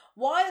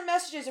why are the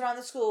messages around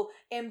the school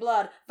in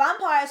blood?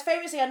 Vampires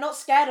famously are not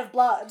scared of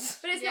blood.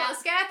 But it's not a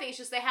scare thing, it's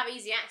just they have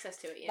easy access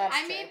to it, you know? That's I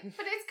true. mean,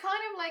 but it's kind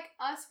of like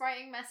us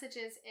writing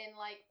messages in,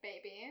 like,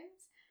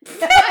 babies.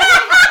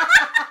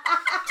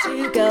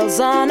 Two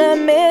girls on a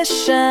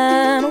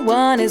mission,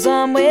 one is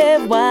on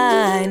with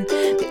wine,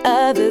 the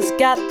other's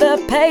got the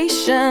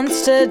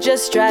patience to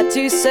just try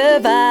to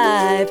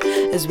survive.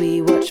 As we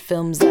watch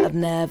films that have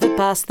never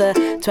passed the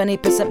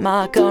 20%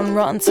 mark on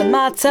Rotten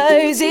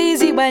Tomatoes.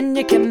 Easy when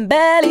you can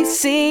barely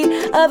see,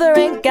 other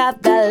ain't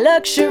got that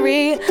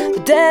luxury.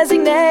 The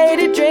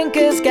designated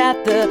drinker's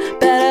got the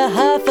better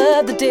half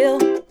of the deal.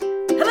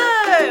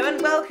 Hello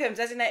and welcome to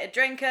Designated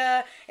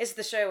Drinker. It's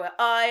the show where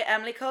I,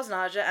 Emily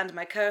Kosnaja, and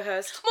my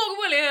co-host Morgan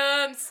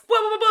Williams!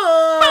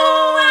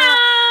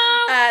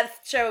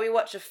 show where we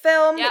watch a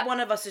film. Yep. One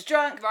of us is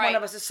drunk, Right. one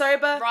of us is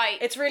sober. Right.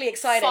 It's really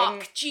exciting.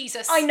 Fuck,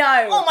 Jesus. I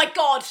know. Oh my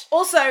god!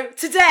 Also,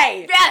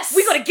 today, Yes!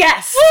 we got a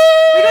guest. Woo!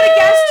 We got a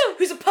guest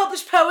who's a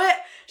published poet.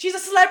 She's a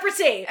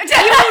celebrity. You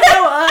all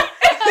know her.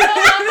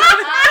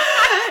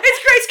 It's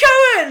Grace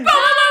Cohen.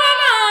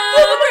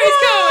 Grace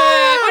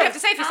Cohen! What do you have to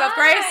say for yourself,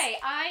 Grace? Hi,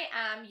 I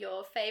am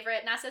your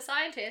favourite NASA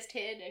scientist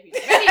here. Who's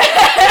ready?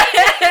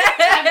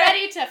 I'm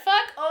ready to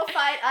fuck or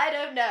fight. I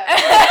don't know.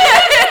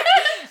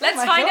 Let's Oh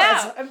my find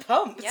God, out. I'm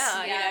pumped.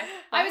 Yeah, you know.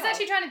 I was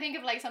actually trying to think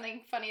of like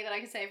something funny that I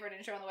could say for an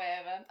intro on the way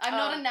over. I'm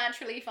not a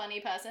naturally funny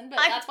person, but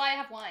that's why I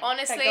have wine.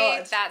 Honestly,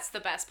 God. that's the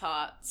best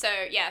part. So,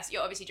 yes,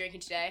 you're obviously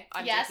drinking today.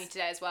 I'm Yes. drinking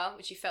today as well,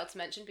 which you failed to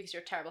mention because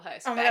you're a terrible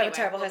host. Oh my But God, I'm anyway, a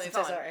terrible we'll host. I'm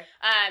move so on. sorry.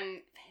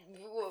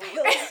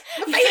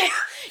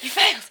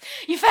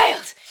 You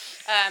failed.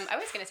 I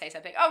was going to say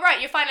something. Oh, right,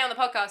 you're finally on the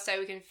podcast, so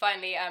we can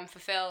finally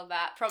fulfill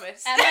that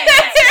promise. And I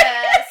get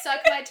to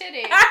suck my titty.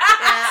 Yeah,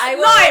 I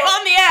will. Live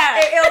on the air!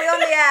 It'll be on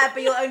the air,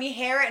 but you'll only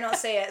hear it and not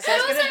see it. So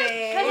it's going to be...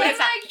 It's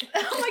like,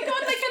 oh my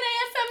god, like an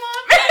ASMR.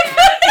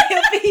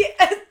 It'll be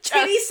a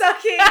titty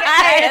sucking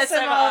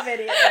ASMR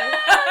video.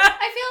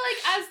 I feel like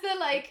as the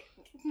like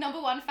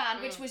number one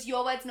fan, which was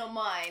your words, not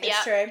mine.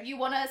 It's true. You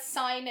want to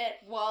sign it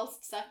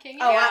whilst sucking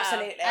it. Oh, Yeah.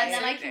 absolutely. And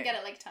then I can get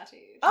it like tattooed.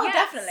 Oh, Yes.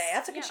 definitely.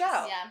 That's a good Yes.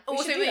 shout. Yeah. We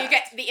Also, should do will you that.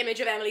 get the image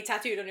of Emily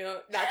tattooed on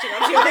your latching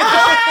onto your That's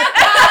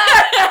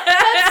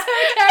so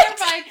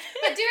terrifying.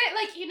 But do it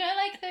like, you know,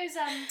 like those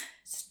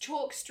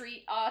chalk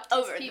street artist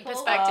over the people.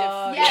 perspective.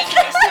 Oh, Yeah,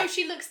 yeah. so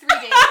she looks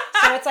 3D.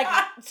 So it's like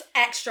it's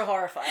extra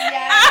horrifying.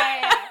 Yeah.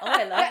 Oh,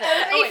 I love But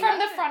it. only I from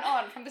love the front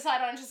on. From the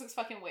side on, it just looks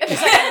fucking weird.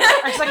 It's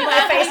like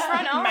my face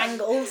Front on.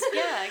 mangled.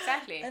 Yeah,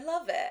 exactly. I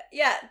love it.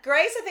 Yeah,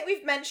 Grace, I think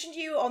we've mentioned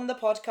you on the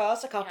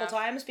podcast a couple Yeah.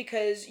 times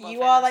because Well,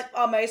 you are famous. like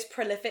our most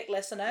prolific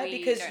listener We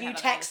because don't you have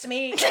a text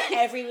me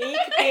every week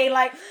being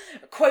like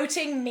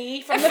quoting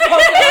me from the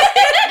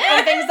podcast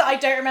on things that I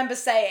don't remember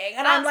saying.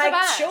 And I'm That's the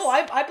like, best. sure,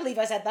 I believe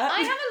I said that.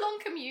 I have a long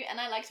commute and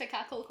I like to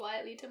cackle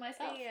quietly to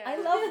myself. I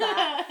love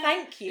that.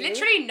 Thank you.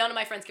 Literally none of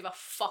my friends give a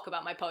fuck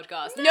about my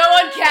podcast. No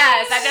one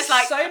cares. They're just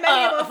like, so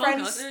many of a our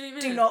friends podcast.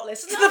 do not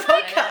listen to the I know.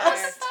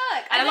 podcast.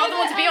 Fuck. And a lot of them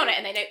want to be on it. it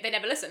and they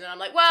never listen. And I'm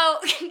like, well,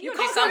 you can't do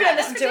go something. and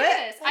listen to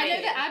it. I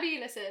know that Abby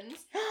listens.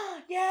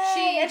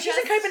 Yay! And she's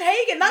in just-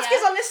 Copenhagen. That's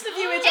because Yeah. our listener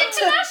viewers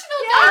International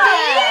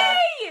Yeah.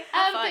 baby!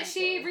 Have But fun.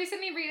 she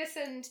recently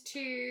re-listened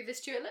to the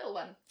Stuart Little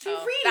one. You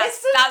Oh,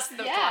 re-listened? that's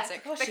the Yeah.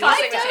 classic. Gosh, The she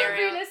classic is I don't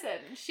material. re-listen.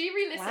 She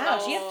re-listened. Wow,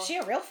 Oh. she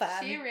a real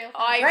fan. She a real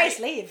I fan. Grace,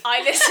 leave.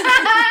 I listen. Suck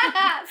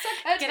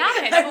her Get out of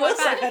titty. here. I Number will one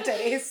fan. suck her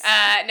titties.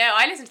 No,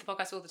 I listen to the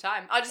podcast all the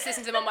time. I just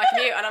listen to them on my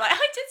commute and I'm like,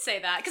 I did say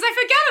that. Because I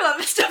forget a lot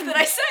of the stuff that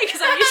I say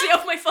because I'm usually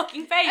off my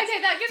fucking face.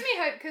 Okay, that gives me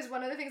hope because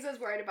one of the things I was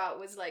worried about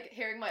was like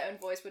hearing my own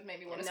voice would make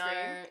me want to scream.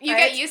 You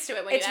Right. get used to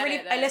it when It's you really.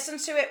 edit I though. listened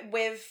to it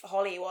with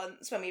Holly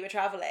once when we were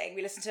traveling.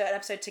 We listened to an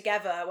episode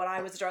together when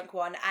I was the drunk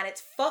one, and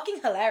it's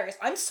fucking hilarious.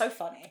 I'm so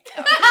funny.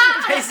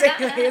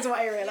 Basically, is what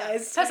I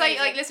realised. Plus, I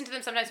like listen to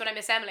them sometimes when I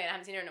miss Emily and I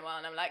haven't seen her in a while,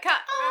 and I'm like,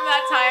 remember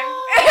that time?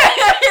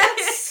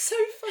 So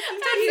fucking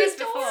Done cute. this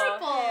before.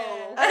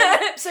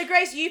 Adorable. So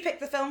Grace, you picked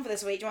the film for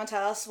this week. Do you want to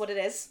tell us what it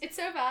is? It's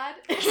so bad.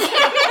 So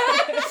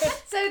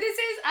this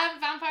is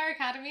Vampire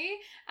Academy,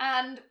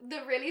 and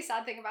the really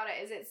sad thing about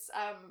it is it's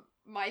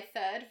my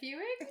third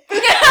viewing.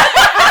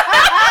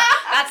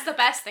 That's the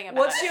best thing about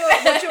What's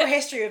it. your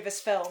history of this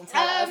film?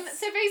 Tell us.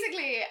 So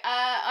basically,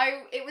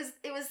 it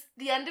was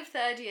the end of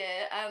third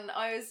year, and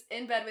I was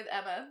in bed with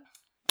Emma.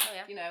 Oh,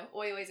 yeah. You know,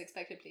 always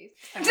expected, please.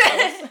 Of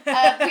course.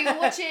 We were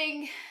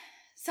watching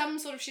some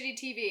sort of shitty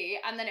TV,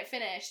 and then it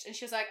finished, and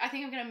she was like, I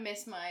think I'm gonna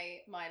miss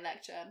my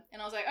lecture.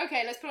 And I was like,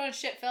 okay, let's put on a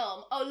shit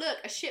film. Oh look,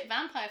 a shit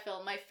vampire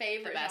film, my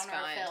favourite The best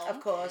genre kind. of film.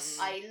 Of course.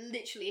 I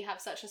literally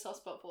have such a soft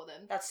spot for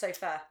them. That's so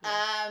fair.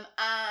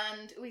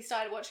 And we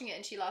started watching it,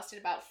 and she lasted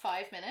about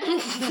 5 minutes.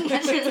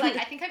 And she was like,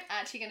 I think I'm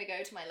actually gonna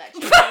go to my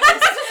lecture. You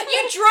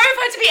drove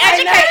her to be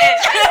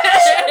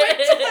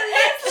educated.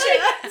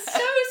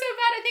 So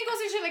bad. I think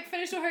also she like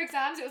finished all her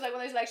exams. It was like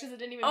one of those lectures that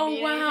didn't even Oh,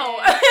 mean wow.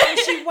 anything. And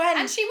she went.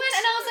 And she went,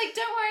 and I was like,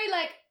 don't worry,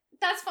 like,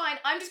 that's fine.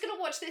 I'm just gonna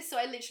watch this so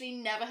I literally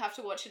never have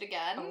to watch it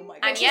again. Oh my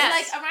And god. Which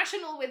yes. is like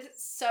irrational with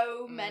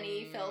so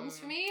many films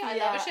for me. I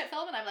love a Yeah. shit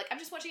film, and I'm like, I'm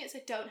just watching it so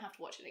I don't have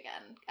to watch it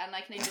again, and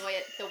I can enjoy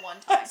it the one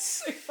time.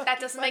 That's so fucking That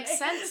doesn't make funny.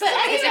 sense. But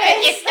though, because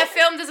anyway. if a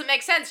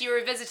make sense. You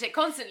revisit it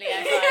constantly,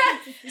 I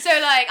find. So,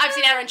 like, I've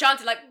seen Ella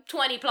Enchanted, like,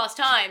 20 plus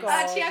times. God.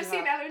 Actually, I've you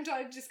seen have. Ella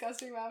Enchanted a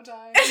disgusting amount of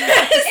times. It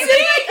was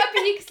like a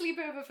peak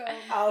sleepover film.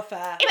 Oh,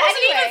 fair. But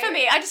Anyway. even for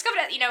me, I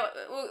discovered it,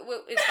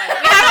 it's fine.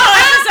 We have a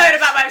whole episode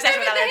about my obsession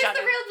with No, Ella but here's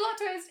Enchanted. the real plot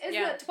twist is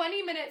Yeah. that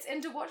 20 minutes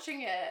into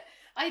watching it,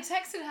 I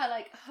texted her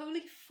like,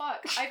 holy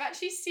fuck, I've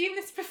actually seen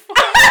this before.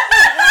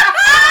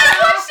 I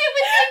watched it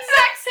with the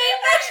exact same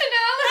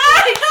rationale.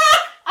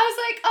 I was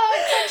like, oh,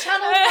 it's on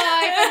Channel 5,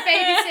 I'm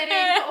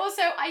babysitting, but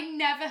also I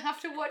never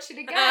have to watch it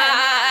again.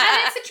 And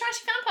it's a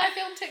trashy vampire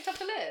film ticked off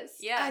the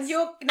list. Yes. And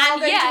you're now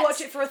going yet, to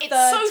watch it for a it's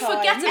third so time.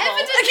 forgettable.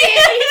 Evidently,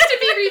 it needs to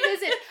be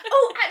revisited.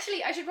 Oh,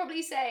 actually, I should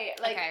probably say,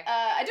 like, Okay.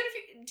 I don't know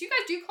if do you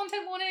guys do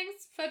content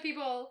warnings for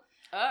people?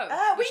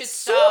 Oh, We should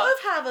sort start. of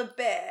have a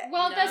bit.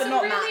 Well, No. there's But some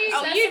not really, max.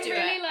 Oh, there's you some do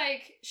really it.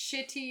 like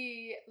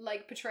shitty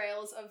like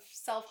portrayals of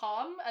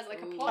self-harm as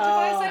like a Ooh. plot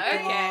device. I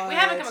think. Okay, we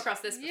haven't come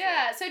across this before.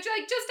 Yeah, so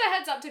just a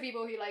heads up to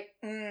people who like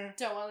Mm,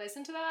 don't want to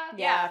listen to that.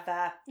 yeah,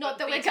 fair. Not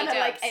that we're BT gonna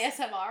like does.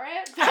 ASMR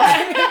it.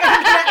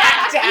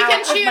 Act it You out can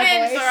with tune my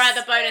in voice. for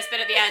the bonus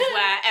bit at the end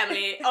where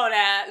Emily, on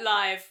air,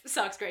 live,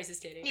 sucks Grace's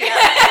titty. Yeah.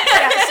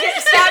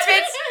 That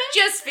bit's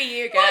just for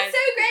you What's guys.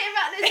 so great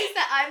about this is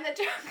that I'm the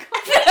drunk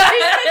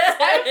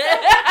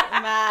one.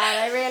 Man,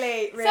 I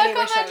really Suck wish on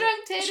my I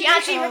drunk titty. She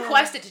actually Oh.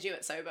 requested to do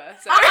it sober.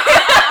 So.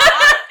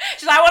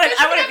 She's like, I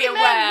want to be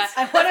aware.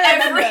 I want to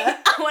remember.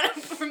 I want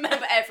to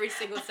remember every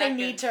single I second.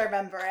 need to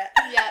remember it.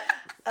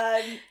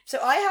 Yeah. So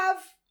I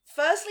have,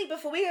 firstly,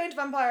 before we go into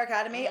Vampire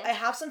Academy, Mhm. I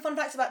have some fun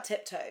facts about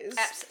Tiptoes.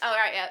 Oh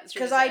right, yeah. that's true,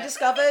 Because isn't I it?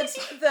 discovered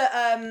that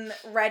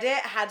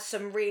Reddit had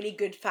some really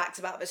good facts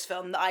about this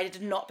film that I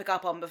did not pick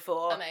up on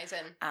before.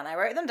 Amazing. And I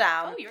wrote them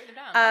down. Oh, you wrote them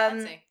down. Um,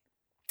 Fancy.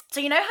 So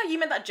you know how you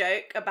made that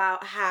joke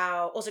about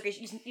how... Also, Grace,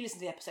 you listened to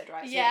the episode,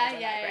 right? So Yeah, you know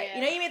yeah, that, right? yeah.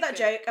 You know you made that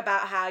Good. joke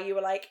about how you were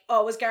like,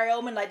 oh, was Gary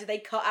Oldman, like, did they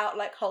cut out,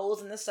 like,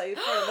 holes in the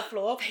sofa and the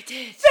floor? They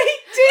did. They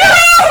did!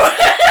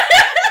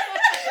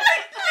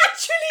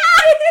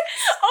 Literally did!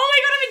 Oh my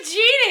god, I'm a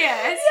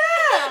genius!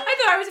 Yeah! I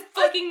thought I was a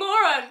fucking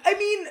moron. I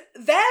mean,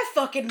 they're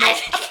fucking... I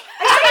say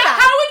How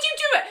that. would you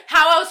do it?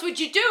 How else would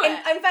you do it?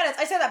 In fairness,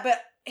 I say that, but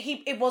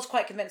it was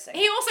quite convincing.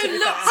 He also to be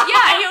looked, fair.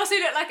 yeah, he also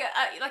looked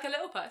like a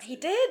little person. He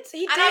did.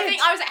 He And did. I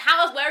think I was like,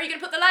 how else? Where are you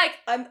gonna put the leg?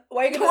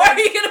 Where are you Where are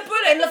going you gonna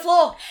put in it? the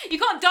floor? You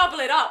can't double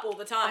it up all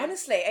the time.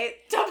 Honestly,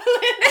 it... Double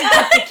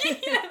it.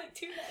 You know, like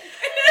 2 legs.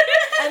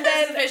 And This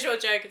is then a visual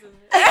joke, isn't it?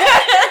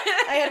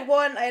 I had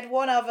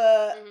one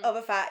other Mhm.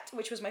 other fact,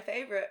 which was my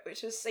favourite,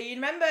 which was, so you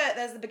remember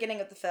there's the beginning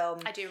of the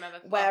film I do remember.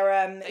 where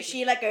thank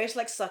she you. like goes to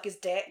like suck his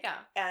dick, Yeah.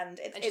 and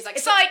And she's it's like,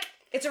 it's psych!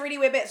 it's a really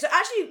weird bit. So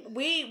actually,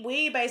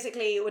 we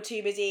basically were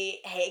too busy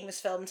hating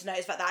this film to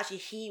notice the fact that actually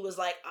he was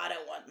like, I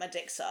don't want my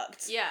dick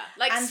sucked. Yeah,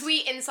 like And-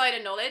 sweet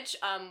insider knowledge.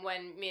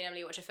 When me and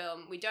Emily watch a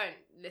film, we don't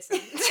listen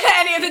to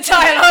any of the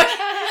dialogue.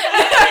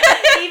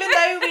 Even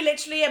though we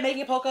literally are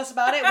making a podcast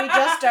about it, we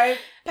just don't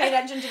pay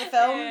attention to the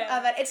film. Yeah.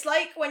 And then it's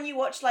like when you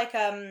watch like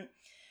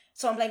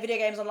someone playing video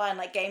games online,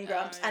 like Game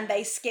Grumps, yeah. and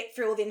they skip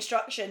through all the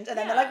instructions, and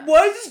then they're Yeah. like, "Why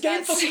does this game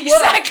That's fucking work?"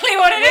 exactly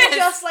what it We're is.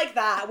 just like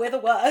that. We're the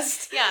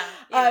worst. Yeah.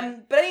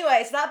 But anyway,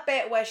 it's that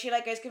bit where she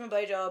like goes to give him a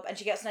blowjob and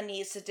she gets on her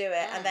knees to do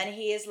it, and then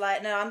he is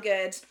like, "No, I'm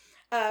good."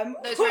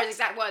 Those were his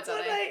exact words, are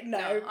what they? I- No,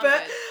 I'm but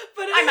good.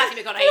 but I'm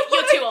Matthew McConaughey.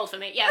 You're too old for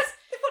me. Yes.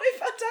 What I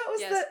found out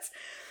was Yes.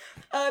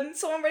 that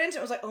someone read into it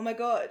and was like, oh my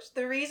god,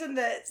 the reason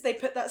that they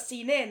put that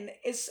scene in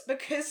is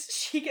because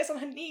she gets on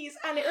her knees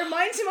and it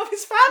reminds him of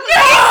his family.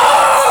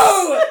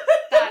 No!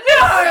 That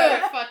No!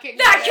 is so fucking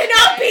That weird.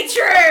 cannot be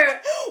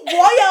true!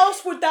 Why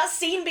else would that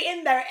scene be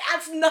in there? It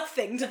adds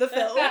nothing to the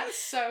film. That's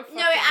so fucking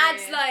No, it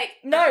adds weird. like...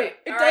 No, Okay,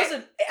 it all right.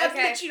 doesn't. It adds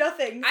Okay. literally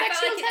nothing. I felt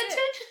Sexual like it did.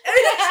 tension?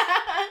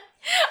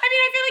 I mean,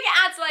 I feel like it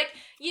adds like,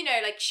 you know,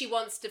 like she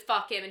wants to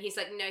fuck him and he's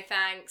like, no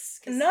thanks.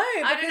 'Cause No,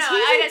 I don't because know.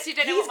 I actually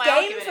don't know he's what my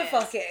game argument for is.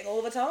 fucking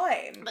all the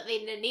time. But the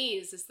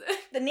knees is the...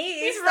 The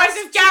knees. He's rise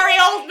of Gary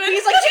Oldman.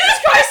 He's like, Jesus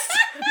Christ,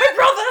 my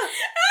brother.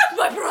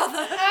 my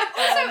brother.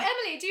 Also,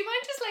 Emily, do you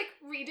mind just like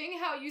reading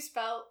how you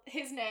spell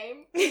his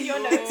name in your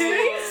notes,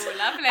 please? Ooh,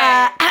 lovely.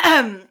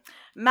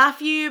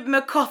 Matthew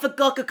McCoffer.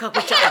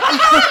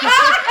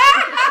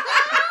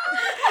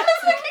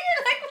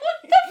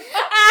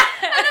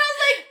 And I was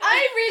like,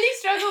 I really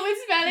struggle with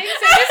spelling,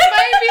 so this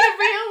might be the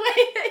real way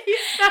that you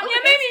spell Yeah,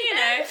 it. maybe, you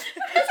know.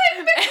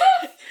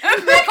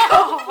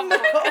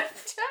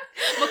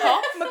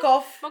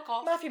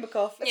 McCoff. Matthew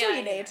McCoff. That's all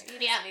you need.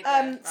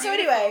 Yeah. So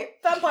anyway,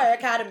 Vampire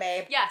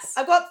Academy. Yes.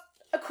 I've got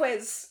a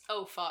quiz.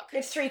 Oh, fuck.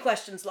 It's 3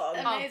 questions long. Oh,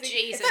 Amazing.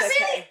 Jesus. But really,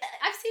 Okay.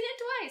 I've seen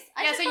it twice.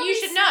 I Yeah, should so you probably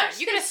should know. smash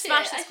You're gonna this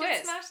smash shit. this I should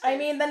quiz. smash I this.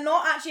 mean, they're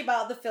not actually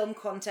about the film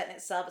content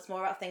itself. It's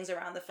more about things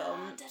around the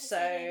film. So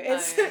devastating.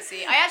 it's Oh, I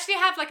see. I actually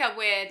have like a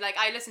weird, like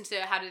I listened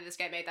to How Did This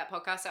Get Made, that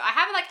podcast, so I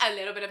have like a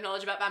little bit of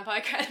knowledge about Vampire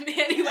Academy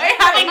anyway,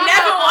 having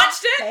never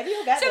watched it. maybe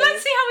you'll get So these.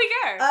 let's see how we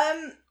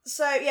go.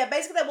 So yeah,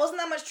 basically there wasn't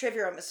that much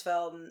trivia on this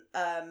film.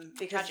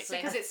 Because Tragically.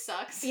 Because it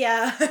sucks.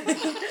 yeah.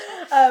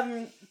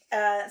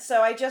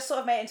 So I just sort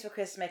of made it into a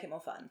quiz to make it more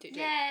fun. Do.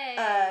 Yay.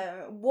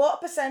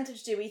 What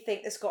percentage do we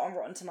think this got on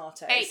Rotten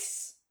Tomatoes? 8.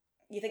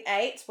 You think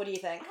 8? What do you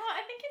think? Oh,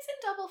 I think it's in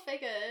double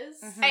figures.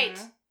 Mhm. 8.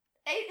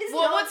 8 is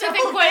Well, not what's the double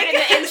thing quoted in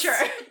the figures. intro?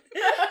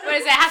 What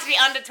is it? It has to be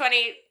under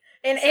 20.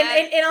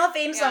 In our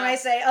theme song, Yeah. I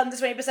say under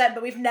 20%,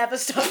 but we've never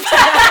stopped.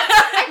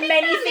 I think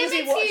Many that things we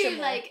limits watch you, them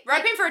all. like,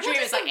 Requiem for a what Dream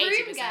does is like the room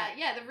 80%. get?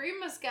 Yeah, the room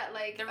must get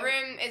like The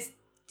room is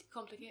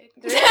complicated.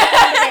 The really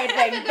complicated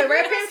thing. But The the room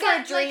Requiem must for a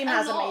get, Dream like, a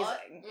has lot.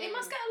 amazing. It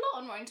must get a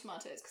lot on Rotten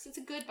Tomatoes because it's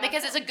a good bad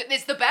Because film.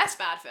 it's the best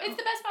bad film. It's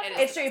the best bad It film.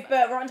 It's true,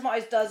 but Rotten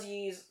Tomatoes does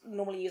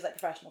normally use like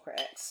professional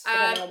critics.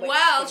 depending on which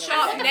Well, thing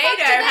you're reading.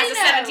 Sharknado has a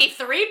Sharknado.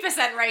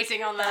 73%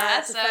 rating on there,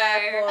 That's a so...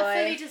 fair A boy.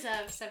 fully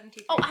deserved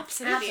 73. Oh,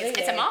 absolutely. It's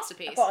a Absolutely.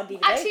 masterpiece. I've got it on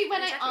DVD. Actually,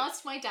 when Exactly. I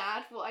asked my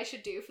dad what I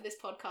should do for this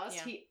podcast,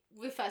 Yeah.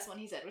 the first one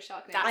he said was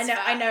Sharknado. That's I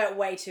fair. know it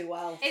way too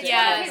well. It's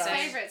Yeah, one of his same.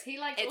 favourites. He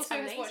It's also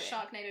has watched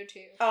amazing. Sharknado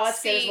too. Oh,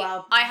 that's good as See,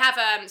 well. I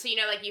have, so you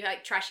know, like, you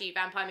like trashy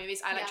vampire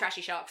movies? I like Yeah.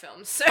 trashy shark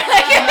films. So, I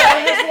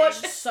have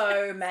watched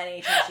so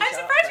many trashy I'm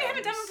shark surprised we films.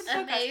 haven't done one for the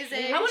podcast.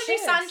 Amazing. I want to do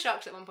should. sand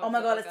sharks at one point. Oh my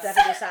for the god, let's podcast.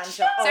 definitely do sand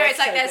shark. Oh, So it's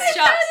like there's good.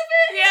 sharks.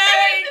 it. Yeah,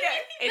 there you go.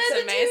 It's They're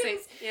the amazing.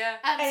 tunes. Yeah.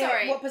 Anyway,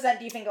 Sorry. what percent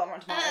do you think got on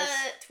Rotten Tomatoes?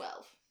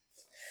 12.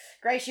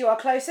 Grace, you are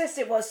closest.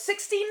 It was 16%.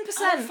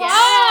 Oh,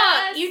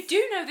 Ah, Yes. you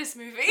do know this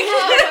movie.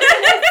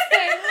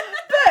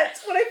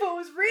 But what I thought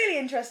was really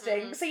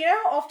interesting, Mm-hmm. so you know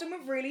how often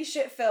with really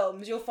shit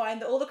films, you'll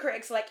find that all the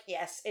critics are like,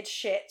 yes, it's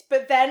shit,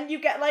 but then you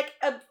get like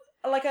a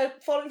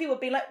following people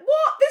being like,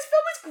 what? This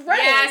film is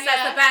great. Yes, that's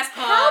Yeah. the best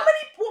part.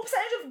 What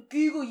percentage of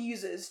Google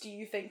users do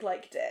you think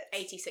liked it?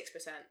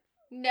 86%.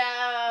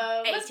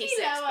 No, must be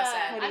 86%. lower.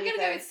 What do I'm you gonna go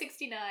think? with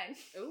 69.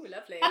 Ooh,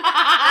 lovely.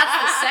 That's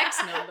the sex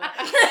number.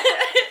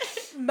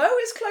 Mo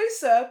is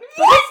closer,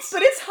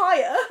 but it's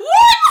higher.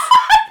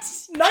 What?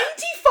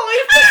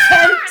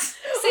 95%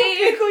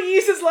 See, of Google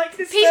users like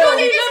this people film.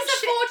 who This love is a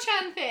shit.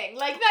 4chan thing.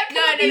 Like that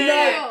No, can't no, be no,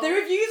 No, real. the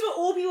reviews were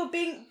all people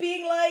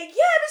being like,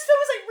 yeah, this film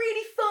was like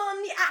really fun,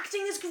 the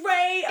acting is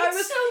great.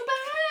 It's so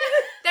bad.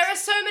 There are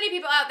so many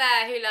people out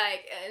there who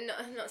like,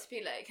 not to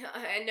be like,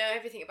 I know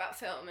everything about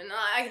film and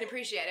I can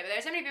appreciate it, but there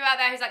are so many people out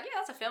there who's like, yeah,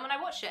 that's a film and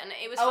I watched it and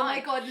it was Oh fine.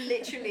 my god,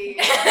 literally.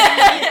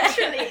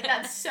 Literally,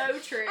 that's so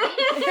true.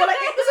 You're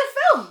like, it was a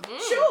film,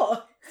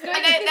 sure. And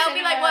they'll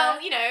be like,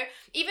 well, you know,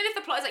 even if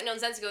the plot is like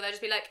nonsensical, they'll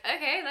just be like,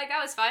 okay, like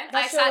that was fine.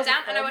 That I sure sat was a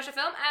down and I film. watched a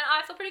film and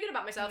I feel pretty good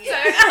about myself. So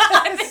Yeah.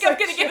 I think So I'm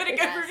gonna give it a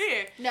good Yes.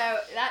 review. No,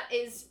 that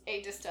is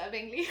a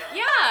disturbingly.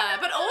 Yeah,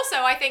 but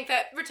also I think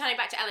that returning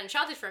back to Ellen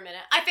Enchanted for a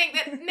minute, I think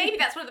that maybe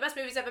that's one of the best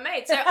movies ever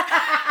made. So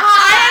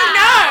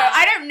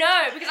I don't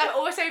know because I'm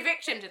also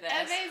victim to this.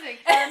 Amazing.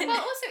 But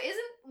also,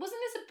 wasn't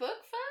this a book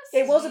first?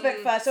 It was a book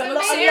first, so So a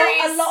lot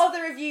series- of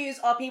the reviews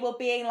are people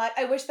being like,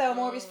 I wish there were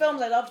more of his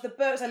films, I loved the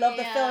books, I love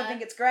the film, I Yeah.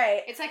 think it's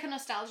great. It's like a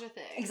nostalgia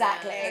thing.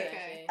 Exactly.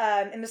 Okay.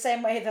 In the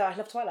same way that I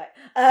love Twilight.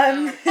 Do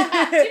you know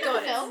the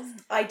God,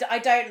 films? I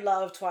don't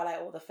love Twilight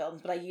or the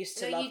films, but I used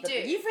to No, love you the do.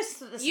 books. You've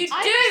listened You to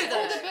I do, read though.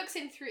 all the books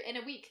in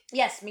a week.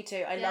 Yes, me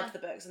too. I Yeah. loved the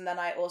books, and then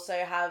I also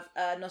have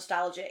a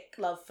nostalgic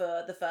love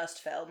for the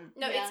first film.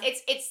 No, Yeah.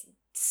 it's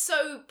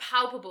so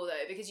palpable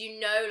though because you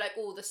know like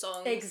all the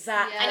songs.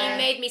 Exactly. And you Yeah.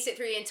 made me sit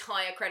through the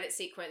entire credit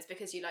sequence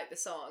because you like the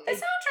song. The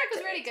soundtrack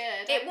was really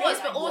good. It I was, really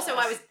but liked also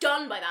it. I was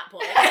done by that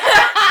point.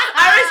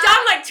 I was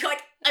done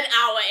like an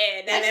hour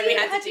in, and then we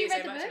had to Had do you so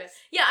read the much of it. books?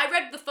 Yeah, I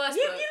read the first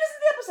You book. listened to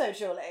the episode,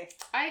 surely.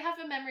 I have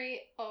a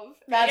memory of.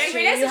 That's don't true.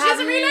 re-listen, You she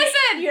doesn't have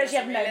re-listen. You actually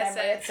have no Doesn't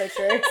memory. re-listen. It's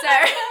so true. So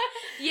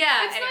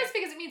yeah, It's anyway. nice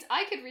because it means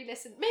I could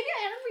re-listen. Maybe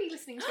I am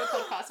re-listening to a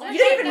podcast. You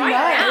don't even Right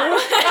know. now.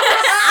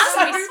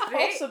 As we so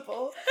speak.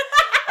 possible.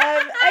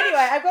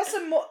 Anyway, I've got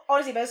some more.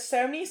 Honestly, there's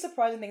so many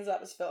surprising things about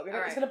this film. It's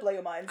Alright. going to blow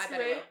your minds. I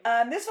bet it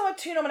will. This film had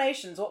 2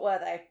 nominations. What were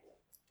they?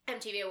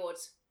 MTV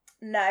Awards.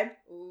 No,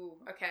 Ooh,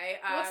 okay.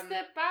 What's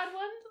the bad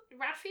one?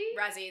 Raffy?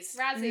 Razzies?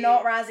 Razzie.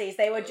 not Razzies.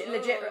 They were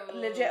Ooh.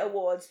 legit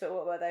awards, but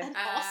what were they? An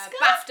Oscar?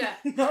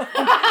 BAFTA. not,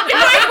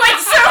 It went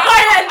so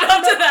high end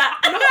after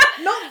that.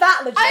 not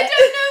that legit. I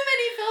don't know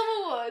many film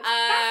awards.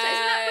 BAFTA,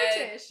 isn't that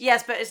British?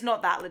 Yes, but it's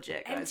not that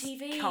legit. Guys.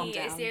 MTV Calm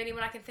down. is the only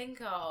one I can think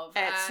of.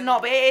 It's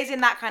not, but it is in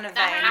that kind of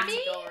vein. that Grammy?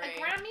 category.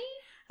 A Grammy?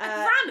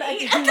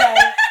 Grammy? No.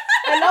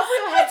 I love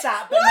where your head's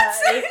at, but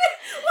no.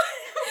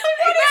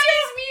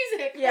 Grammy's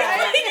music, Yeah.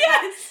 right?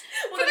 Yes.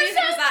 Well, For the the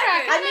music was that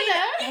soundtrack, good. I don't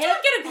know. You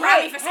don't get a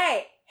Grammy for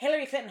Hey,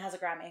 Hillary Clinton has a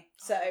Grammy,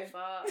 so. Oh,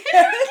 fuck.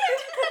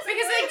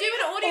 Because they do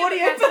an audio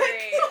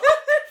category.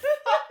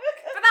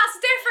 But that's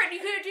different. You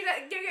couldn't do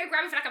that. You don't get a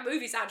Grammy for like a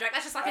movie soundtrack.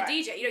 That's just like Alright. a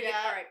DJ. You don't Yeah.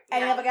 get. Alright.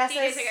 Any other guesses?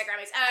 DJs don't get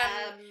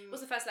Grammys.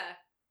 What's the first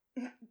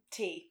letter?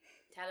 T.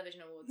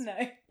 Television Awards. No.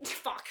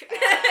 Fuck.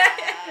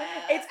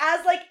 It's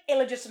as like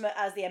illegitimate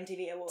as the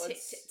MTV Awards.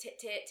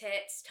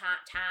 Tits,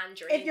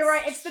 tangerines. If you're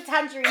right, it's the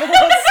Tangerine Awards.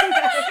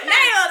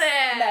 Nailed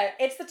it. No,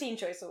 it's the Teen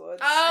Choice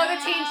Awards. Oh,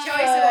 the Teen Ah.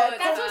 Choice Awards.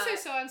 That's also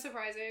so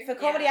unsurprising. For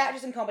comedy Yeah.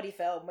 actress and comedy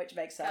film, which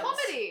makes sense.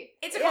 Comedy.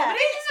 It's a Yeah. comedy.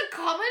 It is a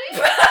comedy?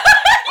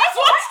 I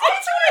thought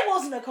it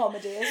wasn't a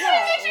comedy as I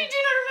well. literally do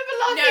not remember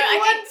laughing No, I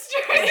think- once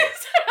during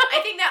this. I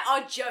think there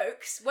are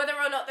jokes. Whether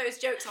or not those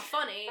jokes are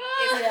funny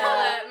is Yeah.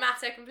 another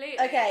matter completely.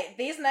 Okay,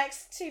 these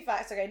next 2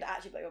 facts are going to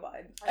actually blow your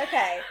mind.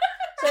 Okay,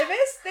 so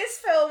this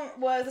film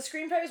was, the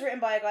screenplay was written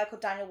by a guy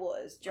called Daniel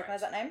Waters. Do you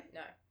recognise that name?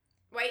 No.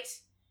 Wait.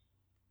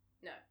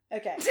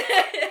 Okay.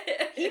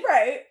 He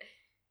wrote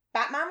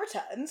Batman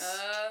Returns,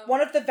 one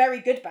of the very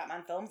good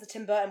Batman films, the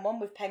Tim Burton one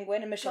with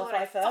Penguin and Michelle God, I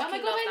Pfeiffer. Oh my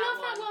god, I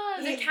love that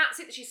one. The cat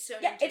suit that she's so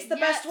Yeah, into. it's the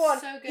Yeah, best one.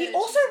 so He good.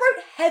 also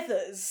wrote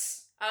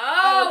Heathers.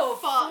 Oh,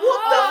 fuck. What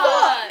the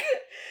fuck?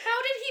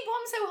 How did he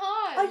bomb so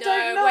hard? I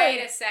don't know.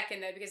 Wait a second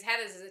though, because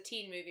Heathers is a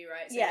teen movie,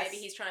 right? So Yes.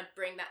 maybe he's trying to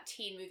bring that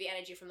teen movie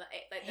energy from the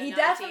He 90s,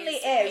 definitely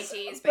is,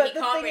 80s, but but he the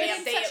can't thing really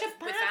is, update such it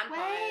a with bad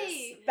vampires.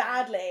 way.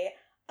 Badly.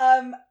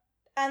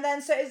 And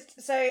then so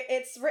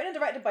it's written and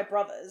directed by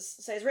brothers.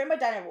 So it's written by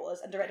Daniel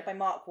Waters and directed by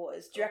Mark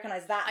Waters. Do you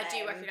recognise that I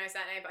name? do recognise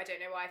that name, but I don't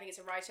know why. I think it's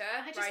a writer.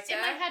 I just,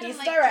 in my head, He's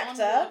I'm the like director.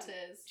 John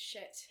Waters.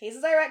 Shit. He's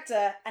a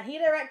director, and he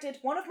directed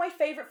one of my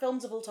favourite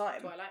films of all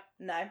time. Twilight.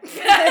 No. That's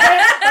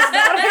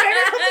not one of my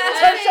favourite films of all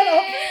time. Shut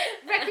up.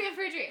 Requiem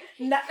for a Dream.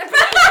 No.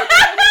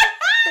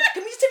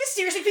 Can we just take this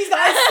seriously, please,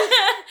 guys?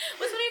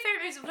 What's one of your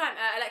favourite movies of all time?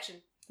 Election.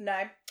 No.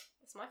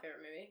 That's my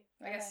favourite movie.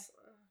 I Okay. guess.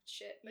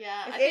 Shit.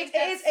 Yeah, I It think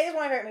that's... is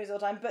one of my favourite movies of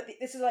all time, but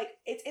this is like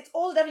it's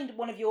all definitely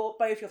one of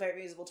both your favourite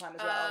movies of all time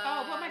as well.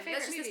 Oh, what are my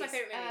favourite Let's just movies? list my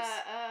favourite movies.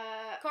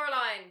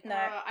 Coraline. Coraline. No.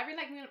 I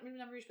really like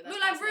Moulin Rouge, but that's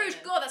Moulin Baz Rouge.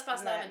 Luhrmann. God, that's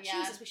Baz No. Luhrmann. Yeah.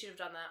 Jesus, we should have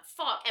done that.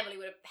 Fuck,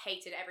 Emily would have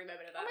hated every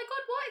moment of that. Oh my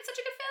god, what? It's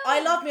such a good film. I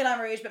love Moulin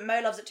Rouge, but Mo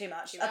loves it too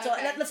much. That's all,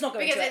 Okay. let's not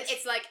go because into it.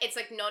 it's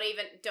like not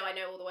even. Do I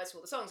know all the words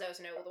to all the songs? I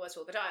also know all the words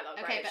to all the dialogue.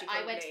 Okay, right? but Which you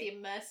I went to the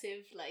probably-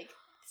 immersive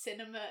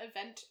cinema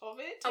event of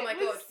it. Oh my It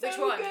was God, which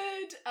so one?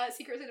 good.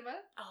 Secret Cinema.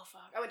 Oh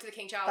fuck! I went to the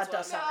King Charles That one.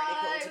 does sound really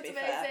cool, it to was be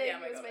amazing. fair. Yeah, oh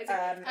my It was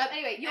God. amazing.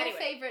 Anyway, your Anyway.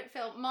 favourite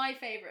film, my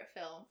favourite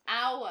film,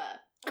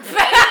 Hour.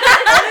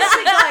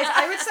 Honestly, guys,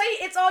 I would say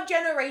it's our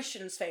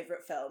generation's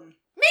favourite film.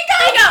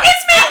 Migos!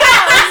 It's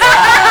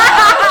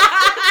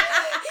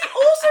He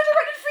also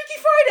directed Freaky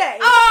Friday.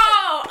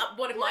 Oh,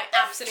 one of my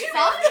absolute Two of,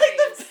 favourite like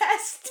the movies.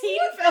 best teen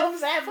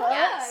films ever.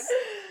 Yes.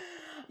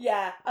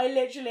 Yeah, I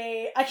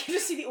can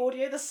just see the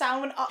audio. The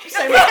sound went up so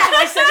much when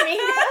I said Mean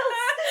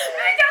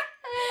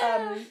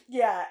Girls.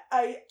 Yeah,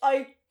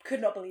 I could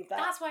not believe that.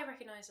 That's why I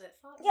recognise it.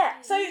 Fuck Yeah,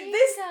 me. so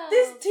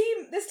this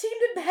team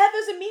did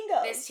Heathers and Mean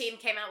Girls. This team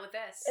came out with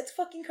this. It's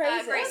fucking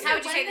crazy. Grace, how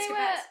would you say this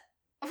compares?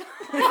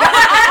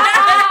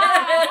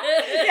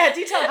 Yeah,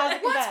 do tell how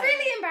it What's compares.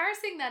 really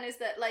embarrassing then is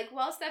that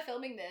whilst they're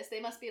filming this,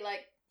 they must be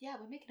like, yeah,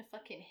 we're making a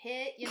fucking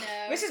hit, you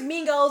know. This is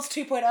Mean Girls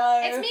 2.0.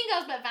 It's Mean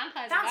Girls, but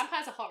vampires. That's-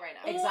 Vampires are hot right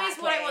now. Always what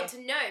I Exactly. want to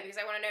know, because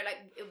I want to know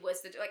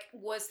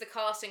was the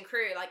cast and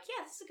crew like,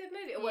 yeah, this is a good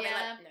movie, or were they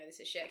Yeah. like, no, this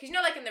is shit? Because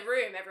in the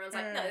room everyone's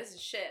like, no, Mm. this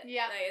is shit.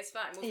 Yeah. Like, it's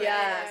fine. We'll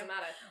Yeah. it doesn't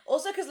matter.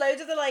 Also, because loads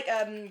of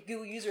the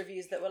Google user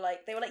reviews that were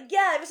like,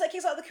 yeah, it was like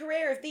kickstarted the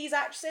career of these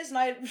actresses, and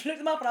I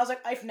looked them up and I was like,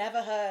 I've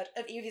never heard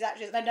of either of these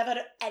actresses, and I've never heard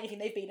of anything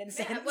they've been in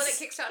since. Yeah, well, it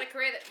kickstarted a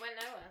career that went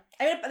nowhere.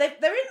 I mean,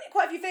 they're in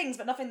quite a few things,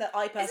 but nothing that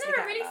I personally. Isn't there a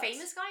care really about.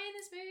 famous guy in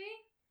this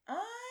movie? I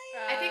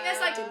I think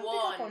there's like pick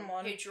up on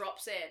one. who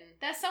drops in.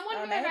 There's someone Oh,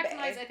 who I maybe.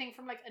 recognise, I think,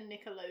 from a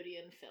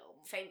Nickelodeon film.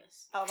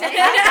 Famous. Oh, that's fame,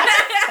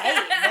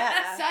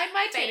 yeah. Sign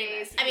my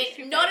Famous. titties. I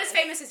mean, not as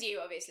famous as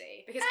you,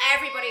 obviously, because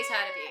everybody's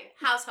heard of you.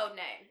 Household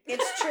name.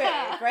 It's true.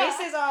 Grace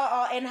is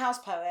our in-house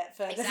poet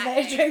for Exactly. the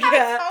Snake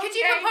Drinker Could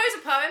you compose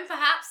a poem,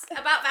 perhaps,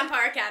 about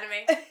Vampire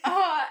Academy?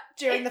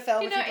 during the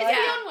film, You if know, you'd it's like.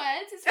 beyond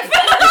words.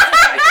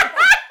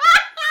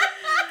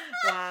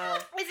 Wow.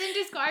 It's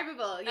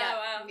indescribable. Yeah. Oh,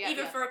 wow. Yeah,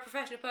 Even yeah. for a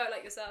professional poet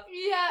like yourself.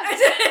 Yeah.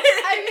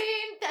 I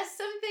mean, there's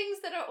some things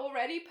that are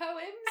already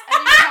poems,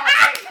 and you can't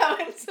write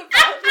poems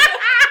about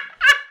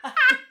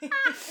them.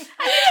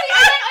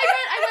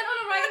 I went on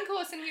a writing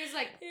course, and he was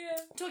like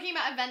talking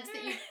about events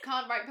that you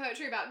can't write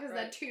poetry about because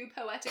they're too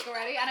poetic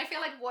already. And I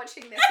feel like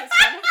watching this is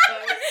one of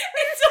those.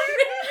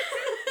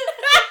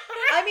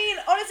 I mean,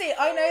 honestly,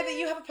 I know that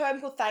you have a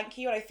poem called Thank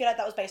You, and I feel like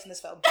that was based on this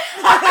film.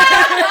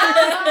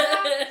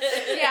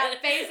 Yeah,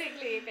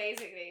 basically,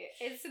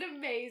 it's an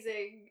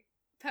amazing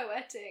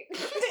poetic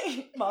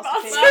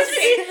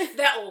Masterpiece.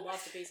 They're all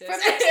masterpieces. from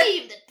a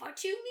team that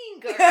brought you Mean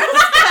Girls.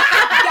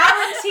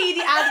 Guarantee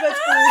the adverts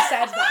all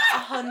said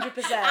that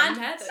 100%. And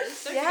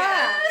Heathers. Don't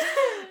Yeah.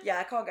 forget. Yeah,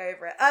 I can't go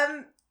over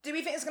it. Do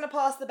we think it's gonna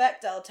pass the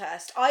Bechdel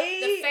test?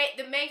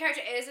 The main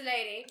character is a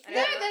lady. I No,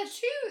 don't know.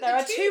 There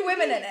are the two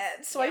women in leads.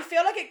 it, so I Yeah.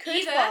 feel like it could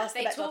Either pass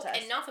they the Bechdel talk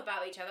test. enough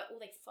about each other, or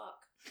they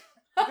fuck.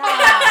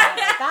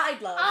 That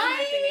I'd love.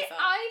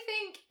 I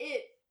think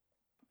it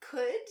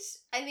could.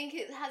 I think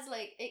it has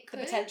the it could.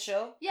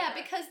 potential. Yeah,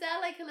 Okay. because they're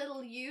like a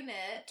little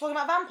unit. Talking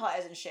about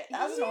vampires and shit.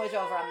 That doesn't always go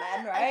over on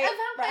men, right? Are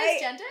vampires right?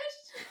 gendered?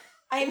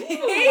 I mean, Let's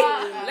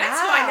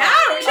wow. find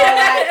out.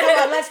 Alright, come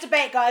on, let's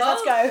debate, guys.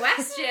 Let's Bold go.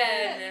 question.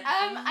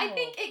 I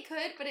think it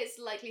could, but it's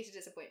likely to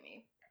disappoint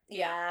me.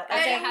 Yeah, As I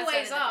it think has always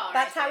done in the are. past.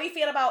 that's how we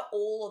feel about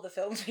all of the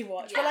films we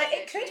watch. Yeah, We're like,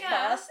 it could literally.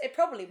 pass. It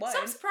probably won't.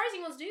 Some surprising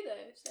ones do though.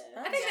 So.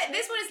 I That's think that true.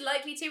 this one is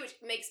likely to, which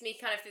makes me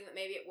kind of think that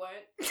maybe it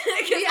won't. Because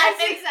Yes, I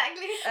think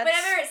exactly.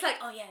 whenever it's like,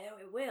 oh yeah, no,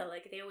 it will.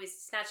 Like they always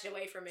snatch it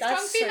away from me.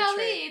 That's Strong so female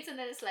true. leads, and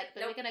then it's like,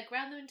 but Nope. we're gonna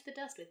ground them into the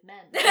dust with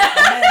men. Men.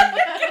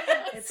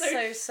 It's So so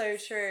so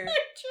true.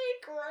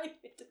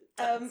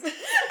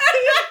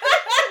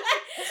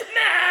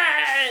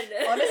 Man!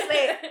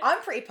 Honestly,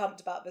 I'm pretty pumped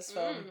about this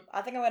film.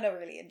 I think I'm gonna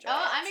really enjoy it.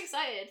 Oh, I'm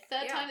excited.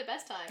 Third time the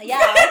best time. Yeah,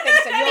 I think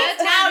so.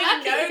 Now you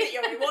Lucky. know that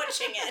you'll be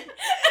watching it.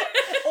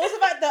 Also,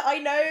 the fact that I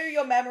know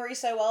your memory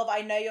so well, but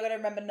I know you're gonna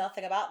remember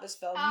nothing about this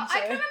film. I so.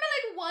 can remember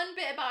like one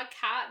bit about a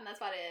cat, and that's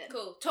about it.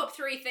 Cool. Top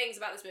 3 things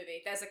about this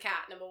movie. There's a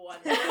cat, number 1.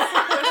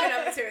 What's your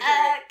number 2 and 3?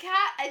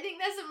 Cat. I think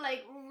there's some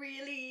like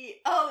really.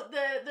 Oh,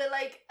 the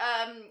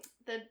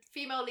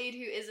female lead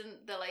who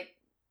isn't the like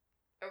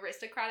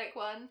aristocratic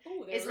one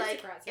Ooh, they're is like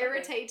aristocrats, aren't they?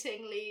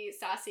 irritatingly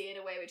sassy in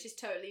a way which is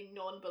totally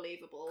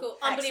non-believable. Cool.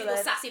 Unbelievable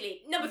Excellent. sassy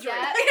lead. Number 3.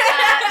 Yeah.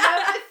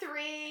 Number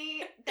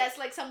 3, there's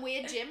like some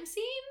weird gym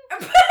scene where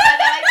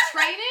they're like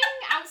training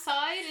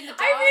outside in the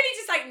dark. I really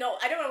just like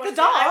I don't want to watch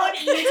The it. I dark? want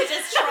you to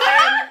just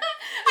try and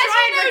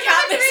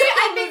recap this I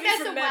whole think movie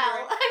there's from a well.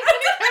 memory. I'm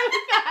gonna go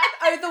with that.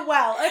 Oh, the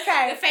well.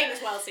 Okay. The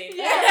famous well scene.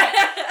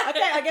 Yeah.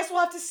 Okay, I guess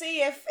we'll have to see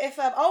if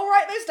I'll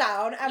write those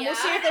down and we'll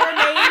see if they Yeah.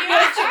 remain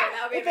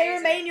That would be if they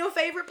amazing. remain your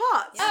favourite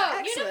parts. Oh,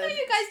 Excellent. you know how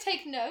you guys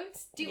take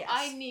notes? Do Yes.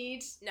 I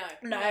need? No.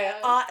 No, No.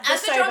 the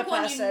As the sober drunk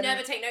one, you person.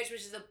 never take notes,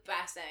 which is the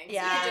best thing. So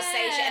Yeah. you can just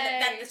say shit, and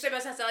then Yay. the sober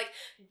person has to like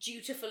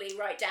dutifully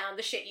write down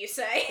the shit you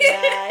say.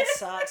 Yeah, it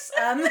sucks.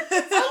 Oh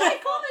my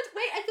god!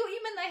 Wait, I thought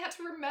you meant I had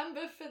to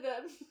remember for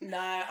them. No,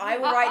 I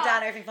will write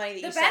down everything funny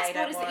that The you best say. part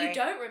Don't is worry. that you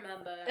don't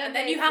remember, and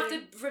then you have to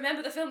Amazing.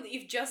 remember the film that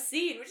you've just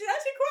seen, which is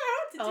actually quite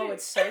hard to do. Oh,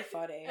 it's so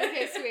funny.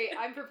 Okay, sweet.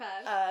 I'm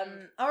prepared.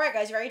 All right,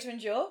 guys, you ready to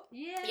endure?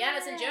 Yeah. Yeah,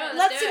 let's endure.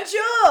 Let's do it.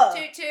 endure.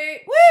 Toot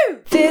toot.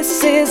 Woo!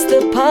 This is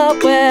the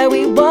part where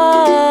we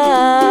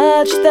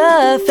watch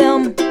the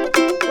film.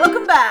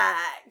 Welcome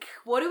back.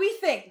 What do we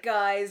think,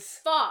 guys?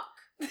 Fuck.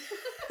 It's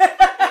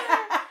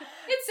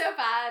so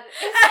bad.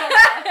 It's so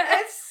bad.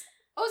 It's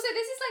Also,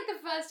 this is like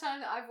the first time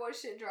that I've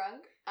watched it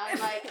drunk. I'm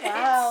like,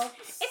 wow.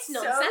 It's so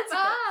nonsensical.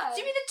 bad. Do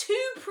you mean the 2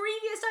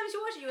 previous times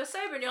you watched it, you were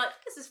sober and you're like,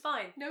 this is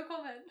fine? No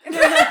comment.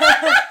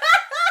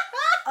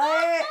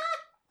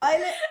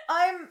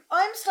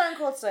 I'm stone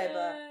cold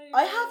sober.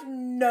 I have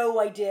no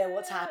idea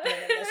what's happening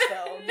in this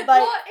film. Like,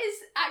 What is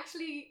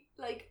actually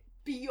like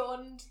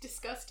beyond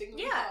disgusting?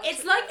 Yeah,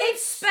 it's like they've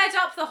sped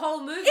up the whole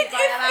movie by it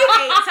about 8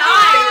 feels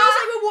times.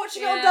 like we're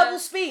watching it on Yeah. double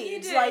speed.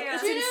 You do, Like, yeah.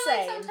 it's Do you know, like,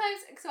 insane. sometimes,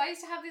 so I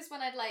used to have this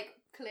when I'd like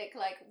click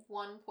like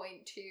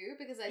 1.2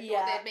 because I thought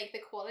Yeah. they'd make the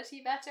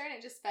quality better and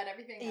it just sped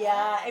everything up.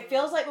 Yeah, it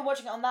feels like we're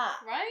watching it on that.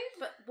 Right?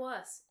 But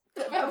worse.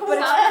 But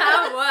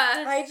Somehow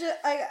worse.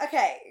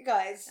 Okay,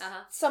 guys.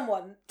 Uh-huh.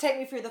 Someone take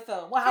me through the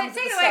film. What happens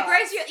Take at it the away, start?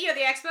 Grace, you're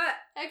the expert.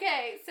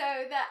 Okay, so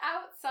the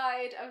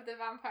outside of the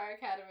Vampire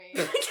Academy.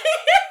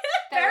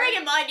 Bearing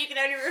in mind you can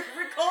only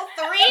recall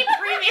 3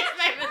 previous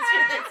moments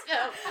from this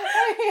film.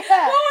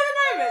 Yeah. What were the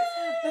moments?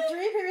 The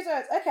 3 previous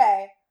moments.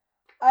 Okay.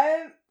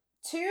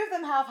 2 of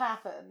them have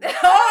happened.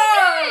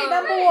 Oh!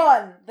 Number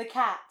 1, the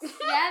cat.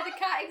 Yeah, the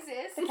cat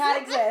exists. The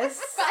cat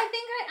exists. But I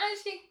think I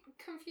actually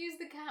confused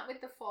the cat with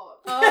the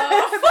fox. Oh,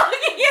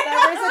 fucking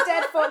There is a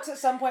dead fox at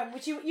some point,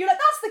 which you're like,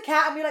 that's the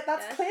cat, and we're like,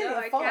 that's That's clearly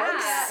not a fox.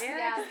 cat. Yeah.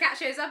 Yeah, the cat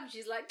shows up and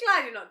she's like,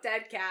 glad you're not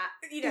dead, cat.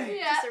 You know,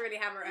 Yeah. just to really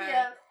hammer it home.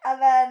 Yeah.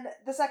 And then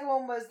the second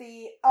one was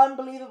the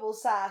unbelievable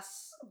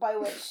sass, by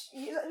which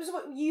it was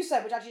what you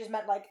said, which actually just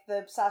meant like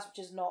the sass, which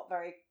is not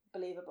very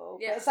believable.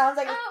 Yeah. But it sounds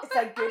like Oh, it's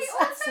but like good I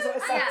sass. Is what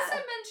it also, I sounds also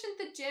like. mentioned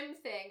the gym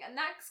thing, and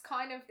that's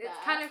kind of It's there.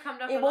 kind of come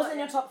up It a wasn't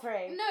in lot, your top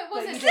 3. No, it But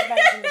wasn't. you did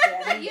mention the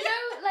gym. But you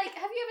know, like,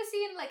 have you ever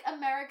seen like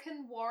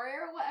American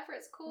Warrior or whatever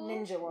it's called?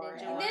 Ninja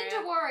Warrior. Ninja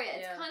Ninja Warrior.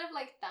 It's Yeah. kind of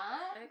like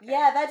that. Okay.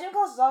 Yeah, their gym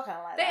classes are kind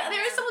of like that.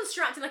 There is someone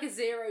strapped in like a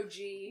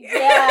 0G.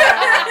 Yeah,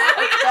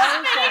 it's very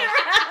fun.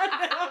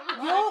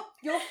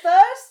 Your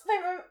first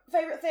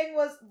favorite thing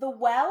was the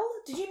well.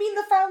 Did you mean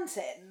the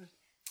fountain?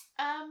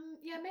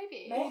 Yeah,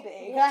 maybe.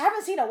 Maybe. I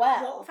haven't seen a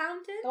well. What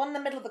fountain? The one in the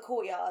middle of the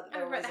courtyard. That I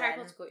they're read the always Harry in.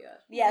 Potter courtyard.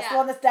 Yeah, it's the Yeah.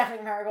 one that's definitely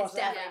from Harry Potter. It's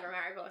definitely Yeah. from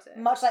Harry Potter.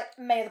 Much like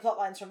many of the plot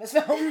lines from this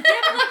film. Yeah,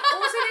 but like,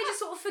 also they just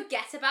sort of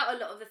forget about a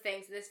lot of the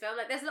things in this film.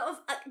 Like, there's a lot of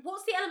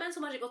what's the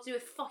elemental magic got to do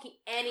with fucking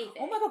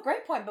anything? Oh my god,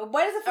 great point. But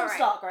where does the film Alright.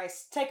 start,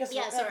 Grace? Take us,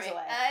 Yeah, take us sorry.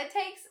 away. It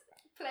takes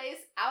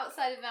place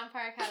outside of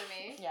Vampire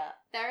Academy. Yeah,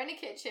 They're in a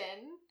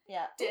kitchen.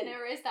 yeah.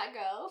 Dinner is that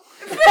girl.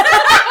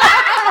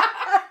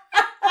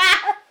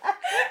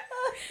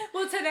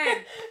 What's her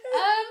name?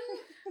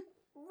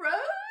 Rose?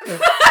 Yes.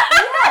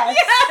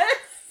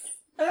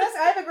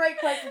 I have a great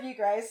quote from you,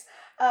 Grace.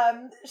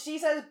 She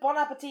says "Bon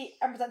appetit"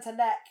 and presents her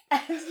neck,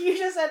 and you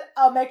just said,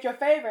 "I'll make your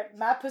favorite,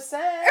 ma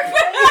percent."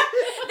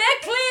 They're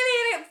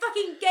clearly in a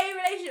fucking gay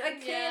relationship.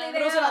 Like, clearly Yeah. they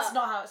But also, are. that's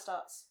not how it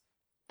starts.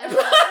 Oh my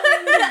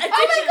god,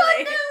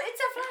 Additionally. no!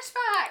 It's a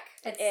flashback.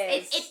 It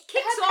It is.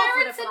 kicks Her off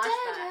with a parents are dead.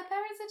 flashback. Her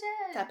parents are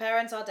dead. Her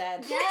parents are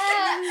dead.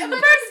 Yeah. The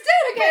parents are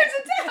dead. Okay.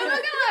 I'm not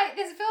gonna lie,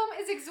 this film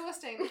is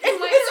exhausting. It's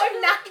like, so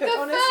knackered, the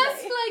honestly.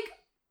 first like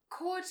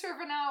quarter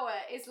of an hour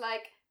is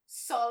like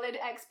solid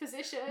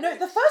exposition. No,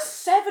 the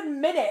first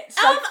 7 minutes.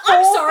 I'm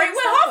four sorry, things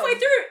we're halfway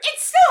happen. through.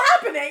 It's still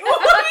happening.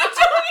 What are you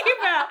talking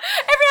about?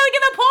 Every now and again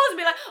give a pause and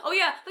be like, oh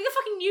yeah, like a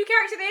fucking new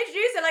character they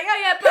introduced. They're like, oh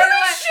yeah, by the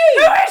way, she?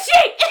 who is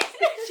she?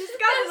 She's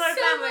got a lot There's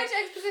of so family. much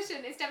exposition.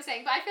 It's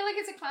devastating. But I feel like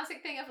it's a classic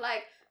thing of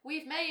like,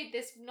 we've made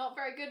this not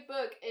very good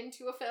book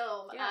into a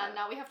film, Yeah. and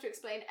now we have to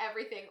explain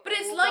everything. But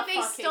it's all like the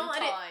they fucking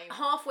started time. it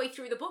halfway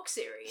through the book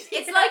series.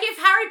 It's like if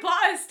Harry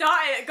Potter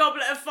started at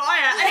Goblet of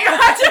Fire and you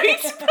had to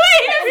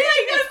explain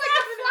everything. It's like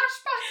a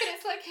flashback, and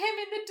it's like him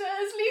in the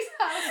Dursleys'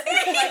 house. And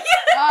it's like,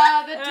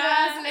 the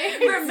Dursleys.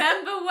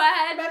 Remember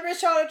when? Remember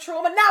his childhood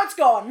trauma? Now it's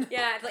gone.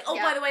 Yeah, it's like, oh,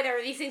 Yeah. by the way, there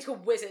are these things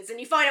called wizards, and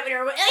you find out when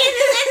you're a wizard.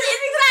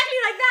 It's exactly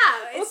like that.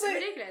 It's Also,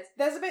 ridiculous.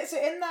 There's a bit, so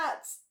in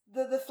that,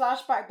 the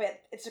flashback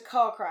bit, it's a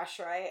car crash,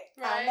 right?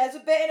 Right. And there's a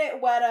bit in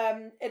it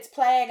when it's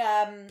playing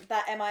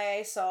that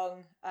MIA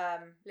song,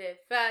 Live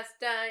fast,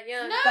 die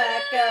young. No.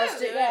 Bad Girls Do,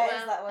 Do It yeah, Well.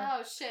 it's that one.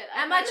 Oh shit!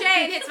 And my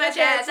chain hits my Okay,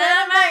 chest, so and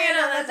I'm banging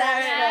I'm on the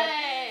banging dance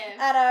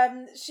on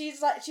the floor.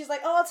 And she's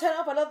like, oh, I'll turn it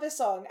up, I love this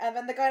song. And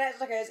then the guy next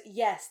to her goes,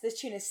 yes,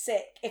 this tune is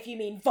sick, if you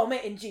mean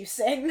vomit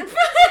inducing. But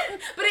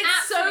it's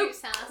Absolute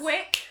so sass.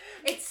 quick.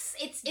 It's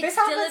This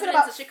happens delivered in in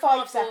about such a 5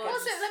 cardboard. seconds.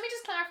 Also, let me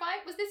just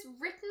clarify: was this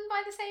written by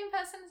the same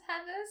person as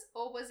Heather's,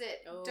 or was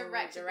it Oh,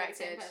 directed by the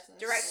same directed. person?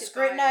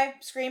 Directed.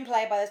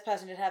 Screenplay by this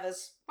person who did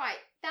Heathers. Right,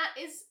 that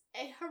is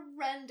a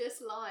horrendous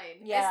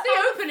line. Yeah. It's the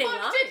How opening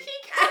fuck line. did he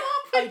come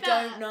up I with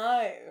that?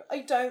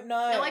 don't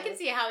know. No, I can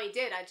see how he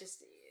did. I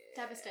just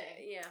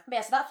Devastating. Yeah. But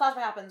yeah, so that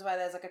flashback happens where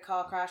there's like a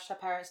car crash, her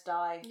parents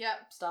die,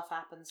 Yep. stuff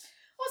happens.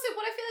 Also,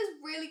 what I feel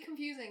is really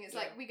confusing is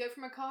like Yeah. we go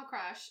from a car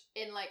crash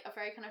in like a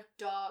very kind of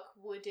dark,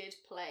 wooded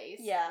place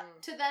Yeah.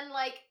 to then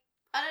like,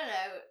 I don't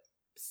know,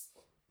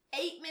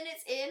 8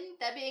 minutes in,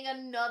 there being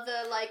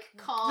another like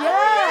car.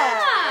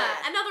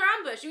 Yeah. Another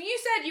ambush. You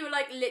said you were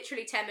like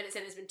literally 10 minutes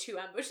in, there's been 2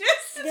 ambushes.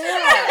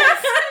 Yeah.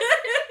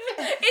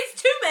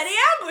 It's too many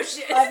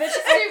ambushes. I bet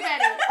you, Too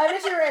many. I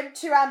bet you were in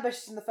 2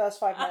 ambushes in the first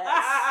 5 minutes.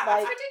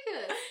 Like, It's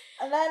ridiculous.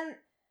 and then,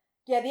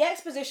 yeah, the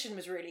exposition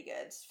was really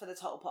good for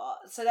this whole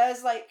part. So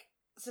there's like,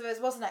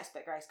 what's the next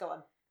bit, Grace? Go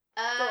on.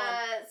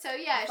 So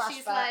yeah,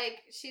 Flashback.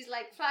 she's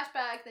like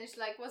flashback, then she's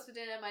like, what's for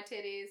dinner? My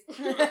titties.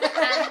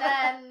 And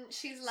then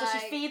she's So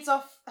like, she feeds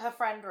off her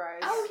friend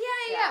Rose. oh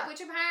yeah, Yeah.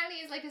 which apparently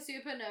is like a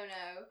super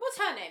no-no. What's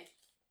her name?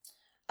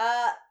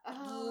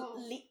 Oh.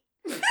 Lisa?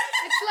 It's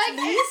like,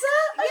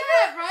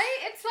 yeah, right?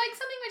 It's like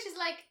something which is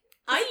like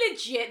I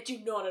legit do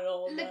not at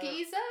all know.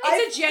 Legiza?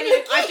 It's a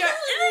genuine. I don't.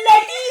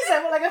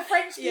 Legiza, well, like a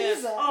French Yeah.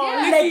 geezer. Oh,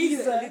 Yeah.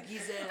 Legiza. Do you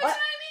know what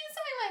I mean?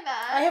 Something like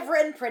that. I have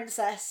written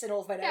princess in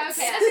all of my Yeah, notes.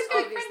 okay, let's just go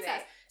with Obviously.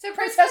 princess. So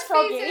Princess princess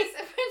Froggy. feeds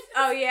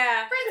Oh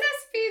yeah. Princess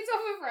feeds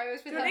off of Rose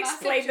with Do you her want to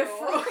massive explain the jaw.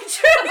 frog? I'm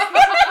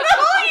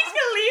just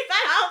gonna leave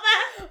that out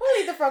there. We'll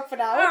leave the frog for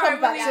now. We'll Alright,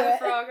 come back leave to the it.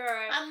 frog. All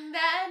right. And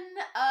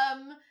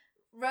then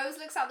Rose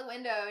looks out the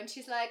window and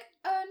she's like,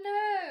 oh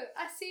no,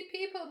 I see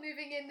people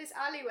moving in this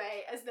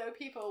alleyway, as though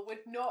people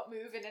would not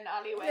move in an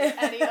alleyway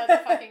any other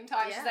fucking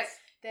time. Yes. She's like,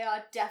 they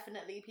are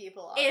definitely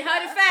people out In her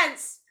there."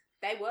 defense,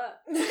 they were.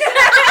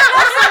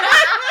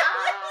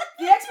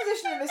 The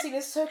exposition in this scene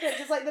is so good.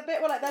 It's like the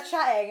bit where like they're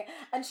chatting,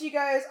 and she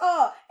goes,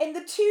 "Oh, in the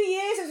 2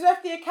 years since we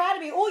left the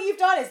academy, all you've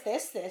done is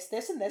this, and this,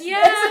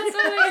 Yeah, and that's this."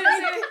 what I was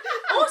gonna say.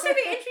 Also,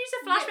 they introduced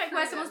a flashback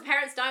where Proven. someone's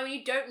parents die when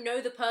you don't know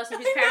the person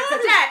whose I parents know.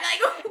 are dead.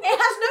 Like, It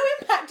has no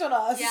impact on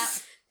us. Yeah.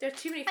 there are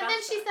too many flashbacks. And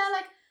then she's there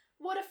like,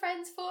 what are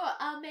friends for?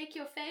 I'll make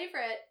your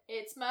favourite.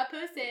 It's my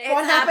pussy. It's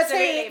Bon appetit.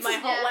 absolutely my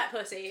hot Yeah. wet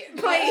pussy.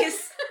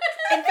 Please.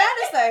 In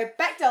fairness, though,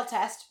 Bechdel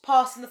test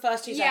passed in the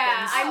first 2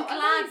 Yeah, seconds. I'm Oh,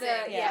 glad amazing.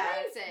 that. Yeah.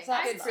 Amazing. So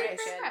that's I'm nice. super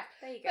prediction. impressed.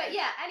 There you go. But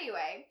yeah,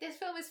 anyway, this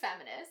film is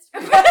feminist.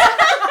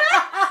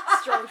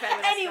 Strong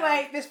feminist.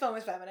 Anyway, this film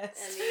is feminist.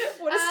 And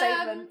What a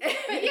statement.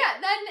 But yeah,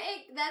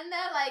 then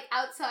they're like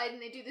outside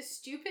and they do the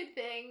stupid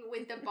thing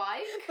with the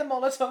bike. The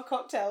Molotov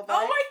cocktail. Oh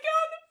my bike.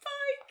 god, the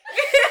bike.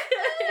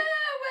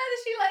 Where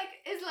she like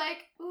is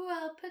like, ooh,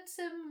 I'll put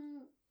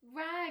some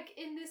rag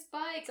in this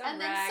bike, Some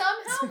and then rag.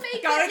 somehow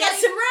make Gotta it get like,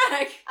 some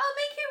rag. I'll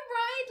make it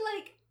ride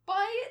like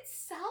by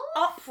itself.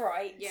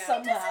 Upright Yeah.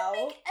 somehow. It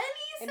doesn't make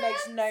any It sense.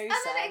 makes no and then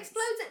it sense.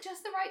 explodes at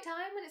just the right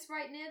time when it's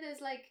right near those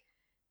like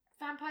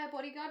vampire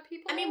bodyguard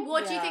people. I mean,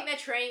 what do you Yeah. think they're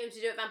training them to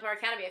do at Vampire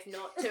Academy if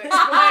not to explode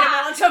a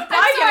Molotov I'm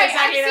bike sorry, at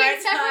exactly I've the seen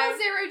right several time?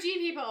 zero-G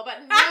people,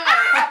 but no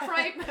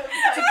upright It's a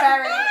motorbike.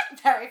 very,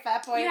 very fair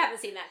point. You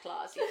haven't seen that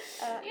class yet.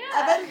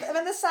 Yeah. And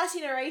then the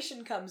sassy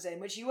narration comes in,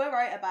 which you were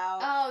right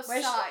about. Oh,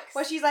 where, sucks.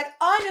 where she's like,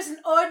 I'm just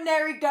an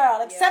ordinary girl,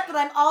 except Yeah.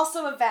 that I'm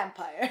also a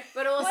vampire.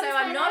 But also, What is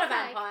I'm my not a head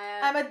like? vampire.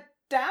 I'm a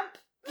damp.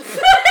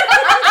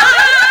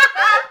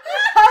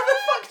 How the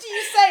fuck do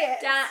you say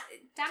it?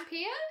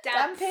 Dampier?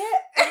 Dampir?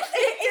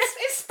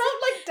 It's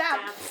spelled like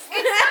damp.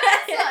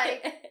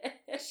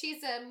 Like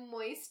she's a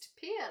moist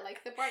peer,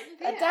 like the Brighton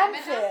peer. A I'm damp a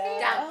damp peer.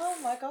 Damp. Oh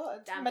my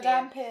god. Damp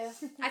Madame Peer.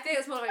 I think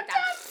it's more like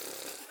damp.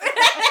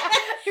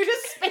 You're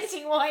just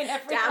spitting wine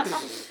every Damp. time.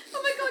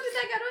 Oh my god, did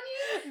that get on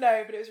you?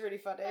 No, but it was really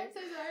funny. I'm so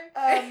sorry.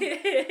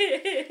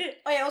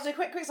 Oh yeah, also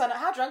quick side note,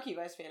 how drunk are you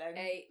guys feeling?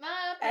 Eight.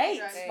 Pretty 8.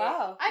 drunk.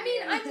 Wow. I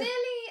mean, Yeah. I'm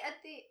nearly at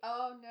the.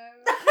 Oh no.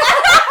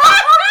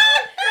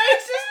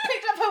 Grace just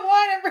picked up her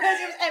wine and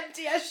realised it was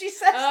empty as she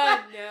says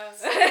that. Oh no.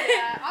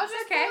 Yeah, I'll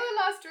just Okay. pour the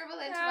last dribble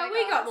into my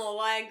We got glass. more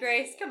wine,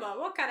 Grace. Come on,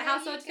 what kind of There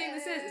household do you you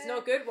think this is? It's go.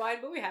 not good wine,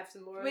 but we have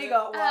some more. of We it.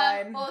 got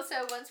wine.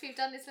 Also, once we've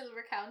done this little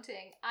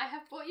recounting, I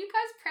have bought you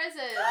guys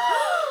presents.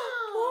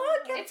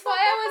 What? It's why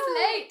I was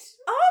late.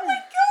 Oh my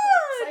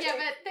god! Yeah,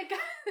 but the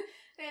guy,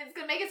 it's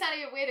gonna make it sound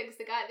even weirder because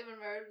the guy at the end of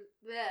my road,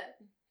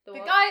 the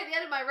what? guy at the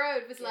end of my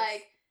road was Yes.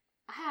 like,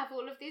 I have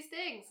all of these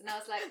things, and I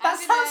was like, That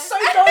I'm sounds so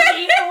gonna...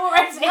 dodgy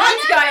already. I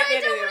know, guy but at the I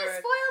end of don't the want to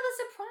road. spoil the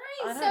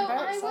surprise, I know, so I'm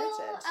very I will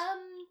excited.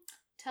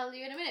 tell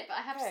you in a minute. But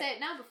I have to Okay. say it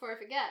now before I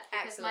forget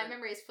because my Excellent.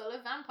 memory is full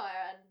of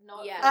vampire and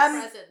not Yes. full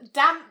of present.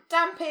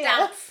 Damp here.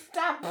 Damp.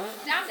 Damp.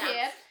 Damp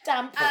here.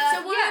 Damp.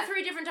 So what yeah. are the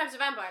 3 different types of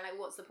vampire? Like,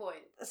 what's the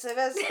point? So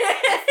there's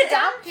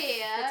Damp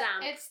here. The damp.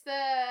 It's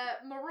the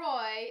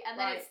Moroi, and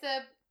then Right. it's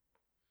the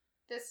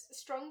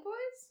Strong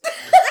Boys.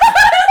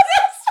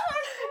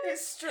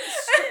 it's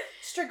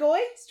Strigoi.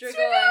 Strigoi.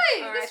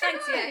 All right, the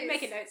thanks. Yeah, Strigoi. you're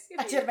making notes. Good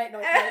I for did you. make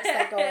notes,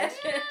 thank God.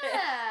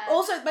 Yeah.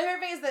 Also, my favorite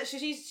thing is that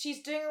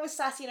she's doing it with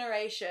sassy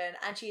narration,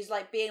 and she's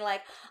like being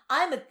like,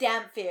 "I'm a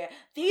Damphir.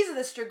 These are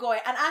the Strigoi,"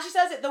 and as she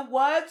says it, the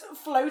words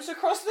float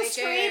across the They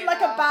screen do. like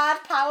a bad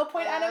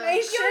PowerPoint Yeah.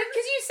 animation.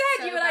 Because you said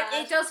So you were like,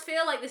 bad. it does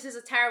feel like this is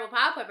a terrible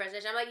PowerPoint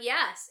presentation. I'm like,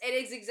 yes, it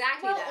is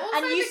exactly Well, that. also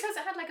And you- because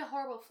it had like a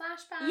horrible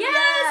flashback. Yes,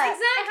 Yeah. It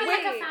exactly.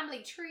 had like a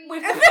family tree.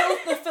 With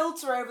the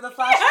filter over the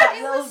flashback,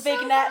 It little was so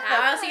vignette. bad.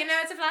 How else are you gonna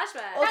know it's a flashback?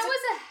 That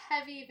was a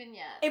heavy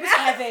vignette. It was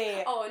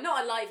heavy. Oh,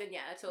 not a live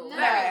vignette at all. No,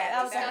 Very heavy,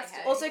 that was very disgusting.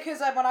 heavy. Also, because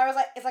when I was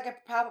like, it's like a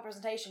PowerPoint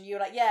presentation, you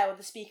were like, yeah, well,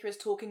 the speaker is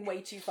talking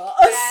way too fast.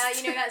 Yeah, like,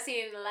 you know that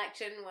scene in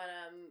Election when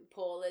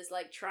Paul is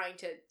like trying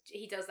to,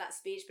 he does that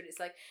speech, but it's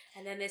like,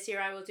 and then this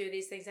year I will do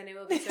these things and it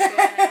will be so good.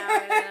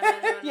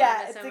 And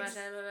Yeah, so it's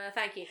much,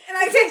 thank you. And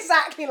it's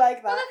exactly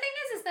like Well, that. the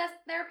thing is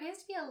that there appears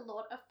to be a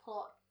lot of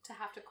plot to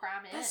have to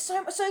cram in. There's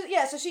so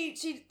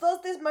she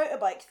does this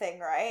motorbike thing,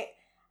 right?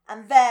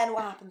 And then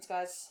what happens,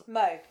 guys?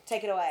 Mo,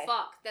 take it away.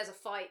 Fuck, there's a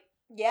fight.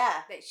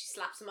 Yeah. That she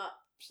slaps him up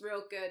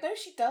real good. No,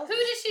 she doesn't. Who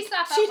does she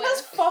slap She up does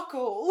with? fuck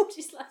all.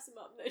 She slaps him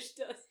up. No, she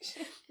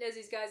does. There's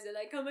these guys that are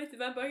like, come back to the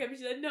vampire camp.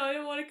 She's like, no, I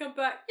don't want to come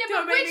back. Yeah,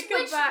 don't but make me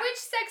come back. which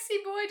sexy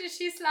boy does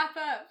she slap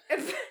up?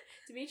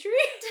 Dimitri?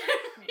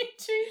 Dimitri,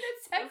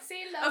 the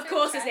sexy love Of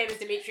course his interest.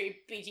 name is Dimitri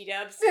BG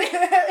Dubs.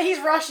 He's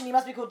Russian. He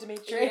must be called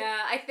Dimitri. Yeah,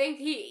 I think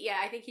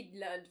he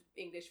learned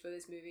English for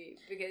this movie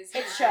because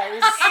It shows.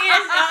 He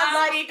is not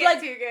Like- speaking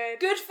like, too good.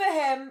 Good for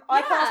him.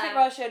 I can't speak Yeah.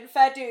 Russian.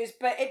 Fair dues,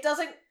 but it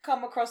doesn't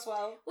come across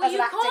well. Well, as you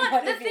an acting can't.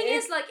 point The of thing view.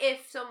 is, like,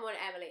 if someone,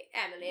 Emily,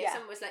 if Yeah.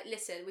 someone was like,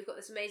 listen, we've got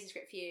this amazing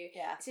script for you.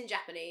 Yeah. It's in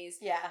Japanese.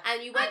 Yeah.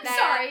 And you went I'm there.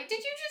 sorry, did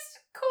you just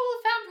call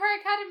Vampire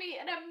Academy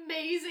an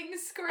amazing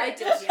script? I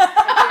did, yeah.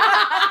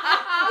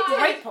 I did.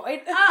 Great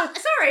point.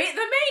 Sorry,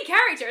 the main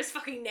character is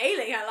fucking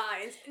nailing her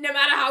lines, no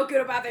matter how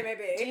good or bad they may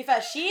To be. be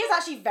fair, she is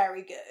actually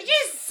very good.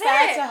 Just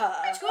Fair sick. to her.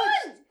 Which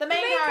one? The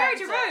main, main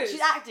character, Rose. She's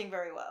acting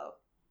very well.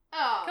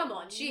 Oh, Come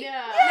on, she. No.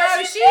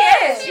 No, she she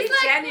is. is. She's She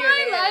like,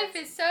 genuinely my is. life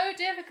is so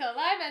difficult.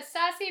 I'm a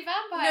sassy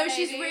vampire. No,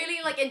 she's lady."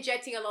 really like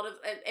injecting a lot of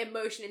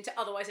emotion into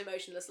otherwise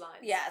emotionless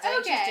lines. Yeah, so I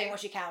think she's Okay. doing what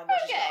she can with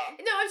what she's Okay.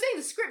 got. No, I'm saying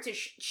the script is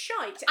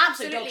shite.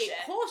 Absolute dog Absolutely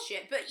shit.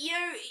 horseshit. But you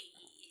know,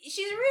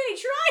 she's really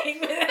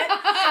trying with it in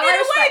I a way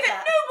respect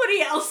that that.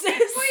 nobody else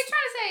is. What you're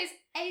trying to say is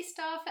A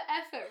star for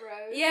effort,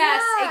 Rose.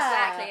 Yes, Yeah.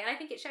 exactly, and I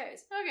think it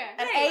shows. Okay.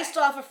 An Anyway. A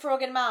star for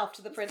frog and mouth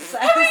to the princess.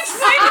 Like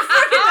the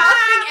fucking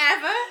last thing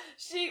ever.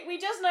 We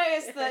just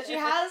noticed that she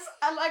has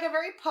like a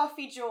very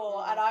puffy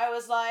jaw, and I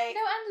was like, No,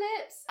 and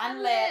lips.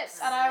 and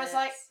lips, and I was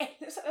like,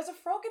 Lips. there's a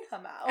frog in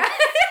her mouth,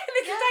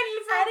 Little tiny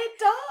little frog. and it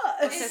does.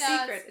 It's It a does.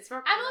 secret. It's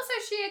rock. And also,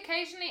 she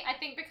occasionally, I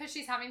think because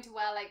she's having to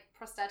wear like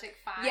prosthetic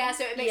fangs. yeah,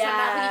 so it makes her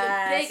mouth even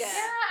Yes. bigger.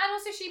 Yeah, and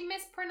also she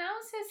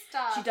mispronounces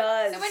stuff. She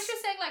does. So when she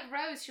was saying like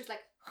Rose, she was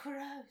like,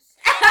 Rose.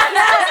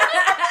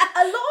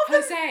 A lot of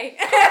them Jose.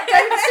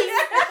 don't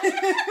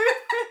seem.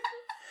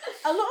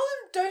 A lot of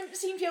them don't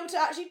seem to be able to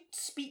actually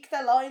speak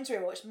their lines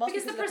very well, which must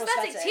Because be the because of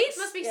prosthetic prosthetics. teeth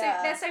must be so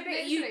Yeah. they're so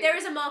big. Literally. There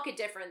is a marked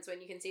difference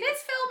when you can see This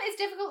them. film is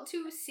difficult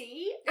to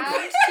see and to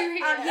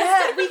hear.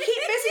 Yeah, we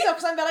keep missing stuff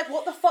because I'm like,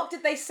 what the fuck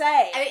did they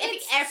say? I mean, I think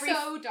It's every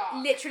so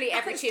dark. literally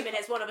every 2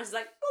 minutes, one of us is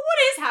like, "Well, what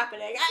is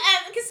happening?"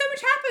 Because so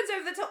much happens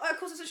over the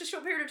course of such a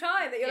short period of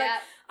time that you're like,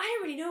 "I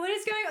don't really know what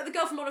is going on." The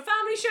girl from Modern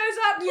Family shows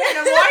up. We don't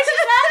know why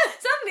she's there.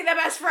 Suddenly they're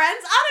best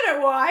friends. I don't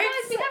know why.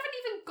 Guys, we haven't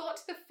even got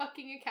to the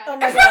fucking Oh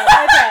academy. my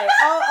god, okay.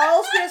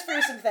 I'll speed us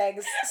through some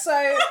things.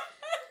 So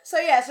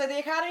the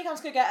academy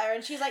comes to get her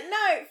and she's like,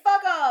 no,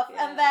 fuck off.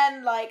 Yeah. And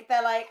then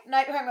they're like, no,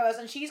 you're home with us,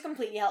 and she's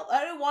completely helped.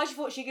 I don't know why she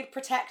thought she could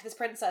protect this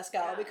princess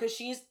girl Yeah. because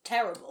she's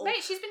terrible.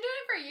 Mate, she's been doing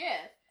it for a year.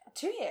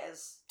 2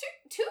 years.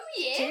 2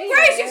 years? 2 years.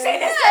 Grace, you say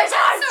this Yeah, so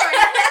times. sorry.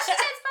 And then she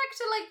gets back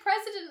to like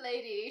president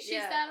lady. She's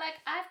Yeah. there like,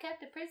 I've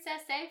kept the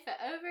princess safe for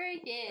over a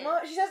year.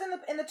 Well, she says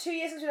in the 2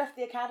 years since we left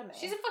the academy.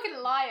 She's a fucking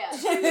liar.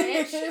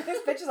 bitch.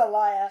 This bitch is a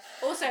liar.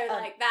 Also,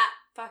 like that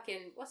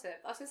fucking what's it?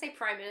 I was gonna say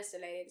prime minister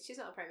lady. She's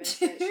not a prime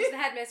minister. She's the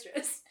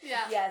headmistress.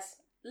 Yeah. Yes.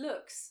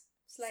 Looks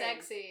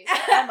Sexy.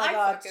 Oh my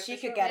god, fuck her she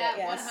for could sure. get Yeah, it,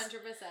 yes.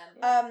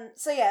 100%.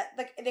 So yeah,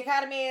 the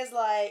Academy is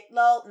like,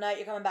 lol, no,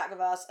 you're coming back with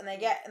us, and they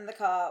get in the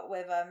car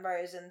with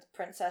Rose and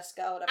Princess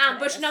Girl. whatever her name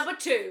Ambush is. number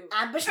 2.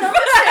 Ambush number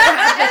 2.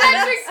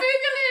 Electric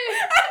Boogaloo!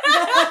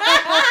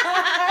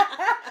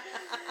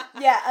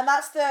 Yeah, and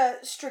that's the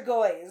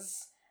Strigoi.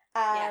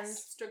 And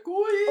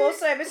Strigoi.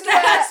 also, this is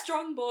where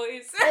Strong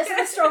boys. this is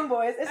the Strong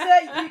Boys. This is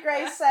where you,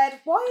 Grace, said,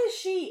 why is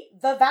she,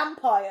 the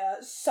vampire,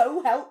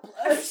 so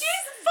helpless?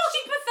 She's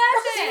fucking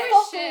pathetic. She Fuck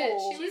was shit.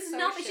 all. She was She's so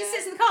nothing. She shit.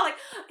 sits in the car like,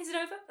 is it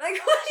over?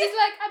 Like, She's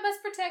like, I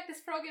must protect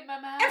this frog in my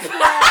mouth.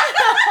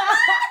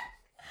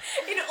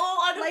 in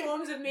all other Like,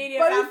 forms of media,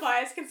 both-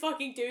 vampires can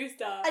fucking do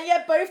stuff. And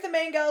yet both the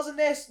main girls in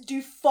this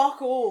do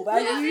fuck all. They're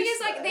Well, the thing is,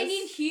 like, they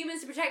useless. need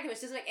humans to protect them, which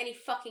doesn't make any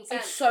fucking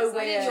sense. It's so It's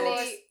like, weird.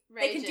 literally,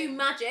 they can do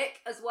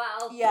magic as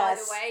well, by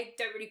Yes. the way.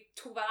 Don't really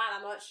talk about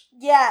that much.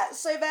 Yeah,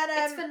 so then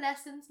It's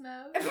finessence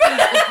mode. It's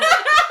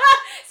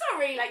not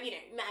really like,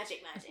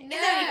 magic. No, It's only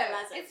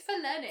finessence. it's for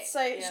learning.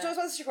 So she talks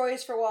about the Strigoi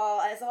for a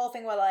while, and it's the whole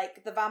thing where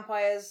like the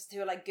vampires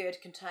who are like good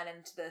can turn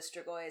into the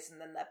Strigoi, and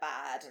then they're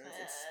bad, and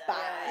it's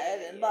bad,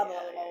 and blah blah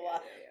blah blah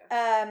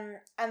blah.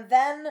 And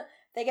then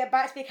they get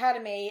back to the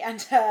Academy,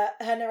 and her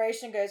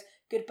narration goes,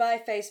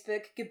 "Goodbye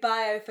Facebook,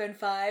 goodbye iPhone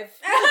 5."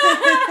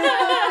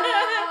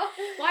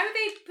 Why would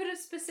they put a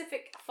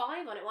specific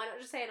 5 on it? Why not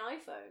just say an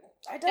iPhone?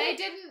 I They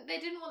don't.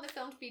 didn't want the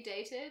film to be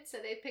dated, so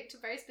they picked a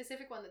very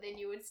specific one that they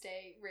knew would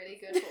stay really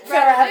good for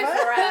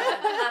Forever.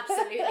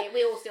 Absolutely.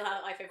 We all still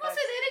have iPhone 5.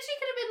 Also, they literally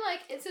could have been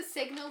like, it's a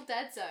signal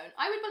dead zone.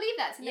 I would believe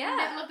that. It's in the Yeah.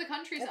 middle of the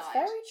countryside. That's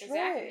very true.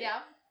 Exactly.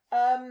 Yeah.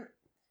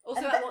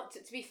 Also, And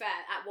to be fair,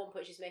 at one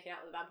point she's making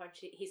out with the vampire.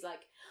 He's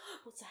like,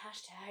 "What's a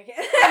hashtag?"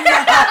 That's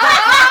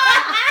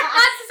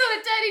the sort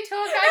of dirty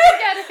talk I can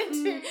get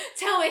into.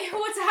 Tell me,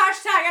 what's a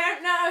hashtag? I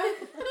don't know.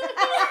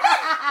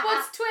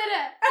 What's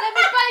Twitter? Let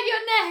me bite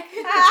your neck.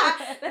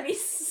 Let me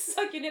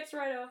suck your nips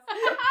right off.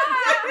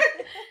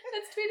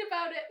 Let's tweet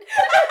about it.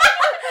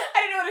 I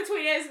don't know what a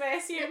tweet is, but I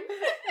assume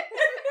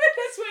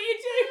that's what you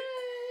do.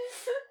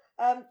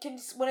 Can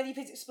one of you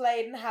please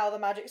explain how the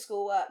magic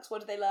school works?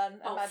 What do they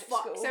learn at magic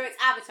fuck. school? So it's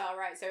Avatar,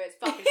 right? So it's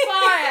fucking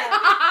fire,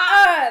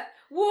 earth,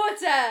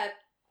 water.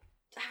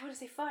 I want to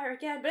say fire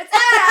again, but it's air.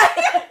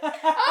 Oh,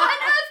 and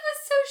Earth was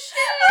so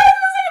shit.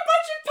 It was like a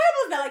bunch of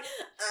pebbles. And they're like,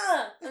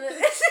 and then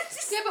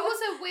Yeah, but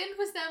also wind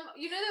was them.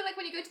 You know, that like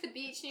when you go to the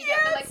beach and you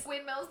get the like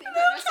windmills that you put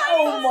in a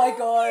Oh my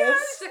god.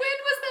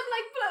 Wind was them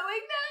like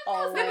blowing them.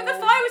 Oh. No, but the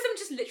fire was them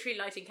just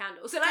literally lighting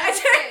candles. So like,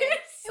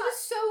 It was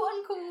so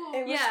uncool.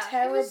 It was Yeah,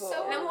 terrible. it was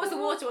so- and then what was the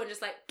water one?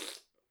 Just like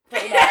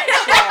Pretty much,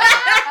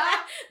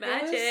 yeah.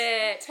 magic.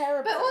 It was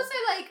terrible. But also,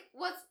 like,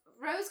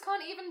 Rose can't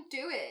even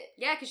do it.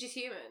 Yeah, because she's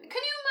human. Can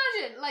you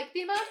imagine, like,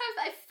 the amount of times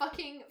that I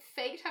fucking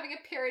faked having a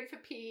period for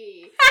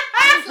PE?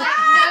 I was like,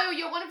 no,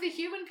 you're one of the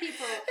human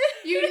people.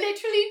 You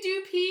literally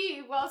do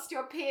PE whilst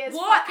your peers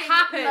What fucking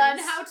happens? learn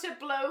how to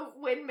blow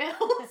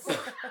windmills.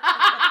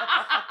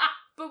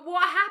 But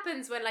what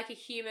happens when like a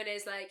human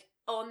is like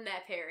on their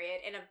period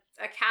in an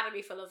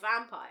academy full of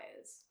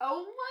vampires?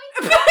 Oh my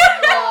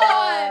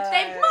god!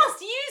 They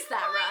must use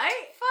that,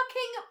 right?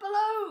 Fucking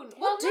blown.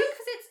 Well, What no, do-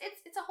 because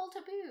it's a whole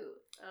taboo.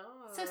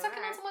 Oh, So sucking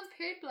on right. someone's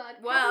period blood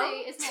Well,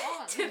 probably is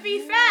not on. To be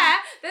fair,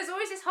 there's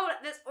already this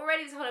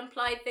whole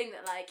implied thing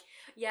that like,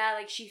 yeah,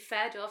 like she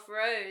fed off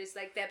Rose,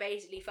 like they're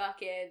basically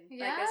fucking.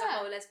 Like there's a Yeah.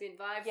 whole lesbian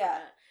vibe. Yeah.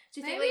 From it. Do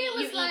you think Maybe like, it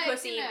you was eat like,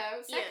 pussy? you know,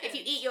 if you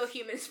seconds. eat your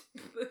human's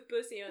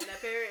pussy on their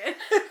period.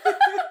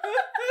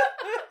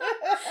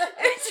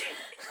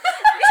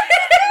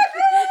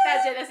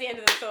 That's it. That's the end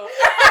of the thought.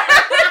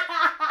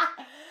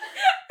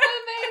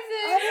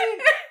 Amazing.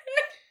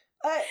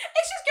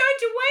 It's just going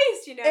to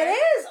waste, you know. It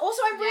is.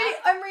 Also,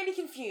 I'm really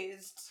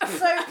confused. So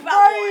About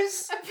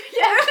Rose,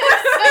 Yeah, there's so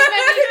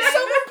many can things.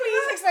 someone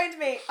please explain to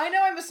me? I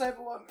know I'm a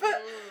sober one,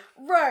 but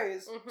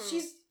Rose, Mhm.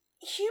 she's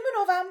human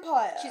or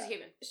vampire? She's a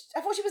human.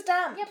 I thought she was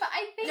damned. Yeah, but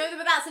I think. No,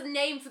 but that's a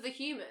name for the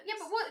humans. Yeah,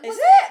 but what Is was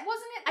it?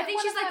 Wasn't it? I that think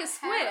one she's of like her a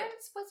squib.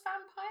 parents was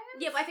vampires.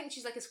 Yeah, but I think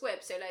she's like a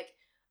squib. So like,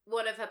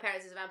 one of her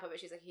parents is a vampire, but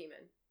she's like a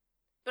human.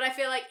 But I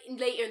feel like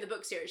later in the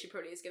book series, she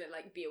probably is gonna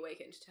like be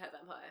awakened to her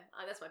vampire.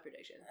 That's my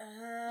prediction.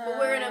 But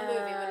we're in a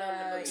movie. We're not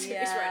in a book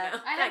series right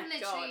now. I have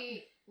Thank God.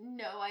 literally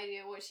no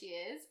idea what she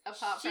is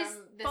apart She's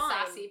from the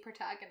fine. sassy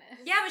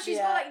protagonist. Yeah, but she's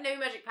Yeah. got like no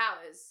magic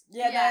powers.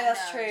 Yeah, Yeah, no,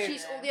 that's no, true.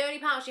 She's Yeah. the only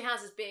power she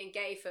has is being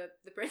gay for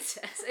the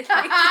princess. I think.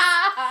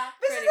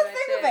 This is pretty the much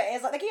thing it. with it,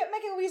 is like they keep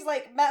making all these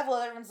like metaphors,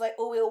 and everyone's like,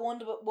 oh, we all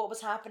wonder what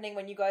was happening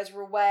when you guys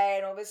were away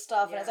and all this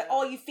stuff, and it's like, Yeah.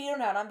 oh, you feeling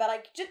her, and I'm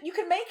like, you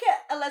could make it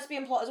a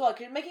lesbian plot as well,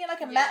 because making it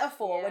like a Yeah.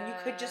 metaphor when you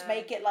could just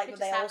make it like Could that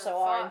they just have also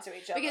fun. are into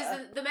each other.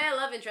 Because the male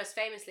love interest,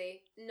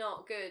 famously,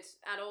 not good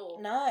at all.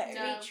 No.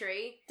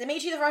 Dimitri.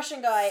 Dimitri the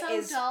Russian guy so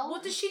is... dull.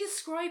 What does she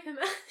describe him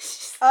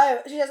as?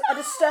 Oh, she has a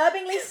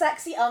disturbingly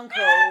sexy uncle.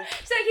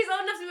 She's like, he's old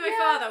enough to be my Yeah.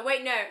 father.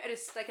 Wait, no, it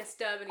is like a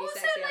disturbingly Also,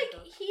 sexy like,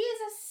 uncle. he is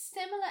a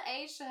similar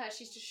age to her.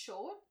 She's just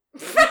short.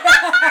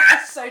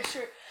 So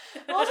true.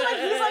 But also, like,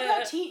 he's like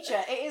her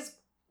teacher. It is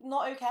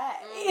not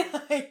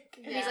okay.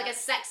 And he's like a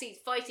sexy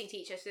fighting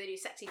teacher, so they do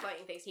sexy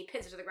fighting things. He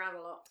pins her to the ground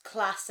a lot.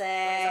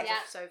 Classic.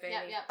 So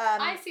veiny.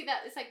 I see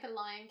that it's like the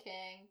Lion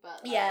King,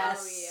 but like,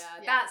 yes. Oh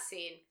yeah, that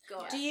scene.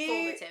 God, Do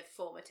you-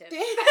 formative.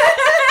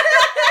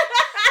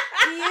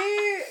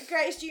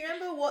 Grace, do you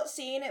remember what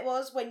scene it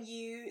was when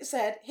you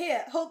said,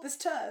 "Here, hold this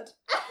turd"?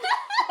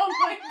 Oh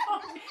my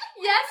god.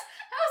 Yes.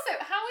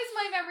 Also, how is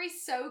my memory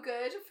so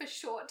good for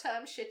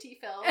short-term shitty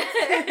films,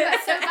 but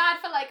so bad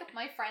for like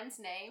my friends'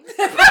 names?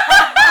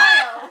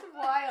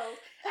 Wild.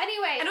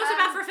 Anyway, And also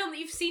bad for a film that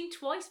you've seen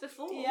twice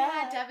before.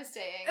 Yeah,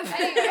 devastating.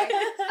 Anyway,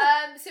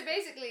 so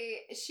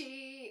basically,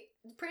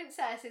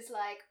 Princess is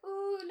like,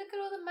 ooh, look at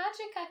all the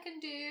magic I can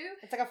do.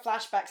 It's like a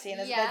flashback scene.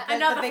 There's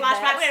Another the big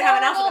flashback. mess. We don't have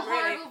enough of them,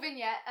 really. Horrible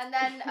vignette. And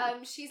then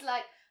she's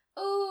like,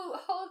 ooh,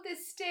 hold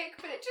this stick,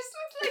 but it just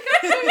looks like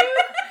a poo.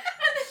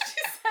 And then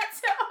she sets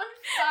it on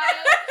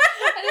fire.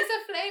 And it's a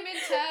flaming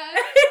turd.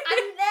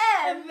 And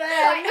then,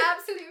 my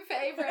absolute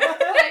favourite,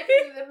 like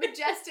the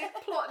majestic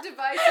plot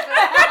device of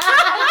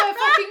a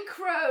fucking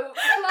crow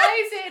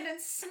flies in and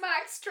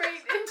smacks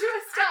straight into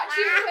a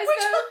statue as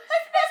though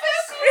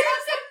she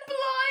wasn't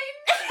blind.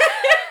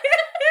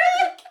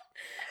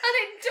 And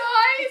it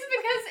dies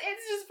because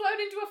it's just flown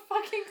into a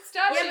fucking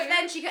statue. Yeah, but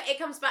then it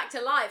comes back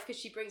to life because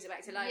she brings it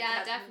back to life.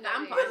 Yeah, It has definitely.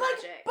 Vampire But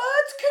like, magic.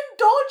 birds can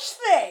dodge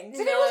things.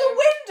 If it was a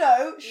window,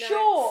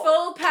 sure.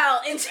 Full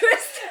pelt into a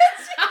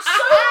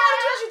So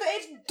large that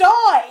it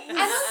dies.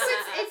 And also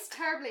it's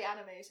terribly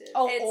animated.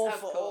 Oh, It's,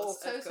 awful. Of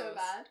course. So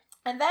bad.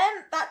 And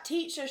then that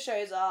teacher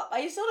shows up.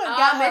 I still don't Ah,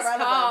 get her Miss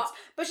relevance. Carp.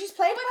 But she's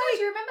played Oh my by... god, do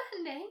you remember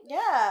her name?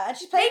 Yeah, and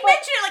she's They played by...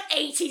 mention it like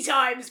 80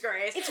 times,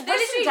 Grace. It's They written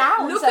literally down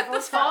look at several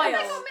the times. Oh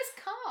my file. god, Miss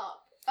Carp.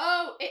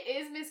 Oh, it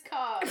is Miss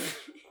Carp.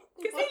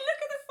 Because they look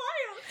at the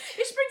file.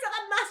 It just brings out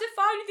that massive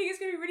file you think it's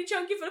going to be really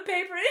chunky full of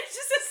paper and it's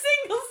just a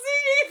single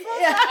CD.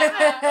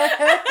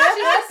 She's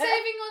just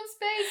saving on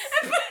space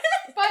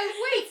by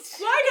weight.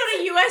 Why not a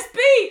USB?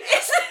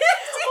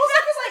 Also,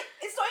 because like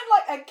it's not in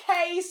like a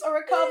case or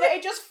a cover;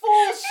 it just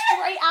falls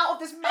straight out of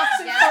this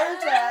massive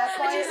folder.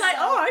 And she's like,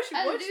 oh, I should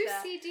A watch loose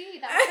that. CD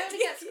that totally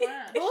gets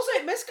scratched. But also,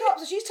 Miss Carp,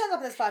 so she's turned up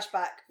in this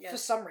flashback Yeah. for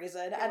some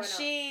reason, Yeah, and why not?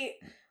 she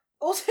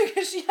also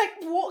because she like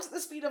walks at the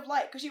speed of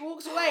light because she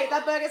walks away.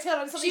 That bird gets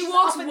killed, and suddenly She she's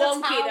walks up in the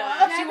wonky, tower.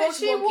 though. Yeah, She but walks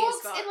she wonky as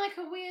walks fuck. in like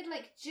a weird,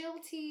 like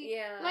jilty.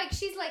 Yeah. Like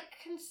she's like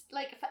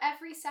like for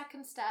every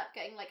second step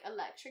getting like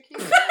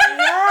electrocuted.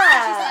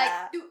 Yeah. She's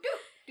like doo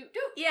doo doo doo.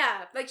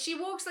 Yeah, like she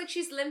walks like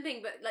she's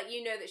limping, but like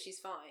you know that she's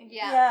fine.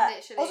 Yeah,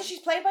 literally. Also, she's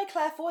played by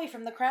Claire Foy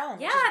from The Crown.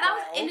 Yeah, which is that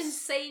was wild. an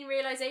insane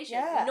realization.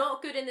 Yeah.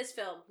 Not good in this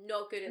film.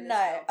 Not good in this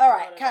No. film. All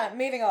right, Not at kind all. of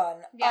moving on.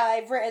 Yeah.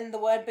 I've written the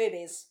word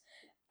boobies.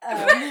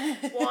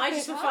 Why?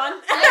 Just for fun?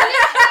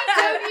 I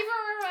don't even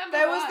remember.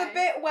 There was why. the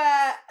bit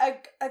where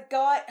a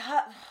guy,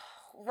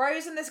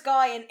 Rose and this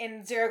guy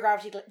in Zero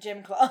Gravity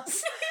gym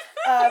class.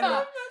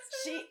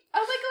 She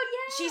Oh my god,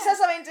 yeah. she says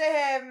something to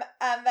him,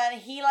 and then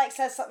he like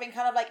says something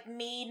kind of like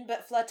mean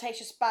but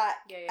flirtatious back,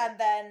 Yeah. and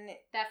then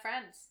They're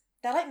friends.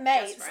 they're like Just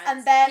mates, friends.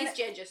 and then He's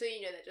ginger, so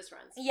you know they're just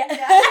friends. yeah,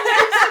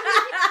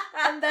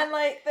 and then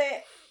like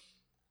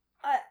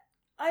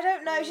I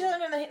don't know. She doesn't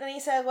know. And then he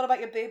says, "What about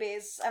your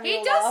boobies?" And we He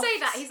all does laughed. say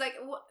that. He's like,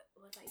 what?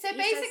 So He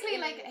basically,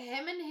 says- like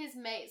him and his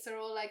mates are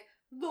all like,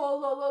 lol,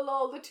 lol, lol,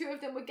 lol. The two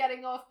of them were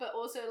getting off, but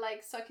also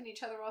like sucking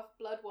each other off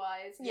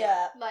blood-wise.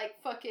 Yeah.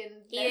 Like fucking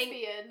Eating-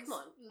 lesbians. Come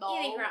on, lol.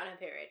 eating her out in her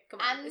period. Come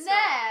on, And it's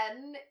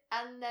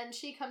not- then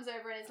she comes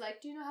over and is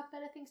like, "Do you not have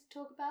better things to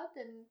talk about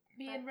than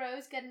me and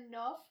Rose getting it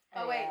off?"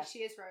 Oh, Oh, wait, yeah. she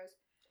is Rose.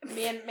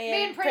 Me and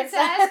Princess.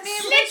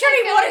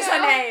 Literally, what is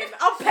her name?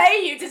 I'll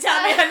pay you to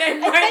tell me her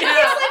name I right think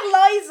now. it's like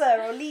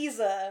Liza or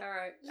Lisa.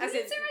 Alright. As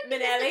Lisa, in I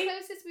think, is Minelli. the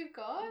closest we've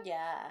got.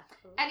 Yeah,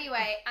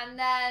 Anyway, and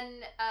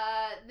then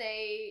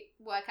they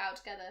work out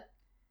together.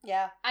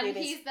 yeah. And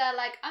boobies. he's there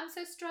like, "I'm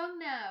so strong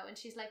now." And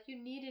she's like, "You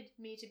needed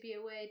me to be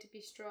away to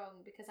be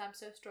strong because I'm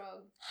so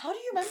strong." How do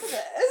you remember this?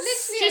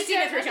 Literally, She's I seen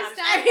it don't 3 times.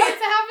 understand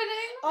what's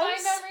happening. My I'm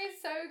s- memory's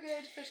so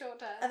good for short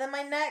term. And then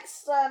my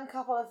next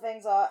couple of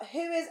things are: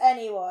 who is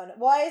anyone?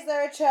 Why is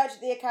there a church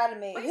at the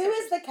academy? Wait, Who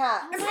is the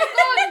cat? Oh my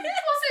god!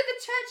 Also, the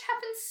church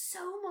happens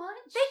so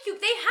much.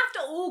 They have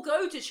to all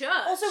go to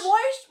church. Also,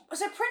 why?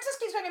 So Princess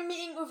keeps going a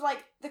meeting with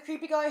like the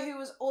creepy guy who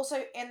was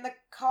also in the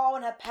car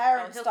when her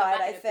parents he'll come died,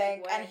 back I in a big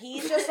think, way. and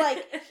he's just like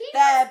He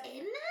there. was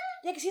in there?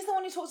 Yeah, because he's the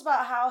one who talks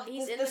about how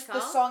He's the, in the the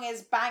car? song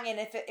is banging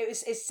if it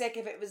was is sick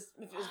if it was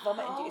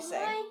vomit Oh inducing.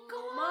 my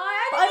god!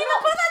 I But didn't I'm even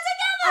not- put that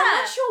together. I'm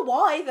not sure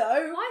why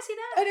though. Why is he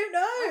there? I don't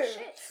know. Oh,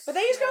 shit. But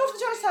they just go off to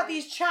the church to have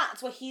these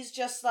chats where he's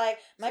just like,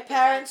 "My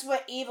parents were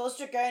evil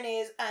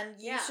Stragonis, and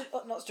you Yeah. should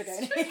not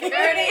Stragoni."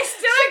 Stragoni,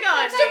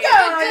 Stragon.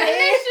 Stragoni.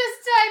 Delicious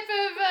type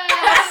of.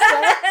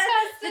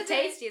 The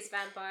tastiest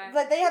vampire.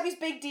 Like they have these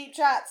big deep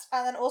chats,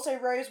 and then also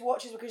Rose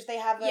watches because they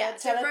have a Yeah,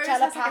 so Rose has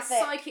like a telepathic,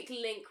 psychic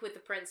link with the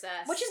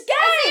princess. which is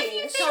gay.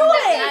 You think Surely.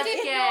 that That's they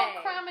did gay.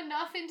 not cram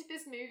enough into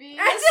this movie?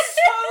 There's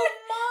so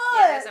much.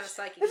 Yeah, let's have a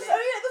psychic This is glitch.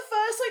 only like the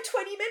first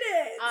like 20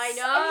 minutes. I I need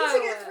to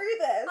know. get through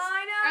this.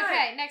 I know.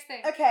 Okay, next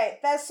thing. Okay,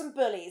 there's some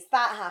bullies.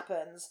 That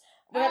happens.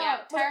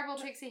 Terrible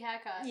pixie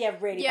haircut. Yeah,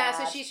 really Yeah,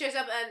 bad. so she shows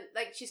up and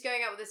like she's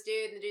going out with this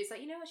dude, and the dude's like,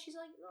 you know what? She's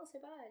like, not so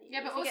bad.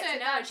 Yeah, but If you also get to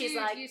know, that and she's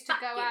dude like, used to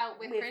 "Fuck go you." out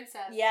with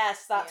Princess.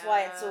 Yes, that's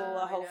why it's all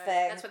Yeah, a I whole know.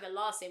 thing. That's why the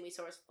last scene we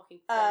saw was fucking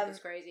Um,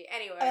 crazy.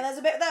 Anyway, And there's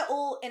a bit they're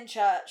all in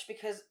church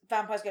because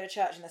vampires go to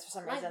church in this for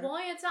some like, reason.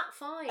 why is that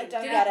fine? I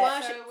don't Do get they it.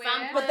 worship So weird.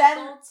 vampire But then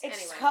gods? it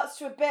Anyway. cuts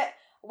to a bit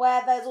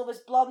where there's all this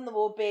blood on the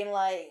wall being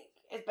like,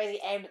 it's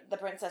basically aimed at the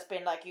princess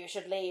being like, you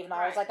should leave. And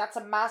I was Right. like, that's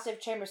a massive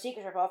Chamber of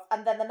Secrets ripoff.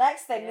 And then the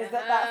next thing is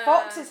that Yeah.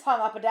 fox is hung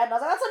up and dead. And I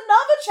was like, that's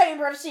another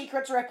Chamber of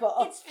Secrets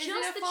ripoff. It's Is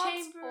just it a the fox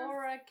chamber.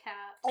 or a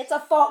cat? It's a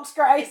fox,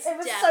 Grace. It's It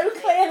was so definitely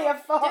clearly a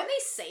fox. Don't they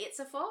say it's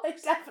a fox? They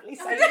definitely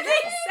Oh, say did it.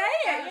 they say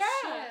it? Oh,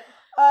 Yeah. shit.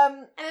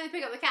 And then they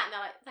pick up the cat and they're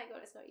like, thank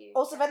God it's not you.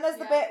 also, then there's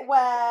the Yeah. bit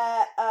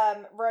where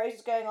Rose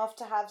is going off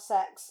to have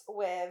sex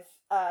with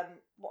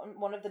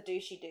one of the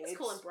douchey dudes. Let's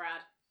call him Brad.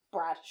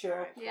 Brad,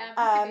 sure. Right.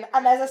 Yeah.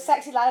 And there's a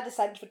sexy ladder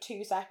descent for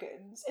 2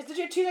 seconds. It's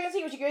literally a 2-second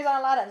scene where she goes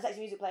down a ladder and sexy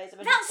music plays. And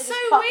it That's just so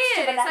cuts to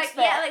weird. the It's next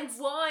like, yeah, bit. like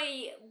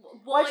why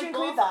Why'd you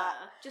include bother? that?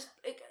 Just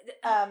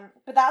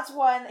But that's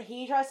when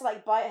he tries to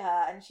like bite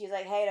her, and she's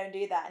like, "Hey, don't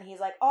do that." And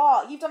he's like,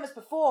 "Oh, you've done this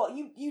before.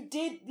 You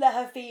did let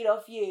her feed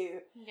off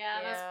you."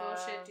 Yeah, that's Yeah.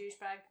 bullshit,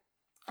 douchebag.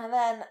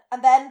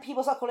 And then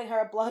people start calling her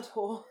a blood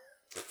whore.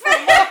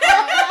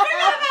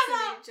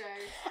 Absolute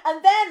joke.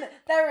 And then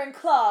they're in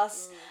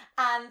class, Mm.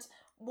 and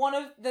one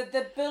of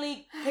the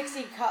bully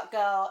pixie cut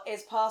girl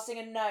is passing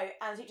a note,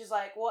 and the teacher's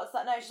like, "What's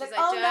that note?" She's like, like,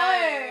 "Oh "Don't, no,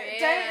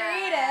 don't yeah."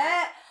 read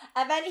it."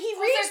 And then he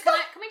Also, reads can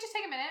we just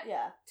take a minute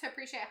yeah. to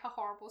appreciate her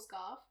horrible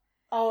scarf?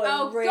 Oh, it was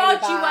Oh really God,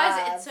 bad. she wears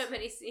it in so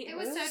many scenes. It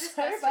was so so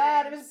disgusting.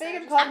 bad. It was So big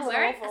and disgusting. I'm purple and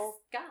wearing awful. a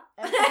scarf.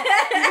 And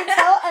you can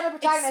tell I'm a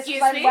protagonist Excuse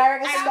because I'm me?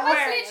 wearing a I'm It's scarf.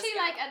 wearing- literally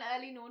like an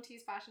early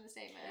noughties fashion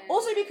statement.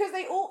 Also, because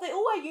they all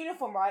wear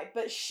uniform, right?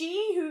 But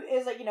she, who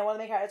is like, you know, one of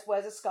the main characters,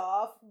 wears a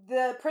scarf.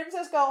 The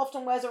princess girl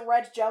often wears a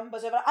red jumper.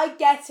 So, but I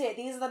get it.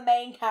 These are the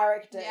main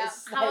characters. Yeah.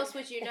 How else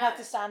would you They know? have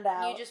to stand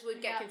out. You just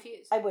would get Yeah.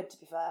 confused. I would, to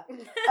be fair.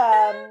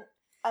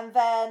 And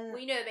then Well,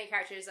 you know the main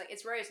character is like,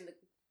 it's Rose and the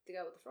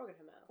girl with the frog in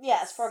her mouth.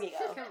 yeah, it's Froggy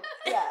Girl. Come on.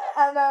 Yeah,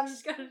 and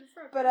She's got a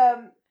frog. but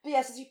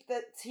yeah, so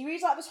he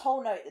reads out this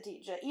whole note, the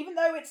teacher, even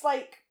though it's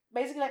like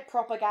basically like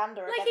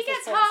propaganda. Like, he against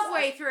gets this princess.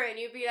 halfway through and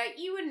you'd be like,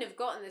 you wouldn't have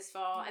gotten this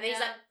far. And then he's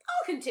Yeah. like,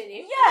 I'll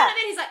continue. Yeah. And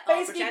then he's like, I'll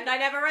Basically- pretend I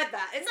never read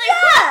that. It's like,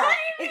 Yeah,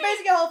 it's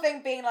basically a whole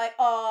thing being like,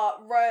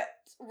 oh,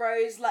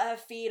 Rose let her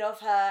feed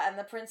off her, and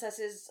the princess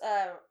is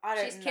I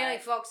don't she's know. killing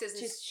foxes and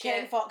She's shit.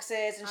 killing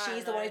foxes, and I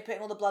she's don't the one know. who's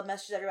putting all the blood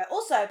messages everywhere.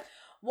 Also,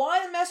 why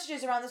are the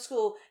messages around the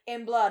school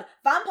in blood?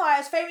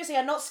 Vampires famously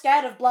are not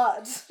scared of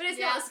blood. But it's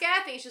Yeah. not a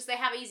scare thing, it's just they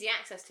have easy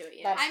access to it,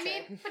 you know? That's I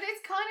mean, true. but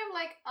it's kind of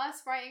like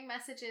us writing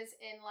messages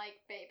in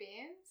like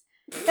babies.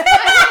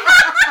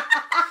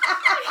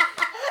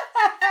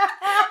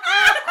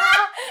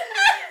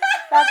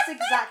 That's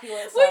exactly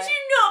what it's Would like. you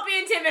not be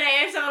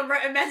intimidated if someone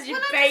wrote a message Well,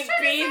 of I'm baked just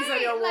trying to beans say,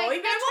 on your wall? like,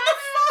 You'd be they're like, what the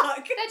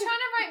fuck? They're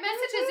trying to write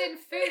messages in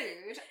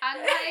food, and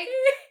like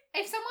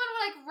if someone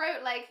like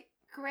wrote like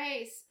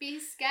Grace, be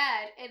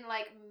scared in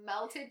like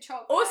melted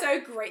chocolate. Also,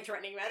 great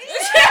threatening message.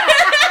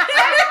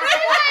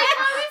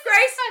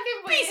 Grace,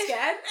 fucking Be weird.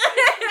 scared.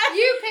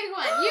 You pick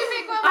one. You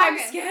pick one. I'm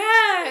Morgan.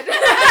 scared.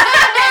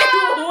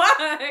 It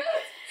works.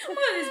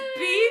 What is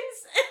beans?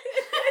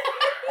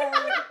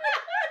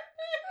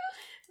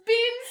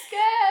 Being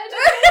scared.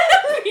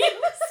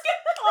 Beans scared.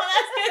 Oh,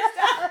 that's good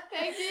stuff.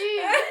 Thank you.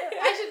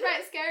 I should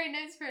write scary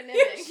notes for a living.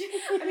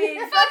 I mean,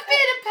 Fuck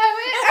being a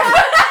poet.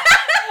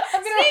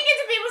 sneak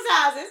into people's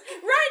houses,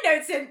 write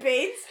notes in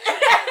beans.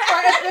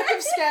 Write a book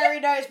of scary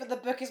notes, but the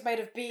book is made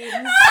of beans. The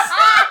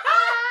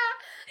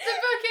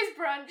book is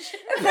brunch.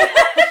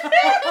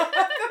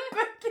 The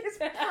book is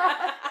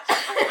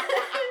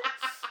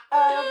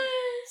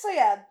so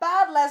yeah,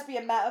 bad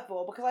lesbian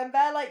metaphor, because I'm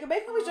there like, you're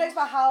making all these jokes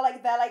about how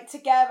like they're like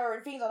together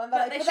and fiends on, and they're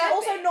But like, they but they're should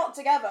also be. not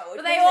together. which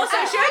But they makes no also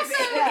sense. should Also,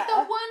 be. Yeah.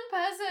 the one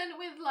person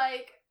with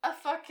like a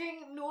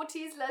fucking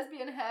naughty's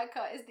lesbian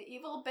haircut is the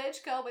evil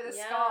bitch girl with a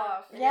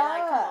scarf. And you're like,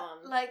 Yeah. come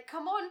on. Like,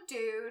 come on,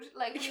 dude.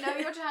 Like, we know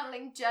you're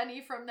channeling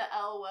Jenny from the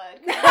L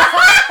Word. Can you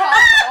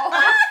fuck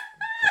off?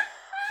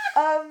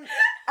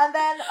 And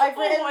then I've Oh,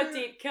 what a written,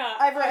 deep cut.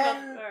 I've I love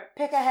written her.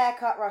 pick a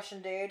haircut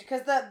Russian dude,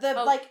 because the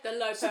Oh, like the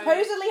low pony.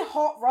 supposedly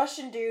hot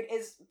Russian dude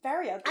is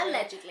very ugly.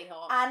 Allegedly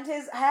hot. And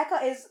his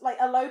haircut is like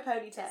a low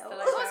ponytail. It's the low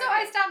Also,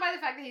 I stand by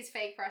the fact that he's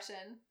fake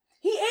Russian.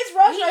 He is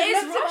Russian. He I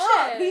is looked him up.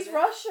 Russian. He's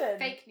Russian.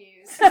 Fake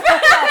news.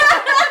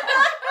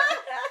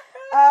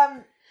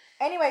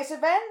 Anyway, so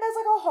then there's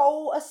like a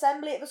whole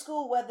assembly at the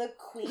school where the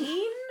queen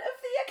of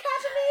the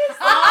academy is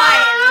there.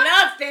 I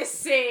love this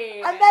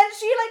scene. And then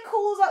she like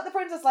calls up the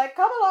princess, like,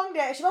 "Come along,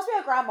 dear." She must be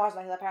her grandma or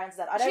something. Her parents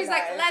said, "I don't She's know."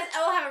 like, let's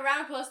all have a round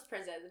of applause to the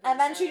princess. And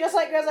then she just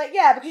like goes like,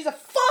 "Yeah, because she's a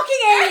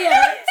fucking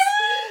idiot."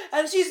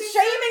 And she's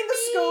shaming the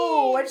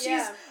school, and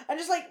she's and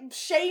just like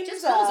shames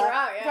Just calls her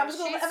out, in yeah. front of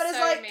the school, She's and then it's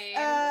so like mean.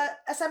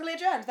 assembly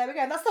adjourned. There we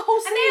go. And that's the whole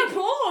And they scene.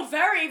 applaud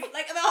very,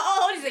 like, the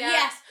whole audience is like,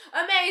 Yeah. yes,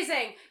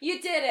 Amazing.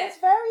 You did it. It's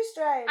very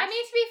strange. I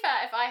mean, to be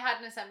fair, if I had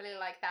an assembly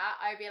like that,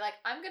 I'd be like,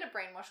 I'm going to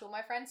brainwash all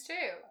my friends too.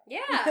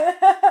 Yeah.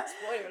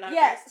 Spoiler alert.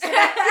 Yes. So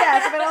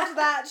then after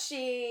that,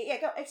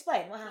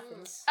 explain what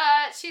happens.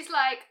 She's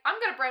like, I'm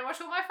going to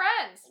brainwash all my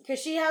friends. Because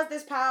she has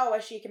this power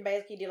where she can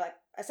basically do like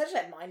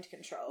essentially like mind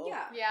control.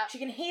 Yeah. She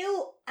can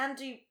heal and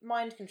do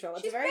mind control.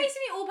 It's She's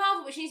basically all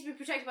powerful, but she needs to be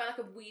protected by like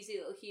a wheezy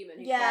little human.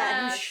 Who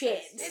who's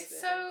shit.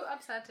 It's so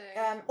upsetting.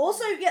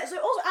 Also adding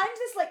to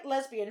this like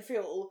lesbian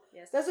fuel.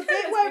 Yes. There's a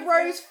bit where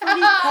Rose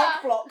fully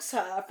cock blocks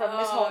her from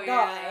this hot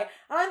guy,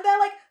 and I'm there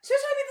like, so you're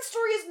telling me the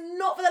story is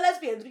not for the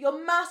lesbians, but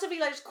you're massively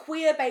like just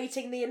queer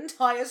baiting the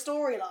entire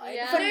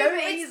storyline for no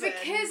reason. It's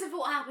because of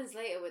what happens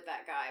later with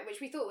that guy, which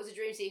we thought was a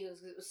dream sequence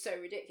because it was so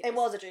ridiculous. It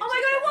was a dream. Oh my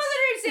god, it was a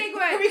dream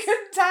sequence. We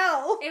couldn't tell.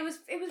 It was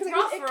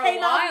rough it for came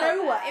a while. out of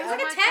nowhere. It was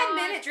like a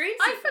 10-minute dream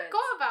I sequence.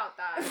 forgot about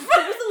that.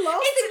 It was the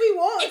last thing we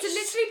watched. It's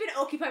literally been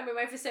occupying my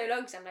mind for so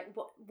long because I'm like,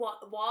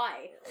 why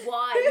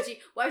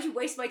would you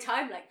waste my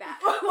time like that?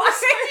 Why would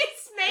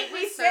you make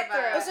me sit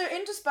through it? Also,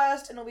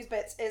 interspersed in all these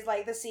bits is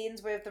like the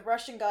scenes with the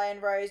Russian guy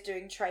and Rose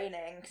doing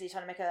training because he's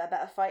trying to make her a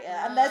better fighter.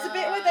 And there's a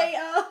bit where they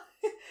are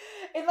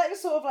in like a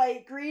sort of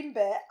like green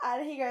bit,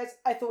 and he goes,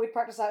 "I thought we'd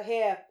practice out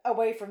here,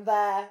 away from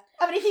there."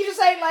 I mean, he keeps just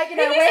saying like, we're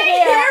here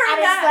and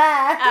it's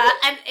there,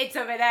 and it's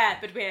over there,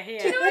 but we're here.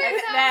 Do you know what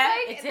it sounds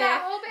like? It's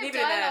that whole bit Leave of it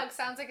there. dialogue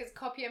sounds like it's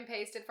copy and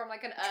pasted from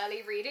like an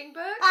early reading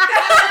book.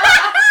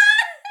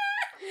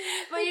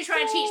 When you're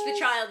trying to teach the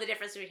child the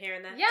difference between here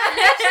and there. Yeah,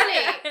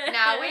 literally.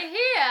 Now we're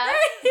here.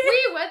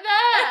 We were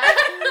there.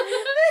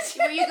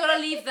 Well, you gotta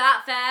leave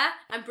that there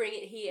and bring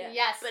it here.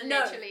 Yes, but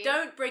literally. no,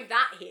 don't bring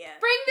that here.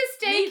 Bring the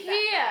steak Leave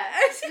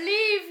that here.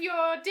 Leave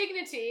your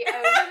dignity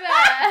over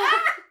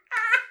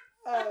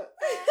there.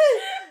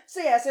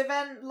 So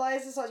then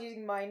Liza starts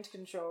using mind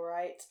control,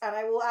 right? And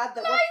I will add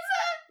that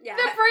Yeah.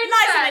 The princess.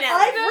 Liza Minnelli.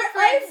 I've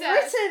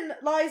princess. written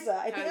Liza.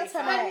 I think Holy that's her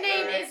fuck. Her name.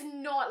 name is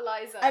not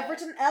Liza. I've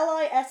written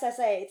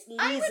Lissa. It's Lisa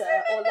I would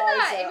or remember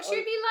Liza. that. It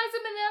should be Liza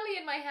Minnelli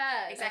in my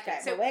head. Exactly.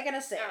 Okay, So- so we're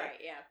gonna see. Alright,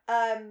 yeah.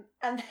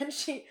 And then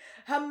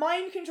her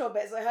mind control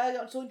bits, like her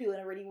talking to people in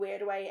a really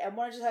weird way, and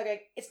one is just her going,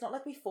 "It's not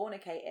like we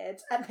fornicated,"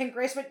 and then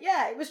Grace went,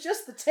 "Yeah, it was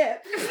just the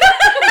tip."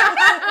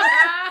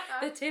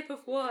 The tip of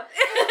what?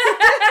 The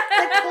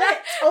clit,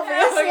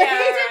 obviously. Oh, yeah.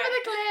 The tip of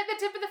the clit, the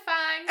tip of the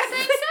fang.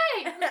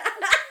 Same.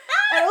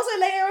 And also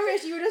later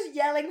on, you were just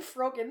yelling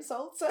frog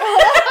insults at her.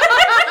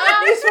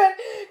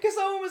 Because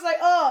someone was like,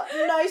 "Oh,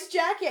 nice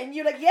jacket," and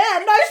you're like, "Yeah,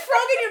 nice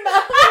frog in your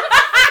mouth."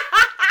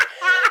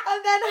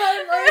 And then her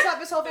and Rose have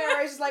this whole thing where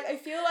Rose is like, "I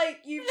feel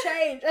like you've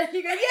changed," and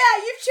you go, "Yeah,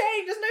 you've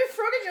changed. There's no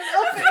frog in your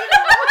mouth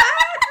anymore."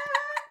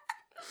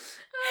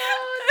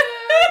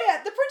 Yeah,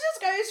 the princess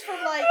goes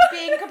from like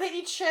being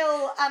completely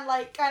chill and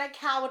like kind of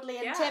cowardly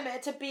and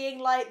timid to being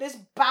like this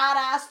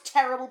badass,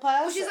 terrible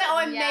person. Well, she's like, "Oh,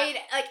 I Yeah.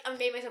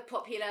 made myself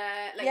popular,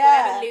 like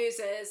Yeah. whatever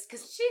losers,"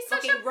 because She's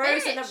such fucking a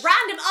Rose and the bitch.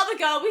 random other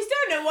girl. We still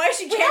don't know why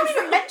she We came haven't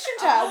even from.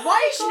 mentioned her.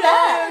 Why is she No,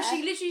 there?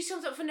 she literally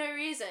comes up for no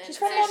reason. She's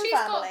So from Modern she's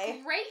Family.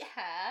 got great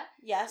hair.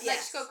 Yes. Like,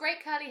 she's got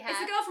great curly hair. It's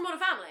the girl from Modern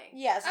Family.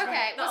 Yes.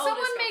 Okay, The well,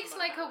 oldest someone girl makes from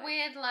like Modern a Family.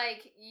 weird,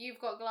 like, you've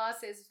got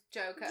glasses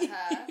joke at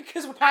her.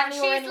 Because apparently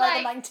And we're in she's like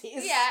the like-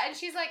 90s. Yeah, and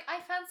she's like, I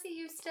fancy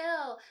you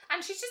still.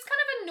 And she's just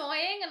kind of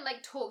annoying and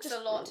like talks a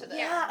lot to them.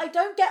 Yeah, I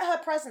don't get her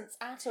presence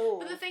at all.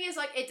 But the thing is,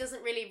 like, it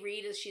doesn't really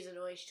read as she's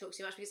annoying. She talks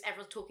too much because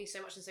everyone's talking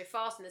so much and so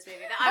fast in this movie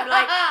that I'm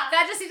like,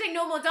 that just seems like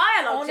normal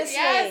dialogue. Honestly.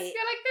 To me. Yes,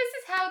 you're like, this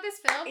is how this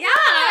film Yeah,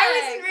 I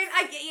works. was really.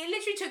 It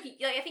literally took.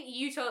 Like, I think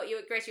you told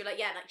Grace, you were like,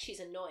 yeah, like she's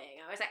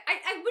annoying. I was like,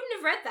 I wouldn't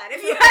have read that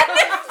if you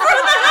hadn't brought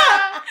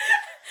that up.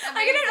 I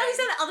can Amazing.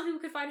 understand that other people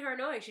could find her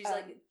annoying. She's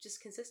like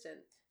just consistent.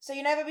 So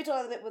you know when we talked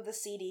about the bit where the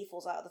CD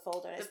falls out of the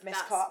folder and it's Miss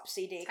That's Carp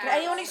CD. Can terrible.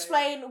 anyone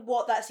explain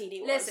what that CD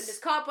was? Listen, this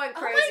carp went Oh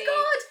crazy. my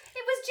god,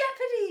 it was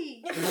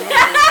Jeopardy!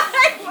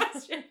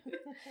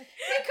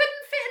 They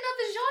couldn't fit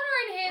another genre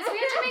in here, so we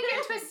had to make it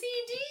into a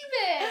CD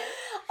bit.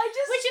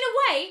 Which in a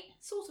way,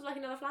 sort of like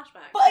another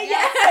flashback. But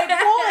yeah, it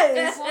was.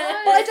 It was.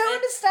 But I don't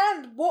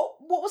understand what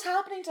was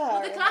happening to her.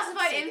 Well, the in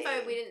classified that CD. info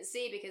we didn't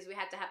see because we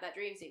had to have that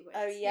dream sequence.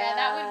 Oh yeah. Yeah,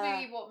 that would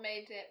be what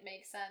made it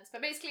make sense.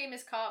 But basically,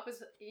 Miss Carp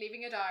was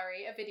leaving a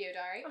diary, a video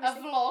diary, a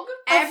vlog.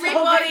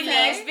 Everybody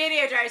Okay. leaves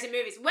video diaries in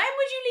movies. When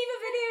would you leave a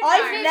video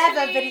I've diary? never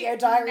Literally video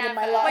diaried in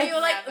my never. life. Where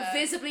you're like Never.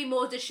 visibly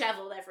more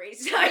dishevelled every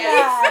time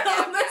Yeah. you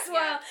film Yeah, as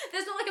well.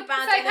 There's not like a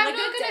bad It's like, day and I'm a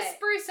not good going to day.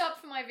 spruce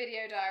up for my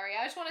video diary.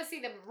 I just want to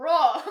see them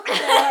raw.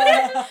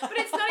 But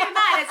it's not even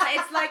that.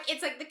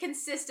 It's like the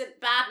consistent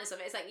badness of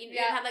it. It's like you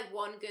Yeah. have like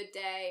one good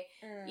day,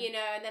 you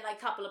know, and then like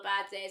a couple of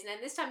bad days, and then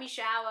this time you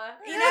shower.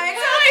 You know, Yeah, it's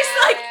always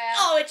yeah, like, yeah.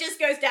 oh, it just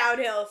goes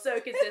downhill so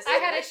consistent. I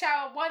had a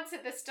shower once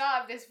at the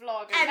start of this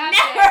vlog, and And that's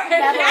never it.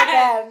 Never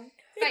again.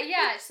 But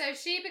yeah, so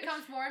she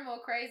becomes more and more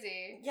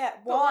crazy. Yeah,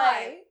 But why?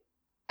 why?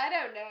 I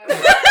don't know. But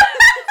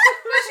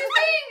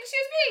she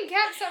was being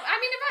kept some. I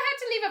mean, if I had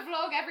to leave a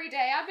vlog every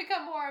day, I'd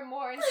become more and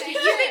more insane.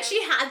 You think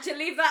she had to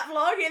leave that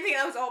vlog? You think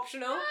that was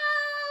optional? Well,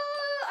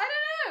 I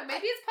don't know. know.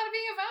 Maybe it's part of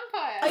being a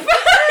vampire.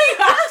 You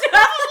have to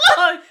have a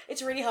vlog.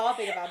 It's really hard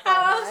being a vampire.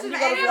 How else man. is You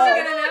gotta anyone vlog.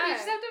 gonna know? You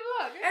just have to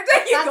vlog. And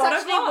then you That's gotta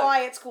actually vlog. why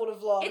it's called a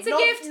vlog. It's a not,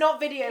 gift. Not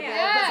video Yeah,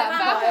 vlog, but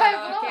vampire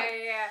vampire. vlog.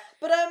 Okay, yeah.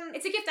 But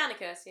It's a gift and a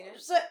curse, you know.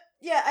 so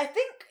yeah, I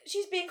think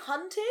she's being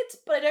hunted,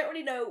 but I don't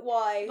really know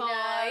why. No,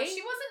 Bye.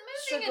 she wasn't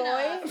moving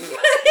Strigoi? enough.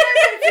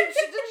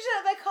 She didn't she know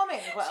they're coming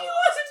quite She a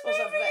lot. wasn't or moving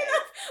something.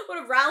 enough. What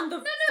around the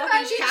but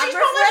fucking she's She's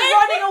camera not like frame?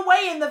 running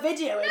away in the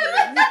video. No,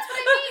 Adrian. that's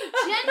what I mean.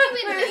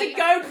 There's a Genuinely.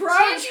 GoPro.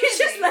 She's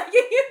just Genuinely.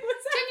 like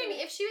what's Genuinely,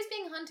 if she was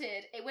being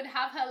hunted, it would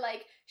have her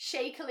like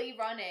shakily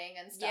running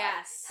and stuff.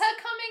 Yes. Her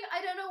coming, I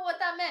don't know what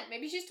that meant.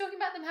 Maybe she's talking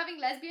about them having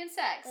lesbian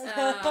sex.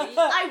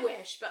 I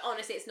wish, but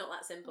honestly, it's not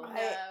that simple.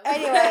 No.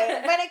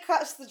 Anyway, when it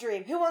cuts to the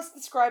dream, who wants to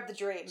describe the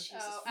dream?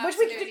 Oh, Which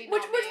we absolutely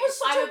which not which me. was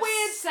such I'm a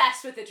weird.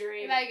 obsessed with the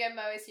dream. There you go,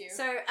 Mo, it's you.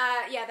 So,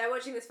 yeah, they're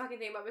watching this fucking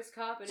thing about Miss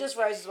Carpenter. Just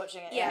Rose is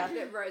watching it. yeah,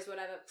 Yeah. Rose,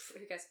 whatever. Pff,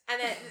 who cares? And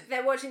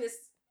they're watching this.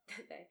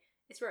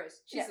 It's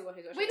Rose. She's Yeah. the one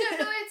who's watching. we don't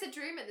know it's a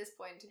dream at this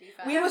point, to be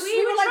fair. We were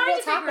we were like, trying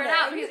what's to figure it out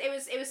happening?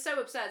 because it was so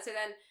absurd.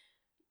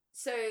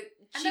 So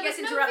she there gets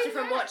was no interrupted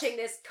from vignette. watching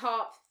this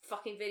carp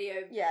fucking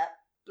video Yeah,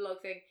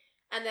 blog thing,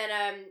 and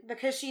then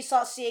because she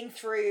starts seeing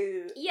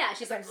through. yeah,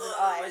 she's like, Princess's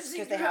oh, eyes, I'm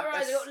seeing 'cause they through have her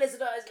eyes, this I got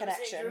lizard eyes, I'm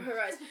connection. seeing through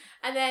her eyes.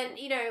 And then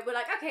we're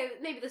like, okay,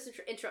 maybe this will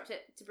interrupt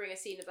it to bring a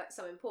scene of like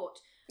some import.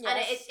 And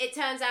it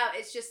turns out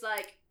it's just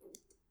like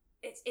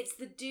it's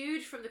the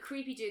dude from the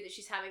creepy dude that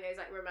she's having those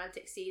like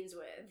romantic scenes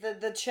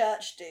with. the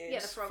church dude Yeah,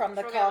 the frog- from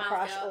the frog car and mouth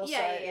crash. girl. Also,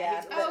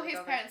 Yeah. Oh, his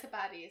parents are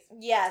baddies.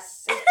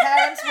 Yes, his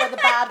parents were the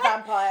bad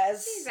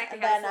vampires. This is exactly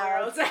and how then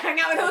 4-year-olds hang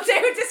out with all day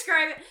would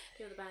describe it.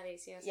 They're the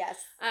baddies, yes. Yes.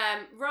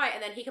 Right,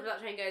 and then he comes up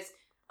to her and goes,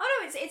 oh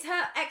no, it's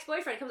her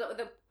ex-boyfriend. Comes up with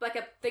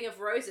a thing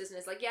of roses and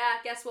is like, yeah,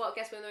 guess what?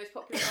 Guess we're the most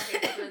popular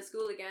fucking people in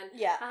school again.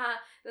 Yeah. Haha,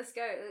 let's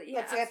go. Yeah,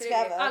 Let's get absolutely.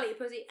 together. I'll eat your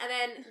pussy. And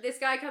then this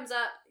guy comes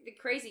up, the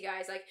crazy guy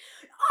is like,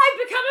 I've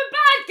become a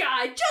bad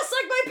guy, just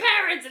like my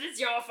parents, and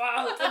it's your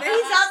fault. And then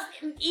he starts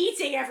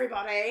eating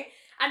everybody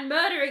and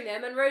murdering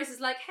them. And Rose is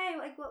like, hey,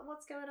 like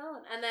what's going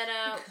on? And then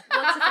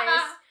what's her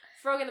face?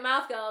 Frog in the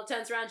Mouth girl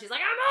turns around, she's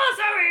like, I'm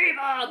also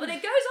evil! But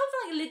it goes on for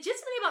like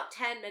legitimately about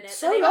 10 minutes.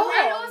 So and long.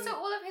 And also,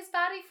 all of his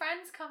baddie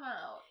friends come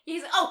out.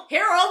 He's like, oh, here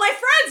are all my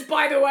friends,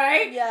 by the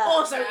way! Yeah.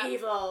 Also Yeah.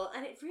 evil.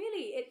 And it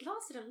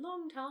lasted a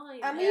long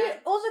time. I mean,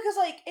 also because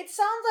like it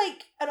sounds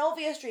like an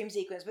obvious dream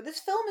sequence, but this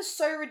film is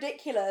so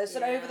ridiculous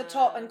and over the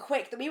top and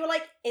quick that we were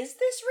like, "Is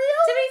this To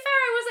real?" be fair,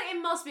 I was like,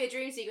 it must be a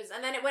dream sequence.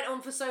 And then it went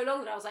on for so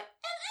long that I was like,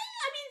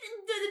 I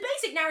mean, the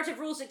basic narrative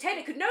rules dictate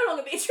it could no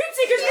longer be a dream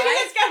sequence because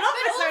it's going on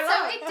But for so also,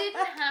 long. it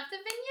didn't have the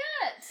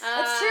vignette.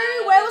 That's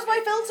true. Where was my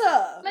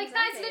filter? Like,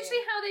 that's Exactly.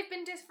 literally how they've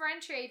been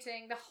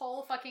differentiating the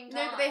whole fucking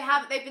time. No,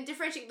 but they've been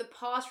differentiating the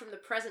past from the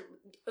present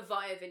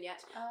via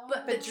vignette. Oh.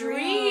 But the The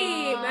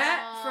dream dream.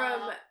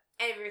 from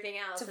everything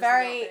else. It's a has not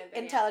very been a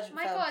vignette. intelligent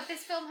My film. god,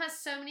 this film has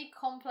so many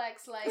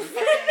complex, like,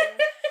 fucking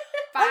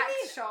back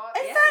mean, shots.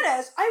 In Yeah.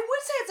 fairness, I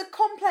would say it's a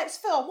complex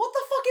film. What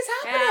the fuck is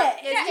happening?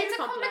 Yeah, It's a too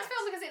complex complex.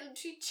 film because it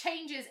literally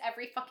changes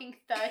every fucking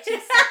 30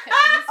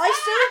 seconds. I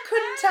still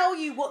couldn't tell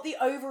you what the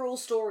overall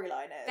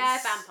storyline is. They're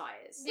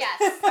vampires. Yes,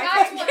 that's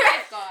what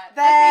I've got.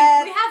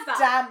 They're we have that.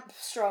 damp,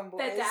 strong boys.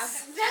 They're damp.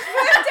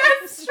 They're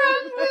damn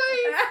strong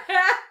boys.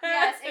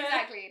 Yes,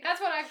 exactly. That's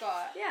what I've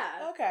got.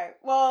 Yeah. Okay,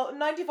 well,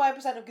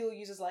 95% of Google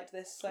users liked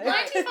this, so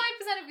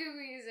 95% of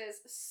Google users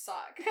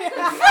suck.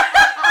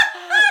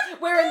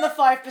 we're in the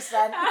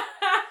 5%.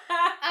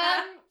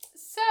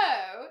 So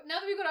now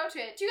that we've got up to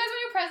it, do you guys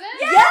want your present?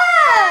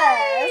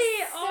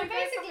 Yes! So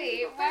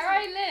basically, where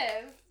I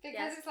live, Yes.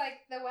 because it's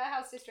like the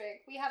warehouse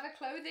district, we have a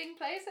clothing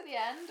place at the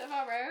end of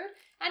our road,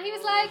 and he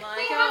was like, my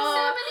 "We have so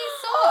God. many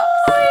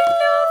socks." I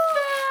love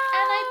that.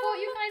 And I bought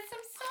you guys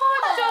some socks.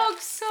 hot dog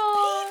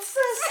sauce.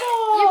 Pizza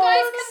sauce! You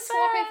guys can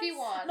swap if you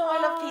want. No, I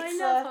love I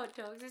pizza. love hot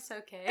dogs. It's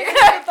okay. It's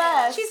the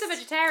best. She's a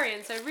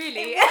vegetarian, so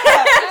really. Yeah,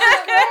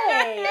 it's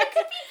great. It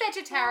could be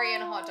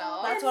vegetarian hot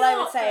dogs. That's They're what I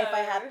would not, say if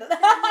I though. had them. They're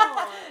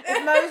not. If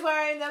Mo's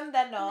wearing them,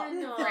 they're not.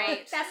 They're not.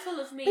 Great. They're full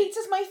of meat.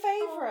 Pizza's my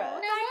favourite.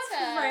 No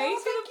wonder. Great.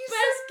 Oh, thank you so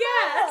Best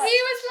guess. much. He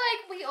was like,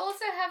 we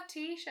also have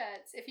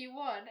t-shirts if you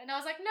want. And I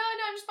was like, no,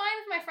 I'm just buying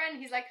them for my friend.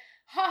 He's like,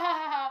 ha ha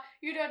ha ha,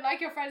 you don't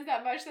like your friends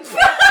that much, that's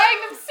why you're buying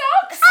them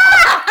socks.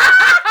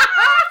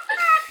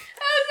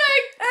 I was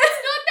like,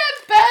 it's not their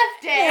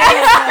birthday.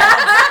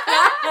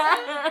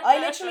 I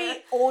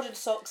literally ordered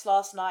socks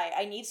last night.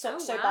 I need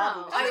socks so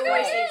badly. I Oh,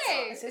 always really? need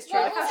socks. This is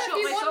Well, true. Look how also, short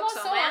if my you want socks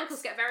more are. My socks-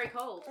 ankles get very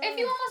cold. If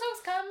you want more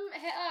socks, come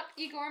hit up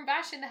Igor and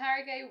Bash in the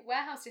Harrogate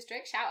warehouse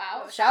district. Shout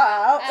out. Shout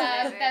out.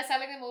 They're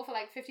selling them all for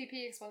like 50p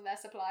because one of their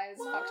suppliers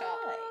fucked up.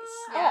 Nice.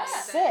 Yeah.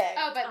 Oh, sick.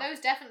 Oh, but those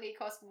definitely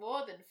cost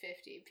more than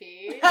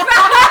 50p.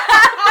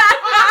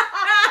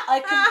 I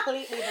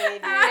completely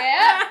believe you.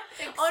 Yeah.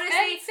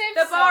 Honestly, Expensive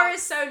the bar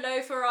socks. is so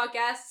low for our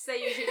guests.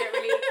 They usually don't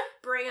really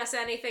bring us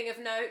anything of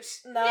note.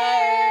 No. No.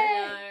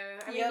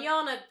 I mean,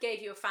 Yana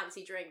gave you a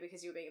fancy drink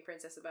because you were being a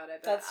princess about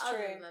it. But That's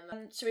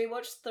true. Should we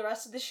watch the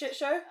rest of this shit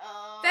show?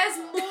 There's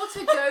more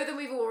to go than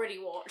we've already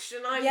watched,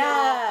 and I'm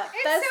not.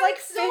 There's so like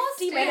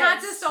exhausting. 50 minutes. We had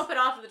to stop it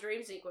after the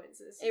dream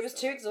sequences. It was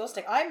too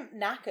exhausting. I'm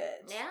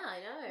knackered. Yeah, I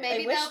know.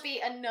 Maybe there'll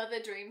be another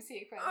dream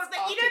sequence. Oh,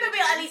 there'll be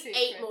at least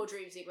 8 more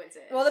dream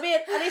sequences. Well, there'll be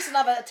at least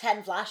another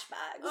 10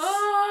 flashbacks.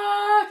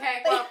 Oh,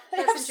 okay. Well, they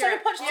have so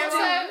much to do.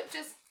 Also,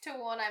 just to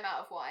warn, I'm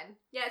out of wine.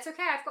 Yeah, it's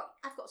okay.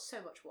 I've got so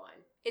much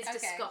wine. It's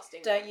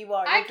disgusting. Don't you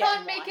worry. I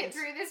can't make it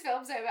through this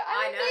film sober.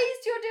 I'm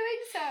amazed you're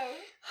doing so.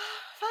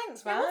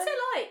 Thanks, man. Yeah, what's it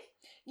like?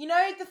 You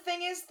know, the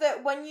thing is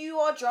that when you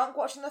are drunk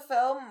watching the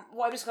film,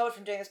 what I've discovered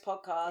from doing this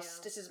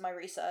podcast, this is my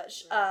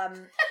research,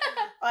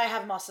 I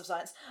have a Master of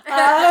Science.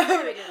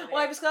 What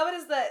I've discovered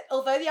is that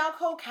although the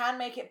alcohol can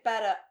make it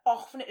better,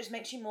 often it just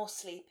makes you more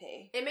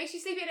sleepy. It makes you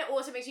sleepy, and it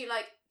also makes you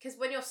like, because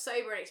when you're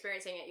sober and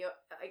experiencing it, you're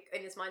like,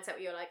 in this mindset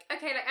where you're like,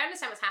 okay, like I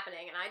understand what's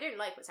happening, and I don't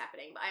like what's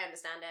happening, but I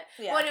understand it.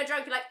 Yeah. But when you're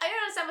drunk, you're like, I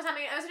don't understand what's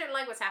happening, I also don't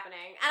like what's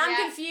happening, and I'm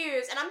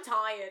confused, and I'm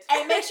tired.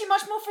 And it makes you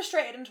much more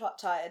frustrated and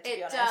tired, to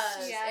be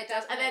honest. It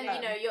does. And then,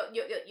 you know,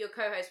 your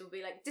co-host will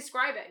be like,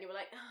 describe it, and you're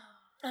like,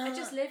 I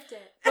just lived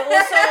it. But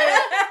also,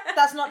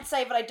 that's not to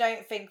say that I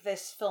don't think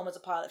this film is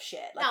a pile of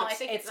shit. Like, I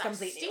think it's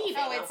completely awful.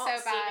 Oh, it's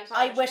so bad.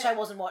 I wish I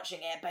wasn't watching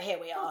it, but here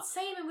we are. God,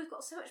 same, and we've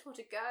got so much more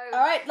to go.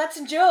 Alright, let's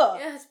endure.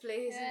 Yes,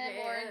 please.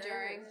 Yeah, more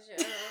enduring.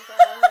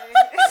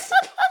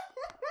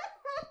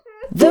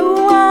 The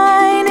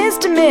wine is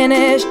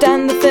diminished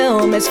and the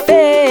film is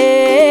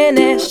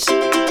finished.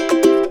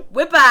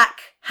 We're back.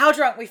 How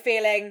drunk we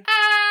feeling?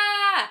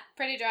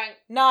 Pretty drunk.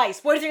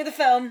 Nice. What do you think of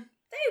the film?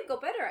 They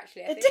got better,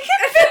 actually. It did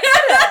get better.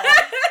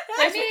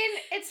 I mean,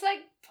 it's like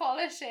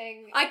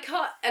polishing. I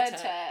can't. a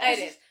turd. It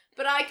is.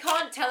 But I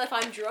can't tell if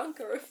I'm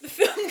drunk or if the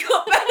film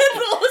got better,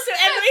 but also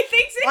Emily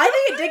thinks it I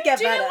think it did get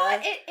Do better. you know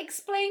what? It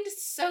explained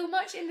so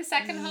much in the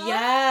second half.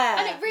 Yeah.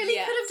 And it really could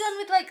have done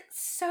with like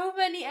so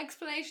many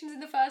explanations in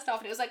the first half,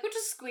 and it was like, we'll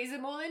just squeeze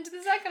them all into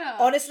the second half.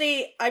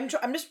 Honestly, I'm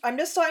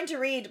just starting to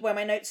read where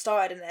my notes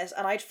started in this,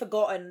 and I'd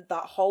forgotten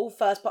that whole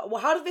first part.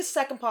 Well, how did this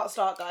second part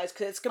start, guys?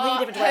 Because it's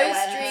completely different to where it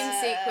post-dream went.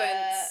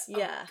 sequence.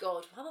 Yeah. Oh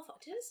god, how the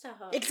fuck did it start?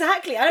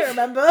 Exactly, I don't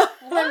remember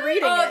when I'm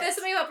reading it. There's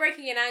something about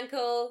breaking an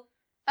ankle.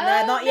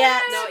 No, not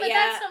yet. No, Not but yet.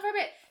 that's not for a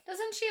bit.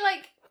 Doesn't she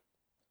like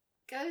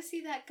go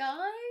see that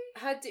guy?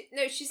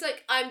 No, she's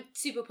like, I'm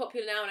super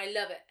popular now and I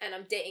love it, and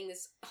I'm dating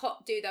this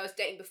hot dude that I was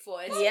dating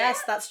before. And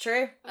Yes, that's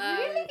true.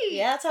 Really?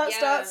 Yeah, that's how it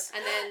starts.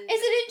 And then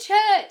Is it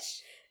in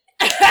church?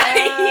 when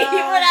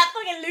that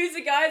fucking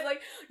loser guy's like,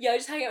 yeah, I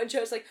just hang out in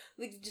church, like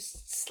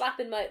just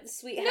slapping my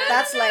sweet hand.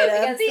 That's later.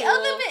 against The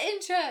other wall. bit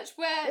in church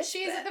where This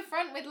she's bit. at the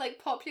front with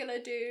like popular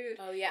dude.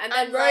 Oh yeah, and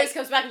then And, Rose like-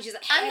 comes back and she's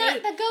like, hey, And that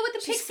the girl with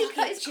the she's pixie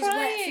cut is she's crying.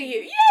 wet for you.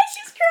 Yeah,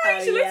 she's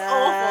crying. She looks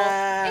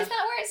awful. Is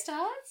that where it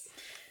starts?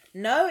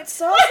 No, it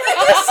starts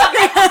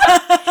like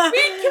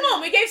Come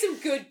on, we gave some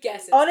good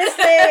guesses.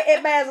 Honestly,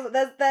 it may as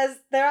well.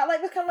 They're at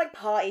like this kind of like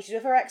party. She's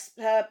with her ex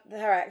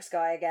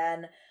guy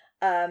again.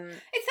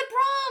 It's the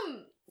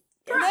prom.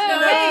 No, No.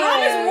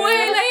 prom is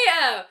way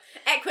later.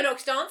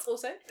 Equinox dance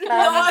also.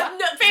 But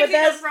Fancy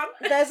there's prom.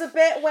 there's a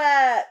bit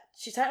where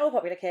she's telling all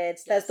popular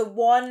kids. There's the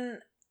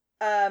one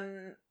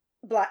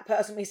black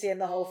person we see in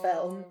the whole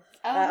film.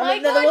 Oh I my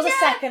mean, god, there was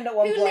yeah. a second at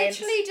one Who point.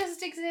 literally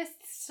just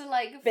exists to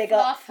like Big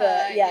up fluff for-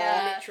 her.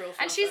 yeah. Literal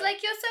And she's fluffer.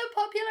 like, you're so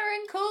popular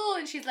and cool.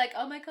 And she's like,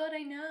 oh my god,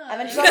 I know. And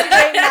then she starts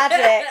doing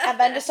magic, and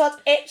then just starts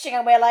itching,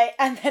 and we're like,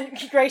 and then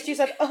Grace, you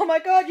said, "Oh my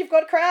god, you've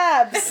got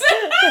crabs."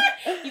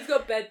 You've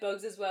got bed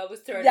bugs as well.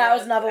 Was thrown That around.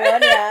 was another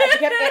one. Yeah, she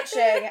kept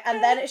itching,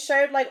 and then it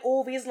showed like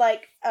all these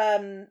like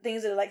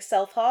things that are like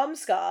self-harm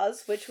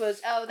scars, which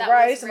was Oh, that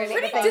gross was and was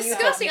really like the thing you were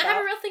disgusting. I talking have a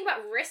about. real thing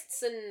about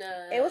wrists and.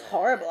 It was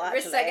horrible, actually.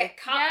 Wrists that get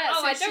cut. Yeah,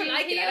 oh, so I don't she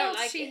like it. I don't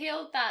like She it.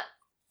 healed that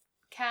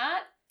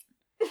cat.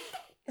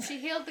 She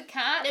healed the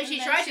cat. No, and she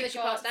then tried to, but she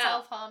got passed out.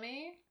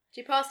 self-harming.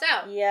 She passed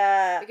out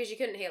Yeah, because she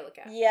couldn't heal the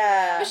cat.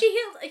 yeah, But she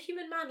healed a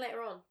human man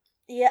later on,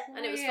 yeah,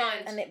 and it was Weird.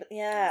 fine. and it, What's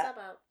yeah. that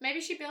about?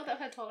 Maybe she built up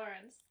her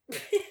tolerance.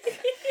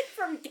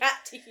 From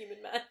cat to human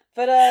man.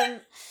 But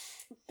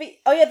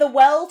oh yeah, the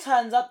well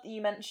turns up that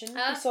you mentioned.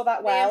 We saw that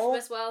The well.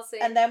 infamous well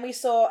scene. And then we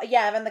saw,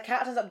 then the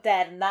cat turns up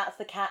dead, and that's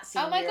the cat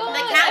scene. Oh my we god, the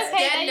remember. cat's okay,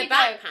 dead there in a you go.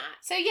 backpack.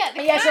 So yeah,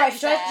 the Yeah, cat's sorry. She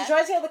there.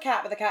 tries to heal the cat,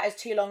 but the cat is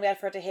too long dead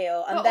for her to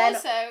heal, and But then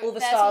also, all the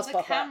there's stars all the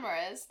pop up.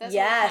 cameras. There's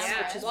Yes, all the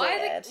cameras. which is Why?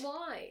 weird.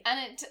 Why? And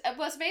it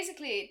was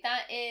basically,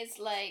 that is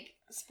like,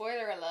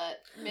 spoiler alert,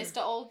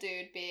 Mr. Old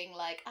Dude being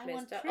like, I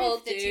want Mr. proof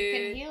Old that you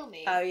can Dude. heal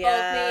me. Oh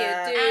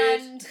yeah. Old me a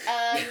dude.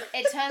 And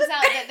it turns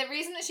out that the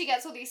reason that she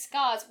gets all these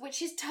scars,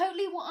 which is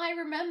totally what I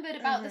remembered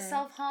about the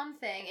self-harm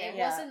thing, it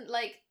Yeah. wasn't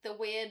like the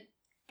weird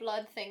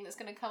blood thing that's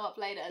going to come up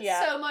later.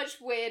 Yeah. So much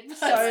weird blood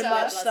So stuff.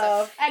 much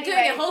stuff. And doing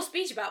Anyway, a whole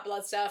speech about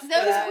blood stuff. those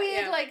Yeah.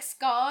 weird like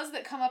scars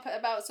that come up at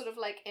about sort of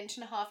like 1.5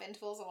 inch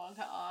intervals along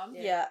her arm.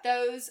 Yeah.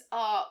 Those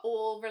are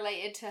all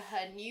related to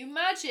her new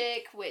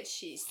magic, which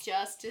she's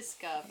just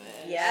discovered.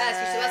 Yeah.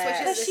 So that's why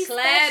Because she's she's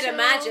declared a special.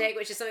 magic,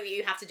 which is something that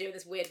you have to do in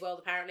this weird world,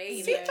 apparently.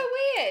 You Super know.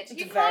 weird. It's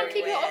You very can't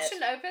keep your weird.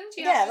 option open.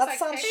 You Yeah, have to that just,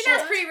 sounds like, I take think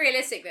that's it. pretty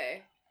realistic,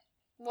 though.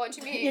 What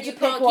do you mean? You have to You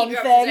pick can't one keep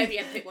your thing. options open, you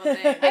have to pick one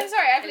thing. I'm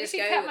sorry, I've Just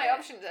literally go kept with my it.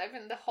 options open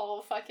the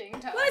whole fucking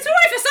time. Well, it's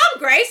alright for some,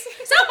 Grace.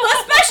 Some are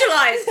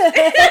specialised.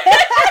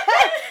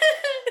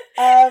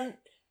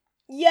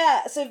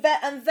 Yeah, so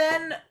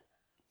then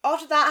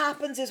after that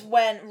happens is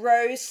when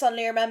Rose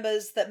suddenly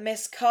remembers that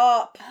Miss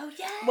Carp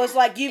was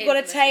like, you've got to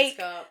Infamous Miss take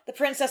Carp. the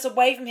princess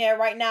away from here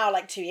right now,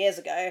 like 2 years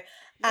ago,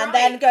 and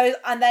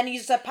then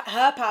uses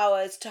her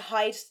powers to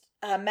hide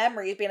her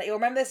memories, being like, you'll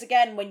remember this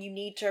again when you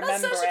need to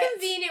remember That's such a it.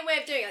 convenient way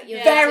of doing it.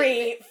 Like,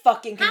 Very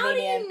fucking How do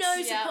convenient. you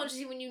know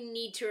subconsciously when you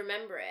need to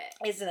remember it?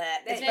 Isn't it?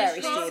 It's They very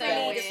can't stupid.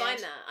 really Weird. define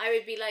that. I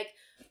would be like,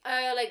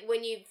 like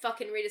when you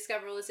fucking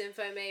rediscover all this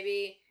info,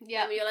 maybe.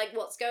 Yeah. And you're like,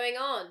 what's going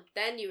on?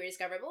 Then you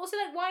rediscover it. But also,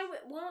 like, why?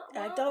 What?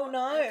 I don't know.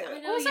 I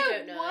know Also, you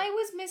don't know. why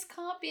was Miss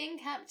Carp being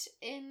kept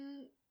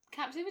in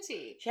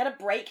captivity? She had a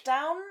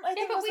breakdown, I Yeah,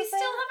 think but was we the still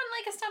thing. haven't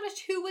like established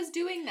who was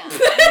doing that.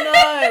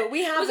 No,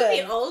 we Was haven't.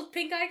 it the old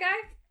pink eye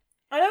guy?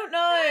 I don't know.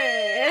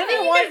 I I don't think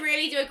know you why. could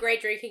really do a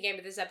great drinking game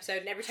with this episode,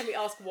 and every time we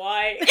ask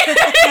why, you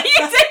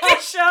take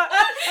a shot.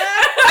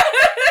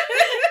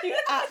 You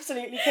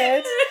absolutely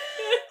could.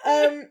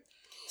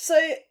 So,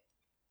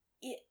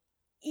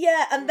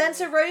 yeah, and then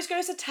so Rose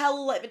goes to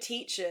tell like the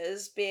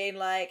teachers, being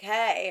like,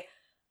 "Hey,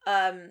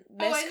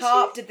 Miss and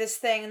Carp did this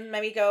thing and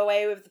made me go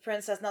away with the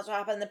princess, and that's what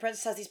happened. The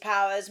princess has these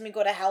powers, and we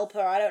got to help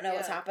her. I don't know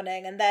what's Yeah.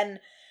 happening." And then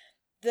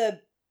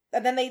the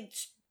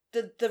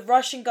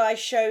Russian guy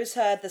shows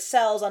her the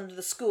cells under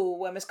the school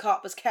where Miss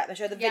Carp was kept. They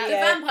show the Yeah, video.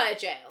 The vampire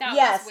jail. That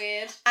Yes. was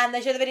weird. And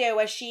they show the video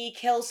where she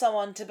kills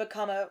someone to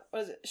become a,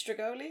 what is it,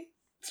 Strigoli?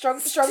 Strong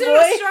boy?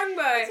 Strong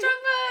boy.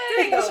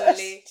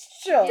 Strigoli.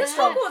 Sure. Does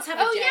Yeah. Hogwarts have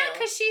a Oh jail? yeah,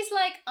 because she's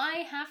like,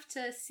 I have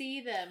to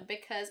see them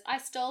because I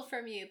stole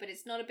from you, but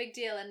it's not a big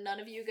deal, and none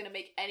of you are gonna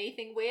make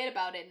anything weird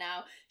about it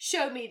now.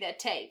 Show me their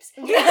tapes,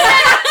 and they're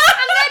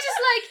just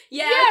like,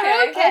 Yeah,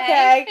 okay.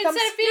 Okay, Instead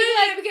comes- of being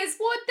No, like, because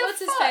what the what's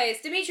fuck? his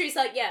face? Dimitri's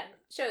like, yeah,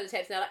 show the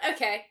tapes. And they're like,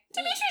 okay.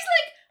 Dimitri's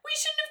like, we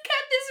shouldn't have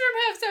kept this from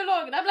her so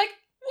long, and I'm like,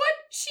 what?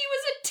 She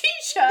was a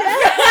teacher.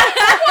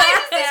 Why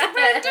does this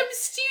random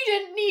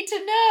student need to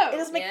know? It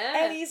doesn't make Yeah.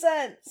 any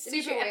sense.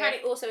 Dimitri weird.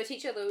 apparently also a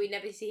teacher, though we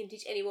never see him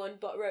teach anyone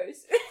but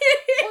Rose.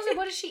 Also,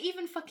 what does she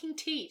even fucking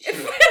teach?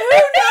 Who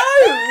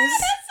knows?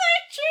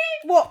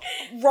 What?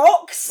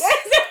 Rocks?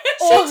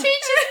 She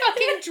teaches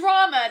fucking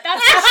drama.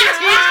 That's what she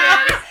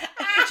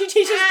teaches. She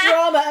teaches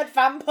drama at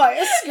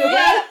vampire school.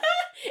 Yeah.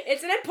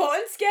 It's an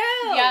important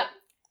skill. Yeah.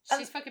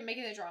 She's fucking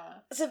making the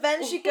drama. So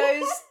then she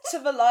goes to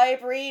the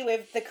library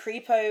with the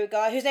creepo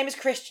guy, whose name is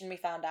Christian, we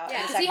found out. Yeah,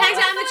 in the because he second hangs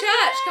half. out in the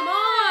church. Come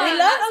on. We learned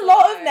That's a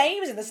lot why. of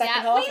names in the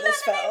second half we of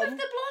this learned the name film. of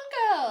the blonde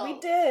girl. We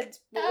did.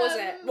 What was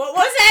it? Um, What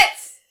was it?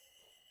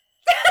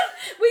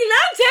 We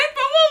learned it,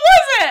 but what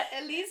was it?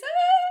 Elisa?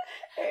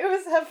 It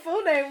was, her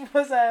full name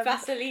was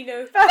Vaseline.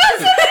 Vasilisa.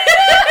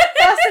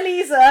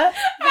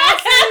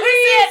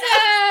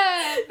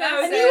 That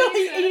was And it.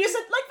 you just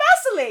said, like,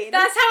 Vaseline.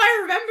 That's how I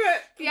remember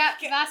it. Yeah,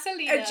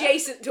 Vaselina.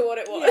 Adjacent to what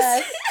it was.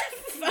 Yes.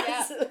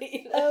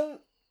 Vaseline.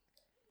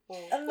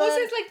 And Also,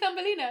 then, it's like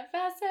Thumbelina.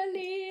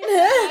 Vaseline.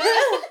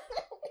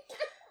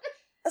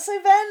 so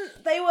then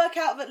they work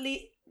out that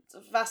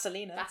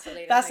Vaselina.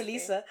 Vaseline.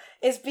 Vasilisa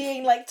is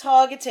being like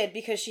targeted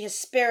because she has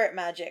spirit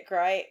magic,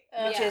 right?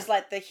 Which Yeah. is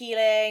like the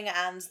healing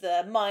and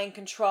the mind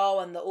control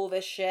and all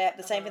this shit.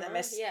 The same thing that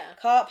Miss yeah.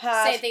 Carp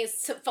has. Same thing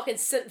as fucking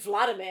St.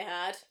 Vladimir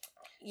had.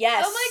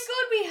 Yes. Oh my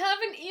god, we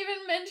haven't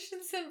even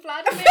mentioned St.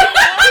 Vladimir.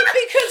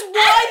 Because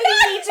why did he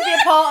need to be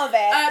a part of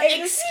it?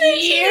 It was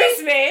Excuse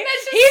me.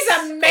 Let's just He's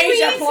a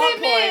major squeeze plot him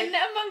point. in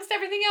amongst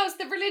everything else.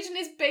 The religion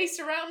is based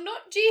around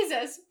not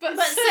Jesus, but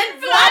But St. St.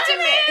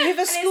 Vladimir. Who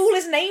the school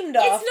is named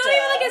after. It's not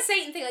even like a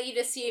Satan thing. Like you'd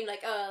assume,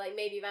 like like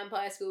maybe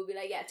vampire school would be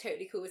like, yeah,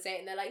 totally cool with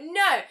Satan. They're like,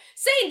 no,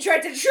 Satan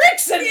tried to trick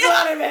St.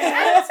 Vladimir.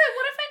 And also,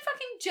 what if I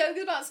fucking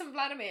jokes about St.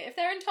 Vladimir? If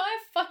their entire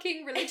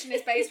fucking religion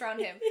is based around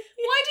him,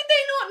 why did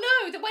they not know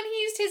that when he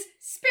used his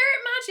spirit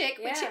magic,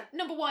 which Yeah.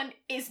 number one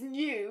is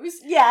news,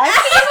 Yes.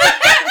 he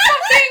would get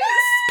fucking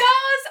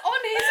scars on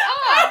his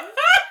arm?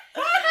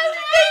 How did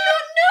they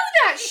not know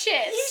that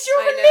shit? He's your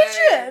I know.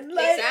 religion.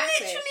 Like,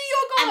 Exactly. Literally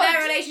your god. And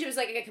their relationship was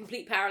like a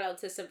complete parallel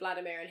to St.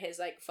 Vladimir and his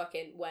like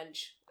fucking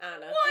wench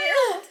Anna.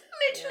 Wild,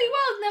 literally Yeah.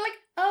 wild. And they're like,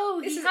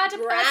 oh, This he is had a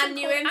brand person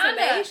new called Anna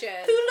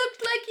information. who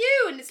looked like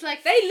you, and it's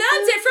like They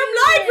learned it from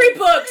library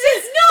books.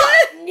 It's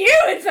not new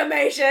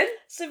information.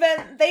 So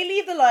then they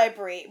leave the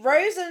library.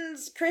 Rose and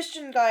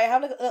Christian guy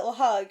have a little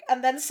hug,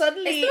 and then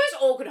suddenly It's the most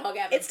awkward hug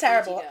ever. it's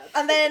terrible. BT dubs.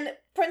 And then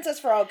Princess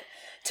Frog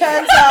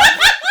turns up,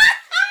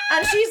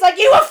 and she's like,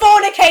 "You were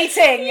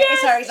fornicating."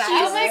 Is her exact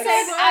Oh my words.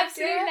 god, words,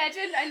 absolute yeah.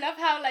 legend. I love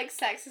how like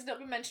sex has not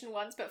been mentioned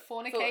once, but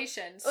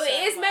fornication. Well, it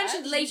is so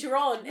mentioned much. later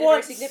on in a very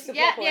Once. significant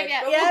Yeah, plot yeah, point.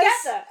 yeah. But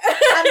Yes.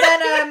 we'll get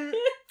there.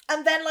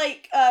 And then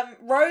like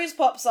Rose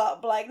pops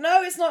up like,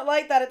 "No, it's not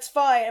like that. It's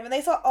fine." And then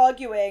they start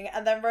arguing,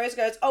 and then Rose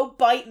goes, "Oh,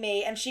 bite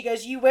me," and she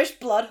goes, "You wish,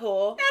 blood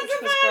whore," which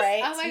was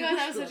great. Oh my god,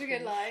 that was such a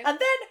good line. And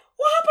then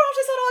what happened after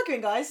they started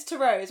arguing, guys, to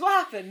Rose. What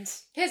happened?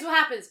 Here's what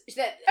happens.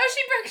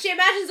 She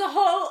imagines a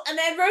hole, and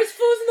then Rose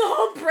falls in the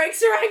hole, breaks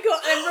her ankle,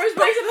 and then Rose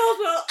breaks up the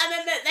hospital, and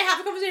then they have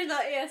a conversation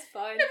like, yeah, it's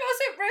fine. No, but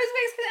also Rose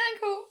wakes up in the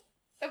ankle.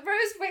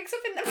 Rose wakes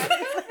up in the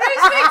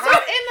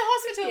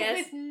hospital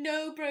with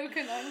no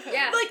broken ankle.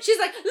 Yeah. Like, she's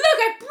like, look,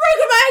 I've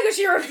broken my ankle.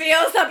 She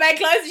reveals her bed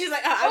clothes, and she's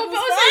like, but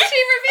also she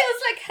reveals,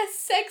 like, her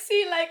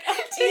sexy, like, up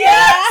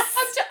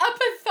to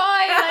upper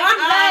thigh, like,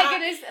 leg,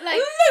 and is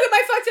like, look at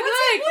my fucked up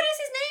leg. What is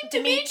his name?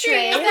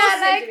 Dimitri. And they're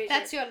like,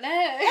 that's your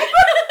leg.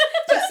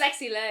 It's a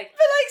sexy leg.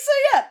 But, like, so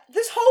yeah,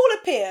 this hole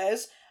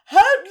appears. Her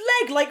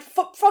leg, like,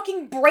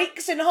 fucking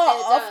breaks in half.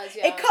 It does,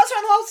 yeah. It cuts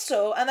around the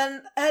hospital, and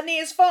then her knee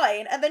is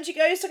fine, and then she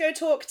goes to go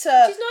talk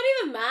to... She's not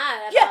even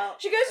mad about... Yeah,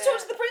 she goes to talk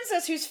to the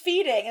princess who's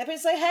feeding, and the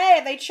princess is like, hey,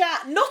 and they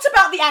chat. Not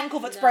about the ankle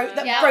that's broke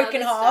in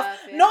half. Stuff,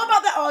 yeah. Not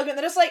about that argument.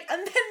 They're just like...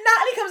 And then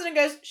Natalie comes in and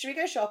goes, should we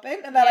go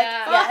shopping? And they're like,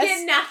 yes.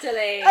 Fucking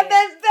Natalie. And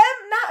then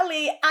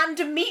Natalie, and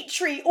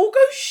Dimitri all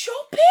go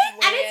shopping.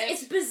 And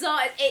it's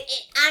bizarre. It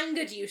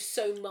angered you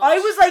so much. I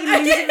was like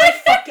losing my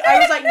fucking... I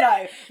was like,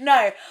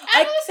 no.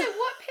 And also,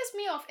 what pissed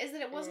me off is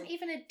that it wasn't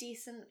even a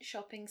decent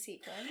shopping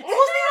sequence. It wasn't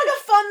even like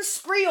a fun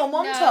spree or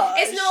montage. No.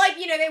 It's not like,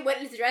 they went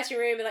into the dressing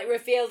room and like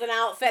revealed an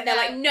outfit. They're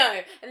like,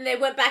 no. And they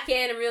went back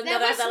in and revealed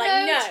another outfit. They're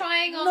like, no.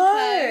 Trying on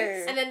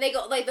clothes. And then they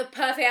got like the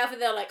perfect outfit.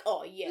 They're like,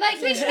 oh yeah.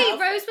 Like literally,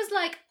 Rose was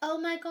like, oh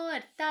my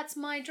god, that's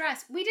my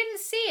dress. We didn't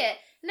see it.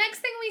 Next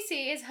thing we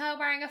see is her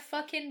wearing a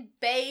fucking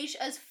beige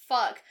as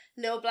fuck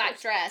little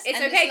black dress. It's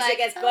and okay because it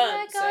gets burnt. Oh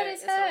my god, so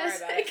it's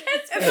hers. It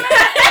gets burnt.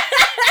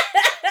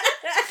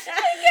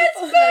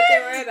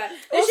 Don't worry about it.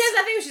 But she has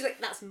that thing where she's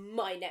like, that's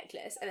my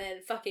necklace. And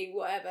then fucking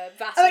whatever.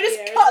 Oh, it just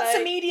cuts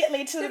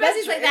immediately to the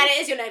bedroom. Like, that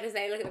is your necklace.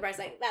 They look at the price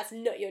like, that's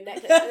not your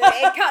necklace. And then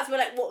it cuts. We're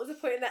like, what was the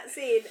point in that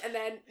scene? And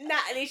then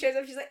Natalie shows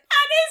up. She's like,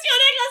 that is your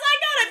necklace. I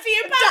got it for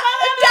you.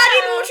 Daddy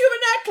bought you a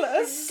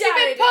necklace.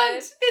 Stupid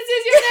punt. This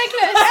is your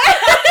necklace.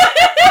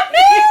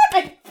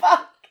 Big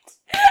punked.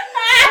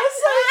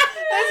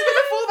 There's a bit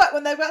of fallback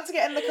when they're about to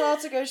get in the car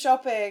to go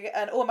shopping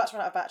and I'm about to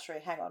run out of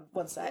battery. Hang on,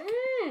 1 sec.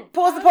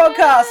 Pause the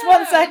podcast,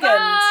 1 second.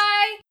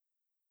 Bye.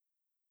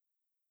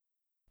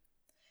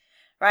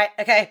 Right,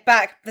 okay,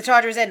 back. The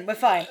charger is in. We're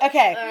fine.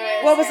 Okay.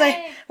 Right.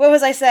 What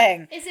was I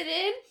saying? Is it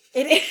in?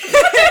 It is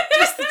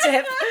just the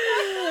tip.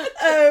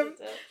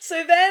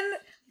 So then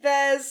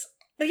there's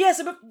so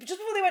just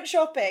before they went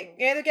shopping,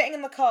 they're getting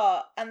in the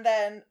car and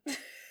then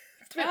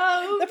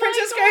the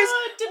princess goes,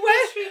 he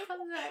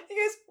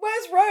goes,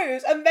 where's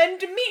Rose? And then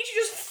Dimitri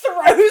just throws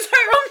her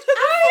onto the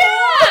floor.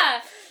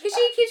 Yeah! Because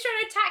she keeps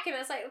trying to attack him.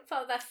 It's like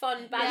part of their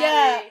fun banter.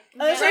 Yeah.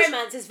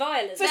 Romance is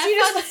violence. So she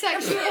just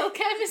sexual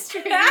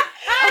chemistry of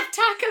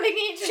tackling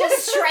each other.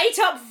 Just straight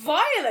up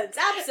violence.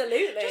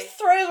 Absolutely. Just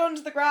throws her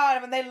onto the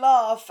ground and they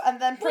laugh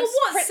and then what's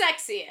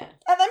sexier?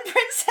 And then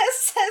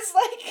Princess says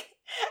like,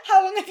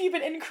 how long have you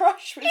been in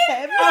crush with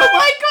him? Oh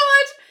my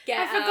god!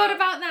 I forgot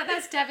about that.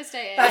 That's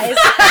devastating. That is.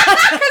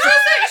 Because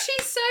also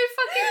she's so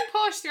fucking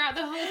posh throughout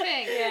the whole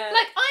thing. Yeah.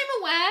 Like I'm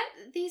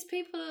aware these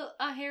people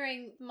are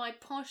hearing my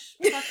posh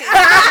fucking.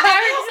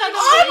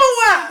 I'm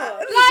aware.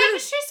 Like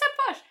she's so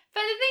posh.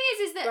 But the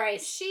thing is that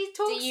Grace, she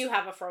talks. do you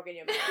have a frog in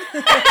your mouth?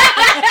 No,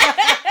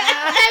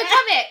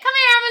 come here,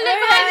 have a look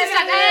behind this.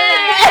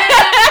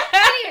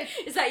 Anyway,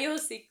 is that your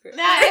secret?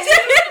 no,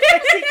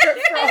 Secret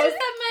frog. is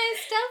that my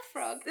stealth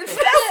frog?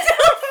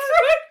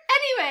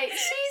 Anyway,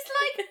 she's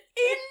like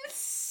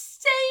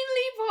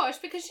insanely posh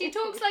because she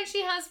talks like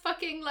she has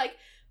fucking like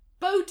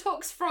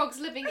Botox frogs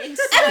living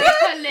inside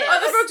her lips. Oh,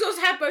 the frogs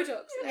also have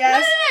Botox.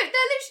 Yes. No,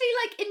 they're literally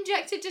like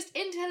injected just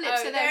into her lips,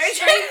 Oh, so they're they're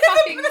straight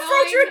fucking the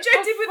frogs are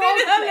injected within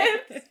her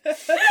lips.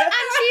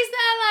 And she's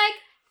there like,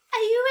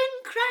 are you in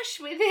crush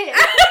with him?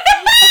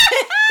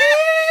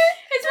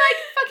 It's like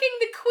fucking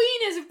the Queen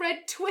has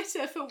read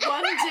Twitter for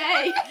one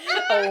day.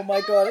 Oh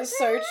my god, it's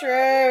so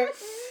true.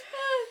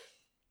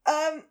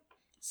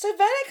 So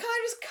then it kind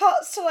of just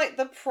cuts to like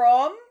the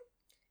prom.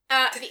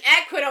 The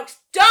Equinox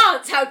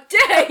dance, how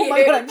dare you! Oh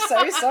my god, I'm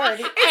so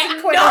sorry.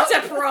 It's not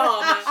a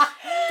prom!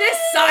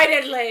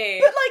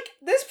 Decidedly! But like,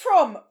 this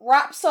prom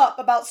wraps up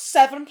about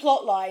 7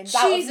 plot lines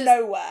out of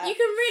nowhere. You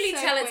can really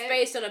So tell it's quick.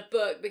 based on a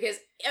book because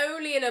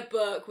only in a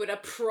book would a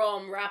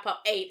prom wrap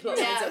up 8 plot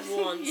lines at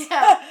once.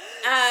 Yeah.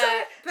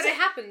 But it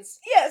happens.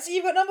 Yeah, so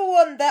you've got number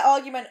 1, their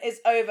argument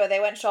is over, they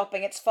went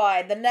shopping, it's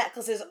fine. The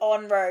necklace is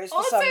on Rose for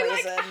Also, some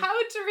like, reason.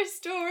 how to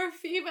restore a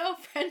female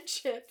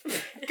friendship.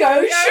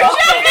 Go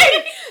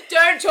shopping!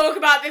 Don't talk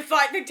about the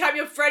time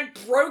your friend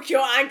broke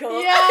your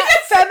ankle. Yeah.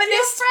 Feminist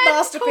Your friend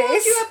masterpiece.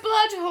 called you a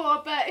blood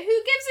whore, but who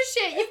gives a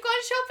shit? You've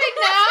gone shopping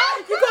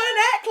now. You got a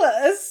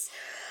necklace!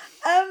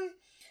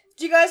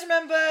 Do you guys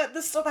remember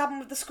the stuff that happened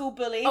with the school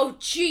bully? Oh,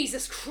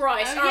 Jesus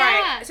Christ. Oh, Alright.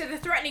 yeah. So the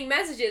threatening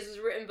messages was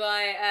written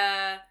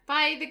by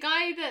By the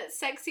guy that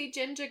sexy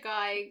ginger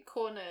guy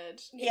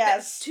cornered.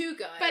 Yes. 2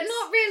 guys. But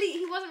not really,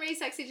 he wasn't really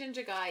sexy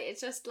ginger guy.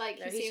 It's just like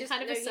No, he he's seemed just,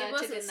 kind of no, assertive he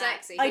wasn't in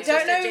sexy. I He was don't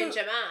just know a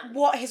ginger man.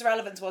 what his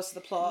relevance was to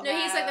the plot. No,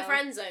 he's like the No.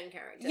 friend zone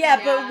character. Yeah,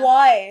 but Yeah.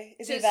 why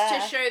is he To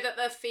there? show that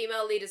the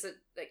female leaders are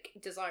like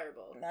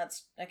desirable.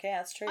 That's okay.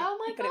 That's true. Oh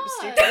my But it was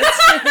God. stupid.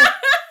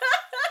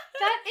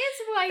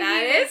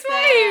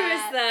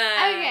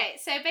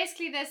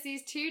 basically there's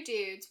these two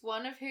dudes,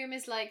 one of whom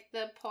is like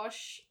the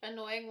posh,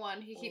 annoying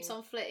one who keeps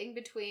on flitting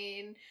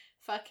between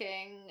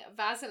fucking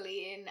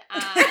Vaseline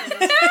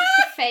and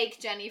fake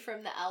Jenny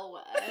from the L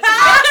Word.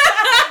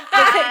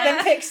 the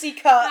pixie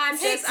cut. I'm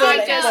just bully.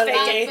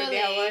 fake from the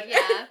L Word.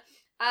 Yeah.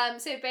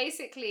 So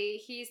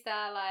basically he's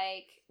there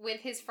like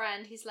with his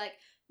friend, he's like,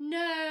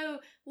 no,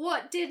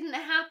 what didn't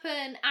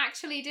happen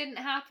actually didn't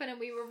happen and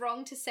we were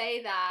wrong to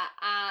say that.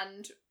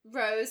 And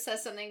Rose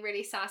says something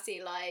really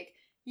sassy like,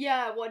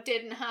 yeah, what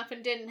didn't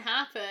happen.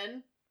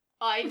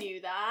 I knew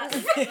that.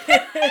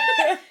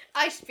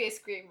 I should be a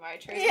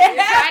screenwriter. Is what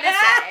you're trying to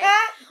say.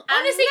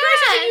 Honestly,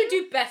 Grace, I think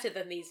you do better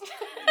than these.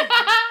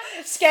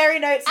 Scary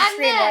notes and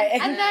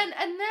screenwriting. And then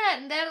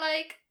they're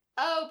like,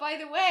 oh, by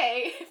the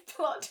way,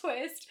 plot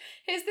twist.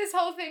 Here's this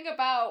whole thing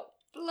about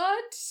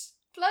blood sex?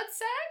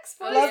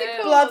 What is it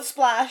called? Blood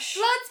splash.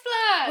 Blood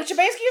splash. Which are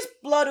basically just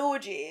blood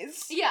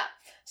orgies. Yeah.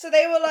 So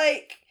they were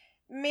like,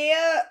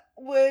 Mia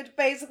would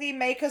basically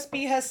make us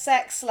be her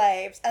sex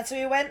slaves. And so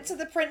we went to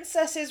the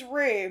princess's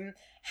room,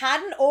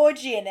 had an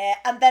orgy in it,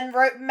 and then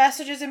wrote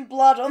messages in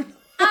blood on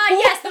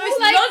Yes, the most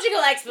like, logical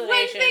explanation.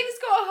 When things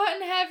got hot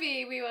and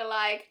heavy, we were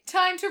like,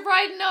 time to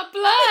brighten up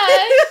blood.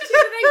 And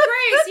then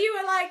Grace, you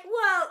were like,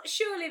 well,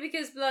 surely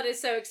because blood is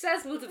so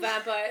accessible to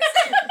vampires.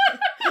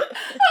 Oh my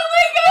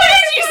god!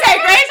 What did you say,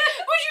 Grace?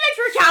 Would you like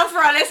to recount for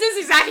our listeners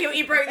exactly what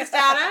you broke this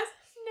down as?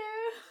 No.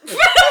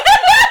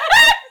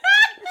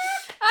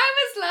 I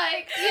was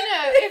like,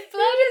 if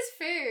blood is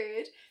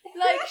food,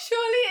 like,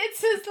 surely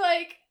it's as,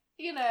 like,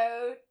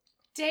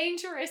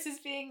 dangerous as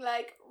being,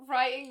 like,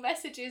 writing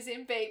messages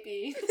in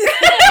babies. Breaking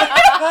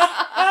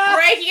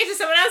into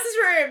someone else's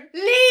room.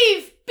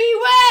 Leave!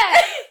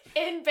 Beware!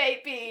 In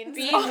baked beans.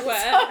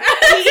 Beware.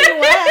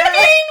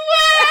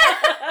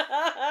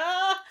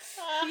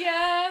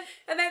 Yeah.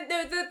 And then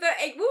what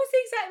was the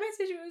exact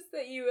message? It was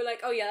that you were like,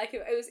 oh yeah, like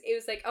it was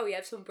like, oh yeah,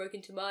 if someone broke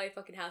into my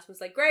fucking house, and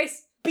was like,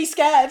 Grace, be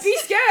scared. be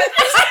scared.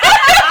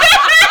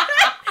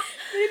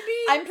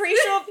 I'm pretty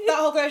sure that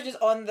whole question is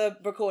on the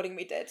recording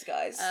we did,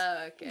 guys.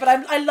 Oh, okay. But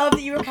I love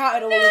that you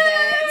recounted all of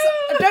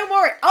it. Don't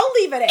worry, I'll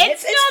leave it in.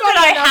 It's not that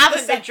I haven't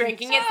been second.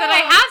 drinking, it's that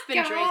I have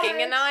been God.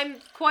 drinking and I'm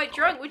quite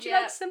drunk. Would you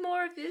Yeah. like some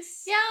more of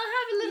this? Yeah, I'll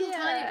have a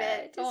little tiny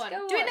bit. Go just on.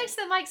 go Do it on. next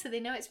to the mic so they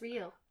know it's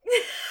real.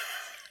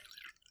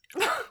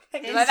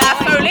 Like that,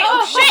 Foley?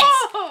 Oh, shit!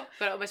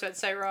 But it almost went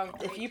so wrong.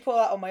 If you pull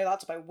that on my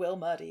laptop, I will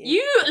murder you.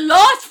 You,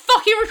 last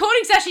fucking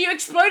recording session, you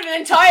exploded an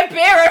entire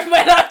beer over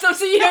my laptop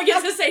so you don't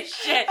get to say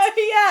shit. Oh,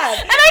 yeah.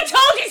 And I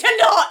told you to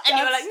not! And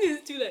you were That's- like,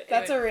 it's too late.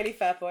 That's Anyway. a really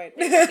fair point.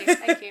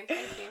 Thank you.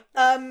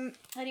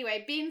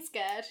 Anyway, Being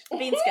scared.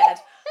 being scared.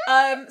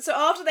 So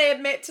after they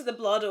admit to the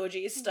blood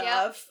orgy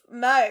stuff,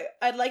 Mo,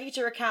 I'd like you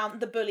to recount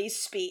the bully's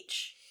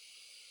speech.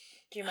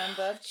 Do you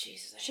remember?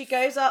 Jesus. She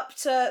goes up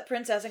to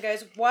Princess and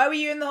goes, "Why were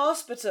you in the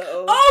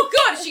hospital?" Oh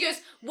god! She goes,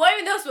 why are you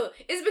in the hospital?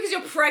 Is it because you're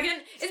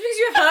pregnant? Is it because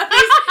you have herpes?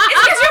 Is it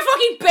because your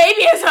fucking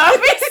baby has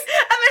herpes?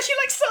 And then she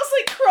starts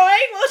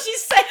crying while she's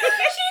saying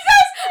it. She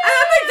does! And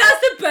I'm like, that's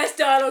the best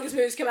dialogue this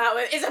movie's come out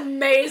with. It's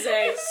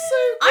amazing. So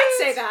good. I'd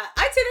say that.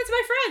 I'd say that to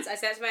my friends. I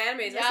say that to my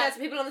enemies. I say that to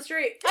people on the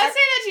street. I'll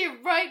say that to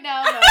you right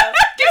now, Mo.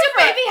 Does your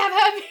baby have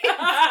herpes?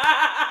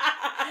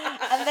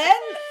 And then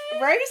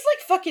Rose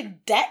fucking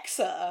decks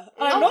her.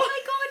 And I'm Oh not- my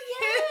god,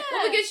 yeah.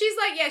 Well, because she's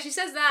like, yeah, she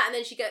says that, and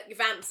then she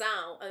vamps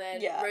out, and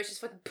then Yeah. Rose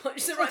just fucking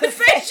punches her right in the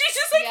face. She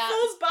just Yeah.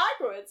 falls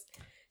backwards.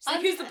 She's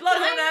like, who's the blood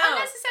on now?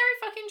 Unnecessary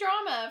fucking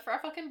drama for a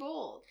fucking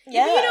ball.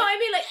 Yeah. You know what I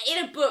mean? Like,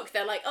 in a book,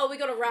 they're like, oh, we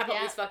gotta wrap up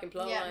Yeah. these fucking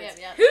plot lines.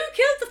 Yeah. Who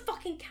killed the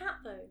fucking cat,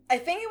 though? I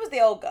think it was the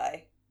old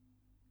guy.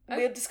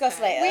 We'll discuss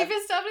later. We've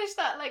established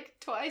that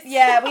twice.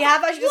 Yeah, we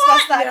have actually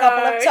discussed that a couple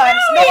of No, times.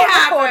 no, Not we on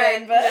recording,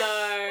 haven't. but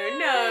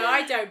No,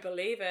 I don't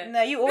believe it.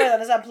 no, you always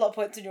understand plot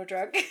points when you're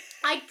drunk.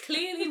 I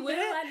clearly will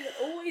and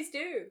always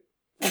do.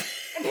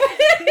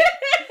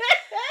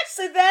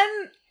 So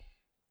then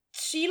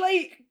she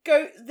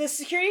the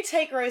security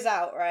take Rose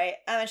out, right?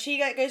 And then she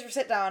goes for a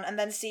sit down and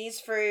then sees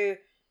through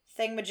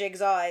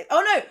Thingamajig's eye.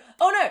 Oh no!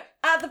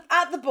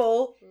 At the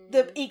ball,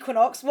 the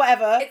equinox,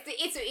 whatever.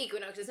 It's an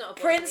equinox, it's not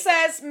a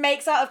Princess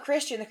makes out of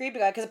Christian, the creepy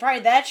guy, because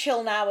apparently they're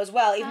chill now as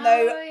well. Even Oh,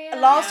 though yeah.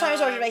 last time I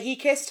saw her, he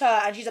kissed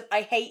her and she's like,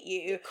 "I hate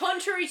you."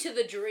 Contrary to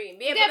the dream.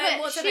 Yeah, Yeah, then but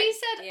what's she her name?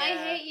 said, I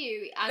hate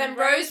you. And Then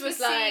Rose Rose was was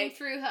seeing like-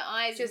 through her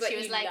eyes she was and she like,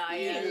 was "You like, liar."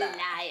 you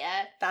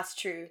liar. That's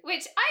true.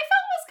 Which I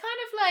felt was kind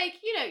of like,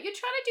 you're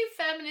trying to do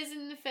feminism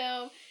in the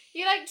film.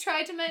 You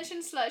try to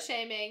mention slut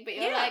shaming, but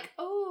you're Yeah. like,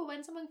 oh,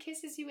 when someone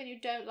kisses you and you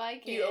don't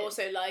like it. You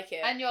also like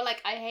it. And you're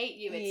like, I hate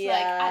you. It's Yeah.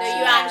 like, No, actually,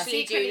 you I'm actually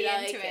do secretly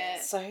like into it.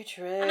 it. So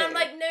true. And I'm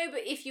like, no,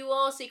 but if you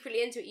are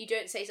secretly into it, you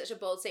don't say such a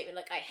bold statement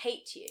like, I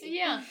hate you.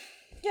 Yeah.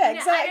 yeah, No,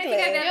 exactly. I don't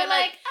think I've ever You're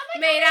like, oh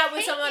my made God, I out with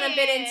hate someone and you.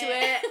 been into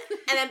it,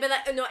 and then be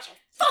like, oh no, actually,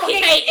 I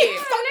fucking hate you.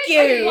 Fuck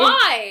you.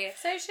 Why?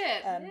 So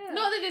shit. Um,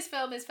 Not that this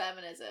film is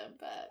feminism,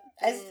 but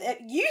As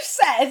you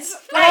said,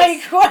 I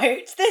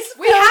quote, this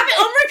We have it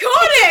on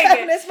recording.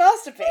 feminist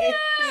masterpiece.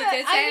 You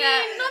did say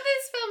that. not that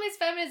this film is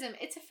feminism.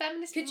 It's a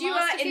feminist Could you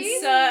masterpiece.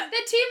 insert?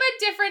 The two are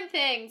different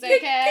things, Could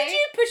okay?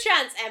 you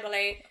perchance,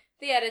 Emily,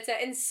 the editor,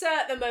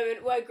 insert the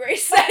moment where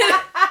Grace said,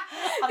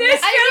 I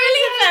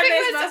really hope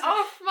it was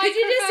off my Could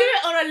you just do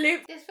it on a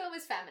loop? This film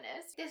is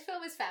feminist. This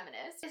film is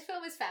feminist. This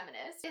film is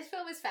feminist. This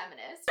film is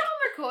feminist. Is that on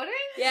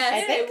recording? Yes,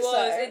 I think it was.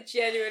 so. It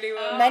genuinely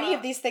was. Many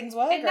of these things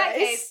were, In that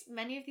Grace. case,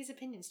 many of these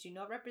opinions do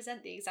not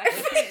represent the exact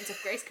opinions of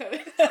Grace Cohen.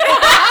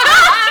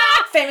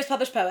 Famous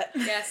published poet.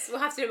 Yes, we'll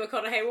have to do a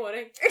McConaughey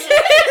warning.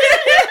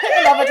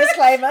 I love a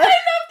disclaimer. I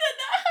love that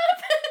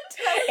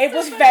happened. It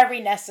was very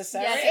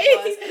necessary. Yes, it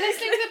was.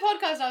 Listening to the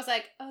podcast, I was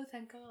like, oh,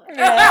 thank God.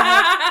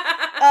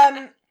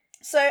 Yeah.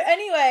 So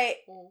anyway,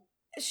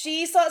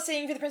 she starts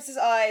seeing through the princess's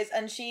eyes,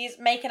 and she's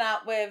making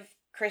out with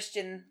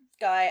Christian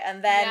guy,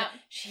 and then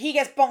he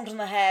gets bonked on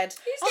the head.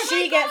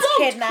 She gets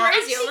kidnapped.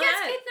 crazy. She gets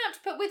kidnapped,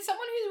 but with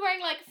someone who's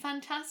wearing like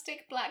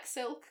fantastic black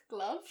silk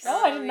gloves.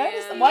 Oh, I didn't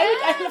notice that. yeah. Why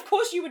would? And of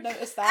course, you would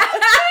notice that.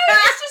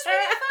 It's just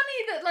really funny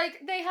that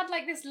like they had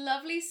like this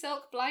lovely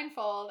silk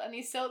blindfold and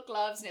these silk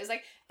gloves, and it was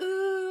like,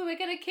 ooh, we're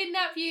gonna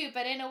kidnap you,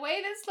 but in a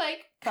way that's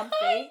like Comfy.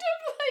 kind of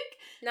like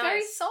very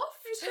Nice. soft.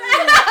 It's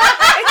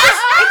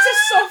a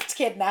soft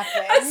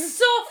kidnapping. A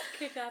soft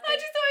kidnapping. I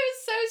just thought it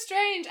was so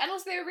strange, and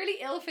also they were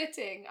really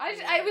ill-fitting.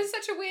 It was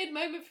such a weird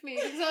moment for me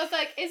because I was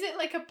like, is it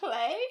like a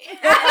play?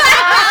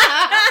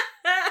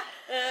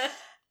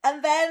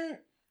 And then,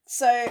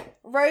 so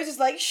Rose is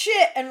like,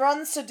 shit, and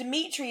runs to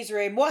Dimitri's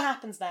room. What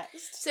happens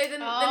next? So the they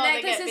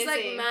necklace get is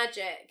like busy.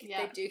 magic.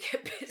 Yeah. They do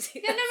get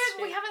busy. Yeah, no, that's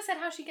we true. haven't said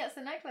how she gets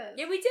the necklace.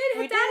 Yeah, we did.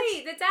 Her We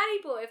daddy. The daddy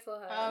bought it for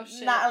her. Oh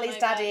shit. Natalie's my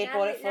daddy bad.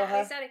 bought it for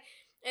Natalie's her. daddy.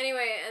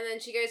 Anyway, and then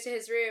she goes to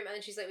his room, and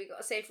then she's like, "We got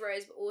to save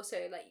Rose, but also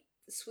like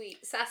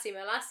sweet sassy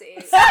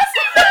molasses.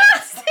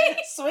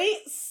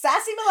 Sweet,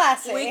 sassy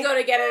molasses. We got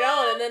to get it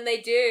on," and then they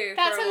do.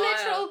 That's for a a while.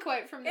 literal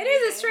quote from the It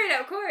is a movie. straight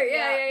up quote.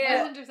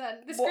 Yeah. 100%.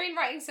 The What-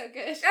 screenwriting's so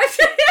good.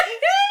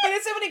 But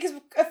it's so funny because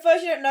at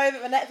first you don't know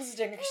that the necklace is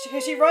doing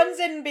because she runs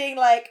in being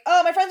like,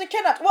 "Oh, my friends are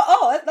kidnapped."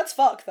 Well, let's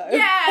fuck though.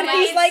 Yeah, and like,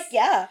 he's it's- like,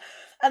 "Yeah,"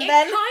 and it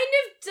then kind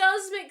of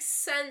does make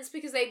sense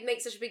because they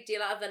make such a big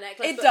deal out of the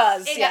necklace. It but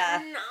does, it's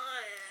yeah. not-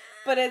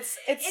 but it's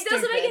it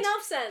doesn't make stupid.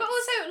 enough sense. But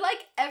also,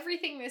 like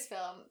everything in this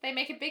film, they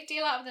make a big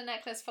deal out of the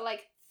necklace for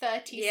like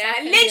 30 yeah,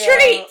 seconds.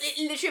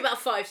 literally about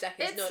 5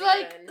 seconds. It's not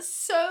like even.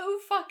 so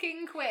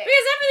fucking quick.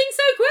 Because everything's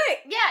so quick.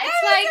 Yeah,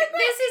 it's like,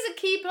 this is a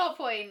key plot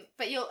point,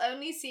 but you'll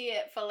only see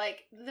it for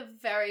like the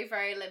very,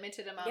 very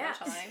limited amount Yeah. of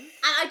time.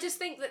 And I just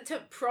think that to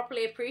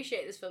properly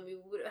appreciate this film, we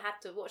would have had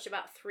to watch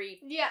about 3+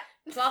 Yeah.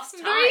 times.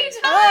 3 times!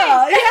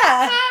 Oh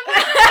yeah.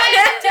 I'm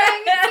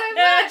enjoying it so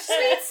much.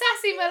 Sweet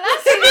sassy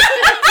molasses.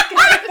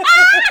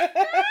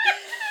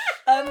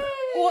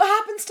 What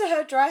happens to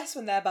her dress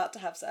when they're about to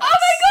have sex? Oh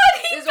my god,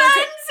 he This burns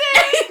one's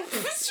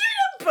it! Straight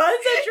up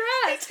burns her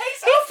dress.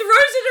 takes He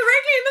throws it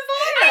directly in the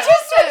fire. And just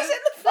also, throws it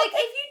in the like,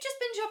 if you've just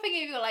been shopping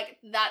and you're like,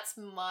 that's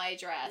my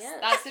dress. Yes.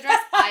 That's the dress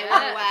I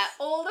want to Yes. wear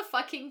all the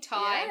fucking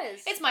time.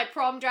 Yes. It's my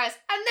prom dress.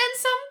 And then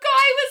some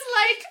guy was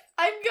like,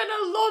 I'm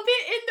gonna lob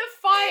it in the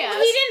fire.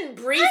 Well, he didn't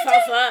brief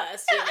her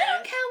first, you I know.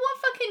 don't care what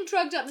fucking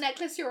drugged up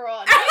necklace you're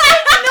on. You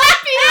would not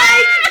be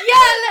like,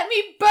 yeah, let me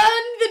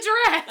burn the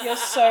dress. You're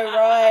so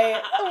right.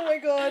 Oh my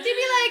god. You'd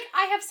be like,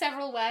 I have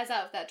several wears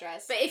out of that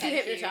dress. But if you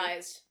Thank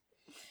hypnotised.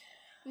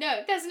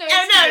 No, there's no Oh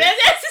excuse. no,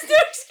 that's just no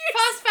excuse.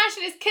 Fast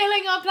fashion is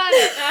killing our planet.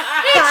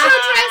 Get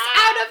your dress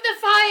out of the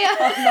fire.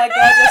 Oh my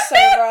god, you're so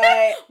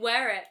right.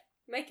 Wear it.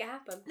 Make it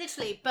happen.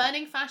 Literally,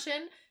 burning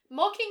fashion,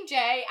 mocking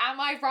Jay, am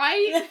I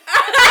right?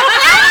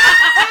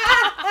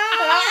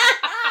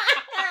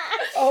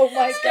 Oh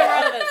my Still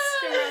god. relevant.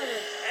 Still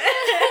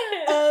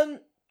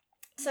relevant.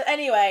 So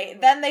anyway,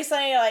 then they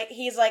suddenly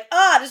he's like,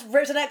 just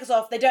rips the necklace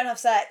off. They don't have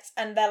sex,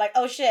 and they're like,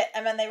 oh shit,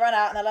 and then they run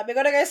out and they're like, we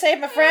gotta go save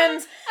my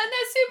friends. And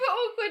they're super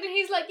awkward, and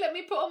he's like, let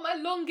me put on my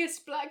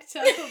longest black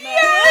turtleneck.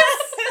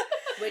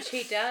 Which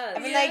he does. I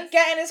mean, Yes. they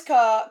get in his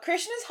car.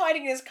 Christian is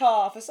hiding in his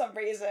car for some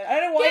reason. I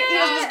don't know why he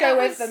doesn't just go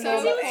that with was them so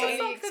normally. poorly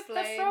the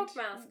explained. frog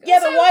mouth. Yeah,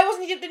 Also- but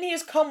why didn't he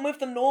just come with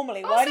them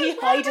normally? Why did he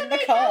Also, where hide were in the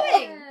they car?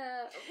 going?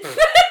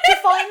 To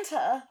find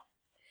her.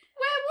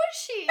 Where was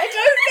she? I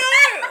don't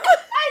know.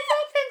 I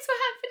thought things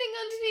were happening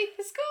underneath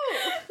the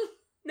school.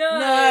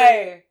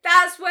 No.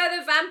 That's where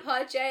the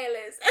vampire jail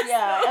is.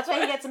 Yeah, that's why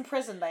he gets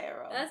imprisoned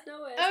later on. That's not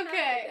where it's Okay,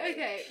 happening.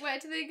 okay. Where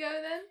do they go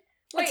then?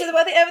 Wait, So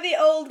where the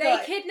old they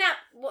guy. kidnap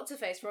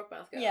what's-her-face,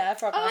 Frogmouth girl. Yeah,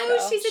 Frog Oh,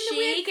 Girl. she's in the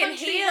weird She can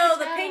country heal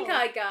the hotel.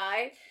 pink-eyed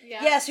guy.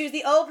 Yeah. Yes, who's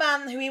the old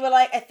man who we were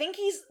like, I think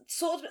he's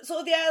sort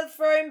of the heir of the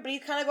throne, but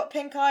he's kind of got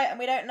pink eye, and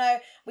we don't know.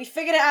 We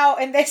figured it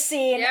out in this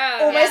scene, Yeah.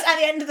 almost at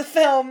the end of the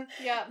film,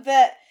 Yeah.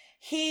 that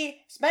he's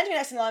meant to be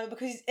next in line, but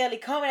because he's ill, he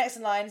can't be next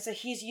in line, so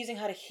he's using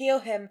her to heal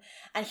him,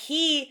 and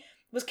he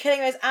was killing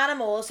those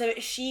animals so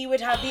that she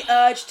would have the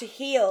urge to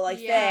heal, I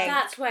Yeah. think.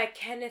 That's where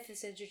Kenneth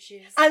is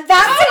introduced. And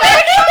that's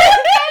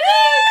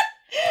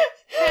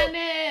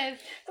Kenneth.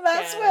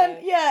 That's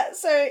Yeah. when,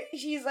 so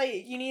she's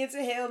like, you need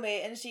to heal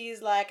me, and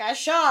she's like, I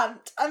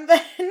shan't, and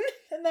then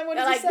what They're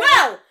does like, he say?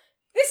 well,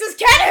 this is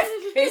Kenneth.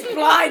 He's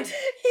blind.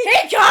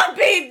 He can't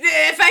be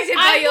affected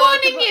by I'm your...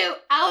 warning you.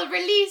 I'll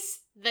release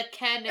the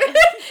Kenneth.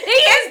 He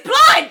is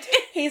blind!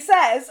 He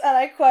says, and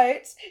I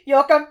quote,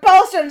 "Your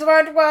compulsions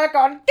won't work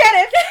on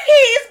Kenneth.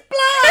 He's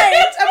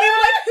blind." And we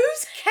were like,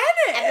 "Who's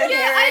Kenneth?" And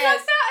Yeah, I love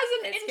is. that as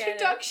an It's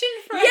introduction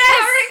for a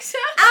Yes!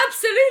 character.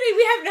 Absolutely,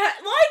 we haven't heard.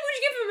 Why would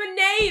you give him a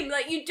name?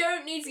 Like, you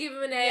don't need to give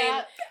him a name.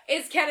 Yeah.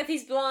 It's Kenneth,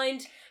 he's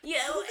blind. Yeah.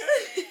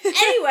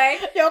 Anyway.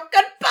 Your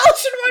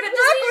compulsion But won't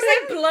doesn't work he on just, him.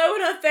 like, blow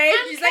in her face?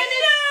 And She's like,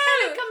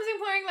 Kenneth no! comes in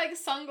wearing like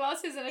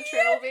sunglasses and a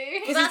trilby.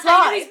 Because That's he's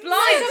how blind. he's blind.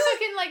 Like a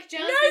fucking like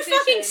jazz No musician.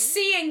 fucking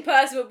seeing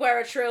person would wear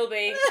a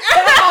trilby.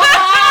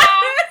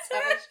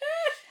 Savage.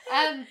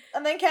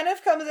 And then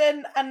Kenneth comes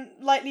in and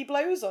lightly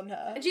blows on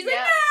her. And she's Yeah.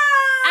 like, no!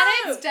 And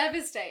it's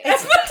devastating.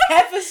 It's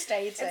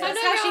devastating. That's I'm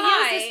how not she gonna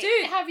heals lie, this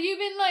dude. Have you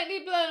been lightly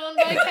blown on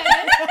by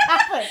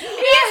Kenneth?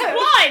 He is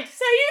blind,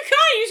 so you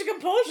can't use a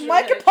compulsion. My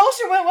on him.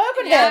 compulsion won't work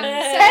on Yeah, him.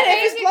 so Kenneth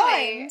is basically,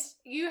 blind.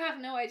 You have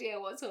no idea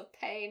what sort of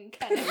pain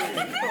Kenneth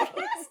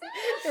is.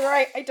 You're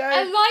right, I A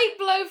don't. light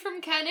blow from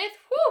Kenneth.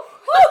 Whew.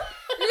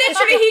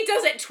 Literally, he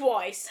does it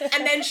twice,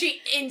 and then she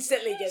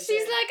instantly gives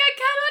She's in. like, I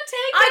cannot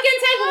take I can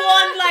take anymore.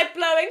 one light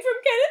blowing from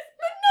Kenneth,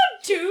 but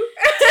not two.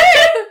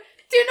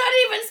 Do not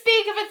even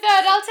speak of a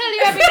third. I'll tell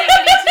you everything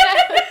you need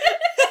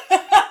to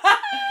know.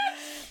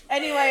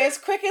 Anyway, as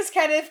quick as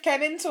Kenneth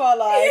came into our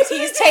lives,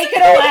 he's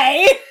taken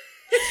away.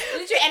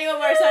 Literally, anyone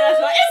wearing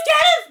sunglasses like, it's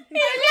Kenneth!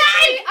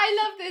 I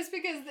love this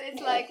because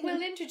it's like,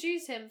 we'll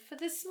introduce him for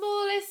the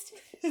smallest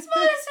amount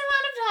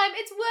of time.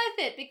 It's worth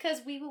it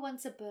because we were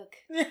once a book.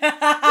 And Kenneth-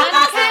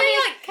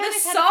 the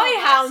Kenneth had a full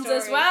Psyhounds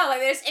as backstory. well. Like,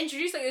 they just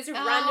introduced like this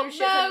random shit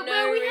for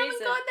no we reason. haven't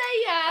got there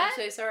yet. I'm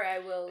so sorry, I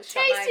will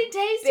shut Tasty, my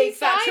tasty big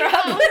fat trap.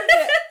 Psyhound.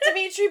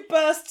 Dimitri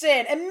bursts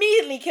in,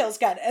 immediately kills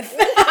Kenneth.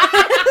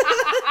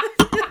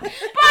 But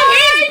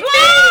he's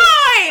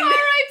blind!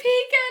 R.I.P.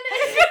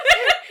 Kenneth.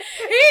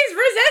 He's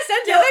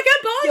resistant to the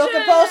compulsion! Your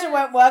compulsion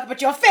won't work,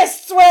 but your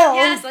fists will.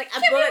 Yes, like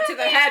a bullet to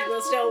the head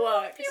will still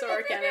work.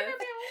 Sorry, Kenneth.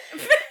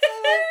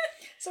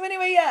 So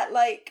anyway, yeah,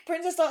 like,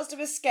 Princess starts to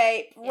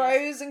escape,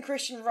 Rose and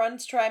Christian run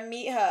to try and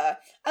meet her,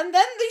 and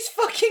then these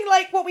fucking,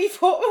 like, what we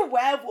thought were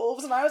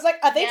werewolves, and I was like,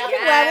 are they fucking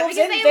werewolves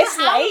because in they this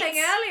were howling late?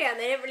 earlier and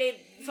they didn't really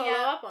follow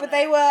up on But it.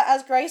 they were,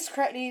 as Grace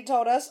correctly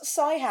told us,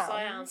 Psyhounds.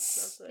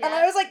 Psyhounds, And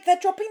I was like, they're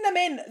dropping them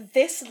in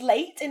this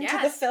late into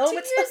the Yes. film. To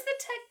It's use the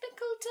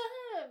technical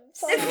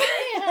terms.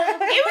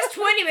 Psyhounds. It was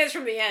 20 minutes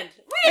from the end.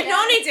 We did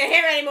not need to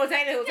hear any more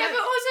technical Yeah, terms.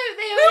 but also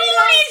they We only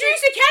already lasted,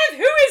 introduced to Kenneth,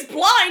 who is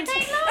blind.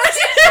 they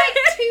lasted like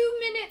 2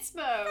 minutes,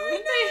 Mo.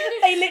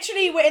 They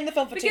literally were in the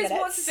film for 2 Because minutes.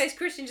 what's his face,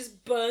 Christian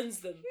just burns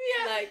them.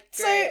 Yeah. Like,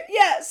 So great.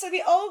 yeah, so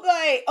the old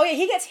guy. Oh yeah,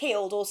 he gets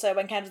healed also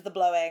when Ken does the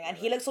blowing, and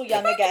he looks all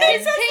young His again.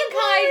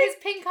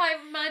 pink eye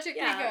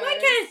magically Yeah, goes. when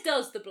Kenneth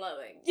does the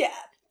blowing. Yeah.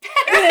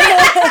 When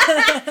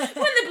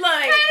the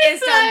blowing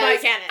is done by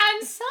Blows, Kenneth.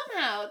 and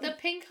somehow the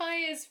pink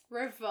eye is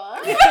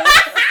reversed.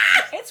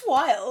 It's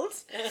wild.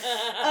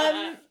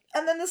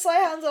 And then the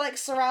Psyhounds are like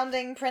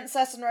surrounding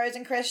Princess and Rose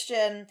and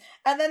Christian,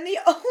 and then the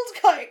old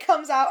guy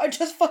comes out and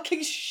just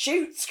fucking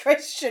shoots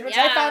Christian, which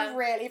I Yeah. found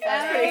really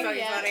That's funny. pretty fucking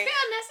It's funny. a bit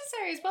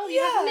unnecessary as well. You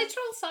have Yeah.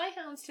 literal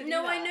Psyhounds to do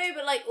No, that. I know,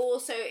 but like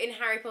also in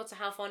Harry Potter,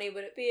 how funny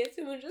would it be if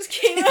someone just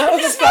came That out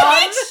and was just fun.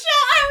 like,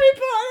 shot Harry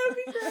Potter? That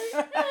would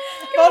be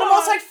great.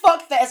 Voldemort's like,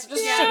 fuck this,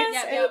 just Yeah, shoots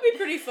yeah, him. It would be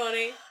pretty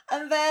funny.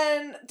 And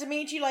then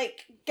Dimitri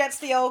like gets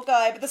the old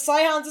guy, but the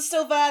Psyhounds are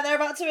still there. They're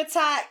about to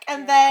attack,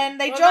 and then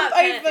they What jump about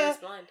Kenneth, over. who's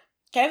blind?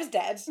 Kenneth's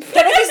dead.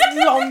 Kenneth is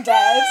long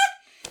dead.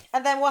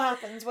 And then what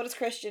happens? What does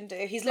Christian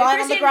do? He's lying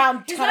on the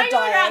ground, He's kind of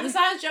lying on the ground,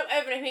 dying. the Psyhounds jump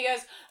over him and he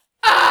goes,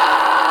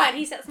 ah! And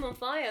he sets them on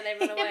fire and they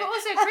run away. Yeah, but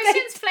also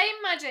Christian's flame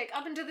magic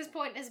up until this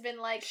point has been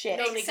like Shit.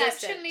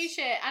 exceptionally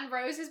shit, and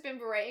Rose has been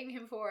berating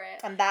him for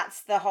it. And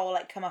that's the whole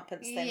like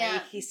comeuppance thing. Yeah.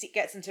 Where he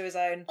gets into his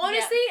own.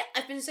 Honestly,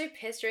 I've been so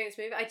pissed during this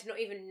movie, I did not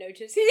even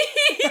notice he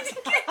He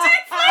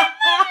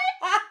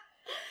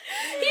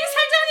just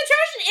turned down the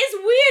trash and it's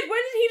weird.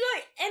 When did he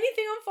light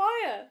anything on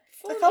fire?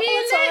 A couple He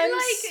of times.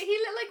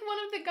 lit like one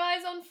of the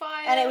guys on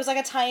fire, And it was like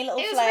a tiny little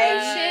it was flame.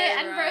 real shit.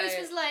 And Right. Rose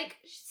was like,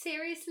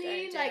 seriously,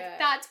 Don't do like it.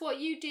 that's what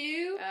you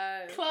do?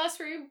 Oh.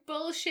 Classroom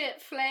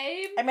bullshit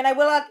flame. I mean, I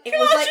will add, it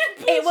was like,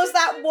 it was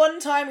that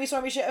one time we saw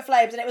him shoot at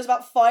flames, and it was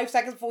about 5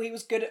 seconds before he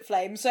was good at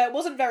flames, so it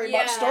wasn't very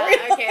much story.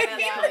 Okay,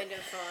 that's kind of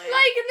fine.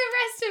 Like the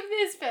rest of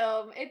this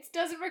film, it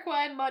doesn't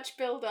require much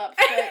build up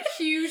for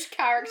huge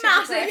character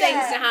massive progression.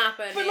 things Yeah. to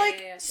happen. But yeah, like,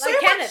 yeah, yeah. so like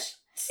much- Kenneth.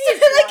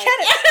 Like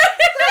Kenneth.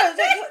 No, like,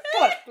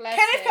 come on. Bless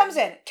Kenneth him. comes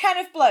in.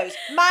 Kenneth blows.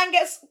 Man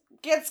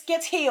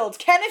gets healed.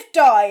 Kenneth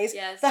dies.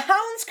 Yes. The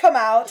hounds come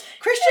out.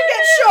 Christian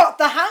gets shot.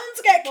 The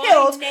hounds get Why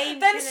killed. name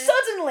Then Kenneth?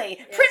 suddenly,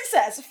 Yes.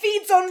 Princess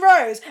feeds on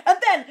Rose, and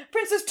then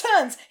Princess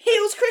turns,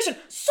 heals Christian.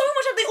 So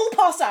much of they all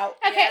pass out.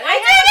 Okay, Yeah, I they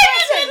have a do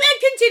question. it. They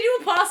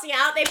continual passing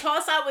out. They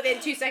pass out within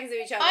 2 seconds of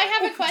each other. I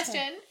have a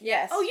question.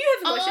 Yes. Oh, you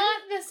have a question?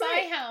 Are the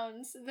Great.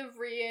 Psyhounds the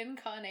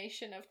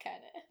reincarnation of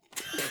Kenneth?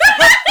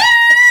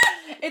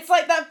 It's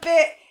like that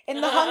bit in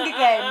the Hunger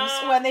Games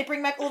when they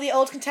bring back all the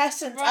old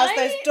contestants as those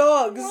Right?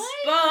 dogs.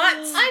 Right? But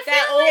I they're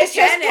feel all like It's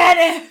just Kenneth.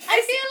 Kenneth.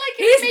 I feel like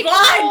it He's would make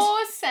blind.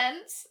 more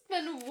sense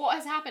than what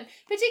has happened.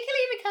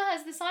 Particularly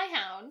because the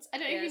Psyhounds, I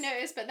don't know if you Yes.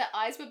 noticed, but their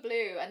eyes were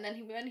blue, and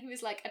then when he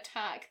was like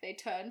attacked, they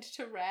turned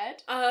to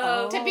red.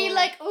 Oh. To be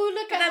like, oh,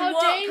 look But at then how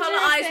what dangerous colour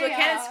eyes they were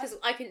Kenneth's? are. Because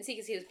I couldn't see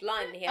because he was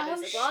blind and he had Oh,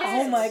 those shit. glasses.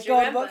 Oh my Do you god,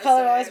 remember? what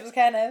colour So- eyes was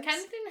Kenneth?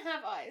 Kenneth didn't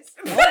have eyes.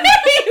 he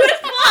was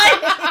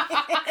blind!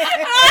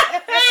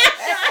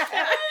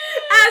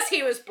 As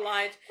he was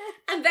blind.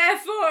 And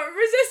therefore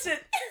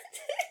resistant.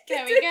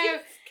 There we go.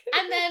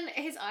 And then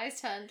his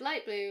eyes turned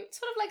light blue,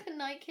 sort of like the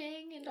Night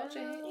King in Doctor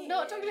Who.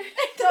 Not Doctor Who.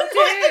 Doctor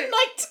Who.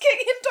 Night King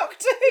in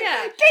Doctor Who.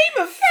 Yeah. Game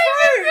of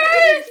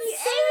Thrones.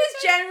 He was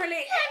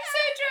generally... I'm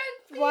so drunk.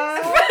 Please. Wow.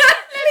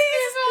 Let's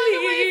move on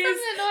away from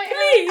the Night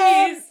King.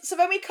 Please. So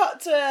when we cut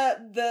to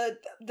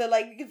the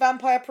like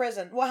vampire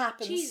prison, what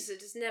happens? Jesus, it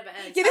just never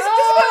ends. Yeah, this is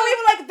when we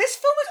were like, this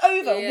film is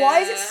over. Yeah, Why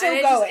is it still and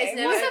it just- going? it's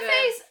never- What's her over.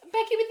 face?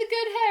 Becky with the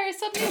good hair is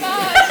suddenly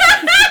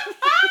bad.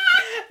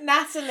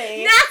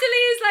 Natalie.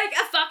 Natalie is like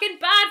a fucking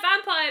bad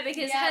vampire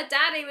because Yeah. her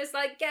daddy was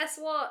like, guess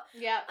what?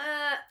 Yeah.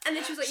 And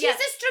then she was like, She's yeah.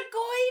 a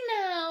Strigoi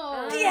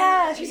now.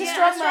 Yeah, she's a Yeah,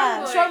 strong strong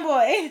man, boy. strong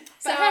boy.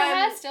 But her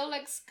hair still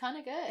looks kind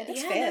of good.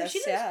 It's Yeah, fierce, she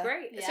looks yeah.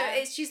 great. Yeah.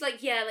 So she's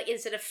like, yeah, like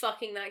instead of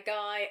fucking that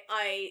guy,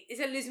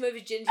 instead of losing my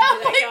virginity Oh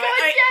to that my guy,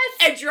 god,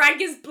 yes! I drank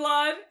his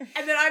blood,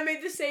 and then I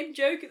made the same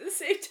joke at the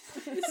same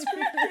time.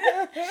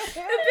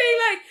 And being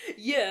like,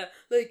 yeah,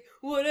 like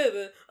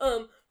whatever.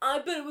 I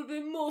bet it would have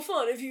been more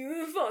fun if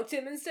you fucked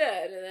him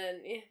instead. And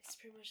then yeah, it's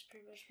pretty much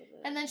what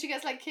the... And then she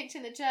gets like kicked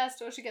in the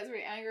chest, or she gets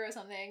really angry or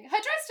something. Her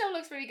dress still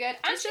looks really good, and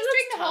She she's still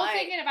doing looks the whole tight.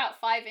 thing in about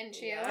 5-inch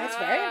heels. Yeah. It's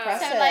very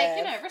impressive. So like,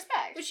 you know,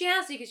 respect. But she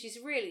has to because she's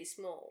really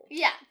small.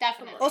 Yeah,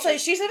 definitely. Also,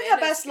 she's living her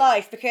best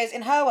life because,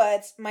 in her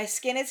words, my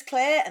skin is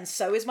clear and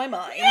so is my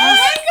mind. Oh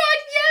my god,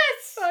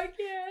 yes! Fuck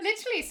yeah.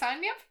 Literally,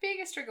 sign me up for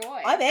being a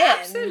Strigoi. I'm in.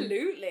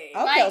 Absolutely.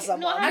 I'll kill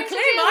someone. not having A to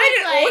clear deal mind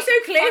with, and also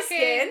clear fucking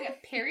skin.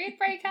 Period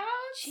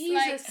breakouts.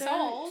 like Jesus,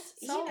 sold.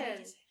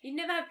 Yes. You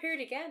never have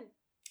period again.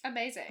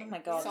 Amazing. Oh my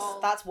god,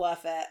 Sold. that's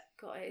worth it.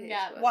 God, it is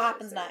Yeah. worth What it,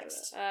 happens so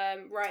next?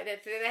 Right,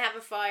 they have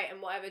a fight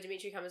and whatever.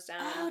 Dimitri comes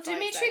down. Oh, and fights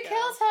Dimitri that girl.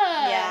 kills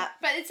her. Yeah.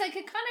 But it's like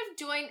a kind of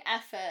joint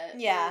effort.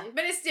 Yeah.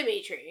 But it's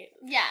Dimitri.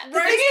 Yeah. The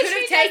thing is,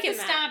 Dimitri could have taken does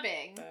the that.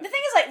 stabbing. The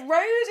thing is, like,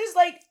 Rose is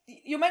like,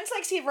 you're meant to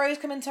like see Rose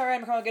come into her own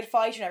and become a good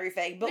fighter and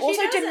everything, but But she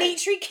also doesn't.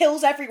 Dimitri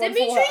kills everyone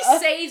Dimitri for her.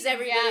 saves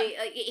everybody.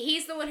 Like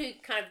he's the one who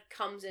kind of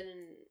comes in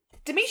and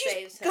Dimitri's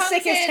saves the her.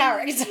 sickest in-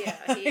 character.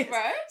 Yeah, he is.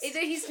 Rose?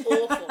 He's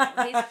awful.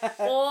 He's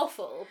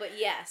awful, but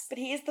yes. But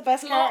he is the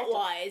best Plot character.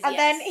 wise, And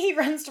then he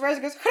runs to Rose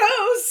and goes,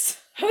 Rose!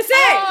 Jose!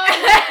 Oh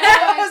my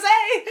God.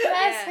 Jose!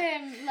 Bless Yeah.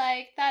 him.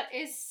 Like, that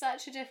is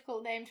such a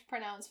difficult name to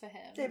pronounce for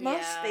him. It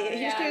must be. Yeah,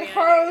 He yeah, just I goes, mean, I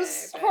don't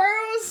Rose! know,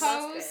 Rose!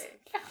 Hose.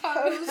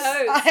 Hose!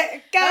 Hose.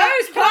 I got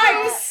Hose,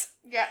 please. Rose!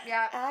 Yeah,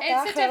 yeah. I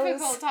It's a got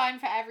difficult hose. time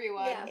for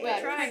everyone, Yeah, we're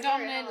but trying very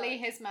predominantly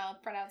hard. his mouth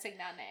pronouncing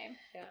that name.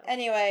 Yeah.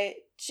 Anyway,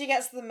 she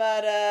gets the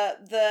murder.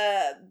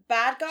 The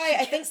bad guy,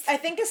 I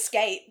think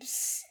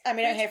escapes. And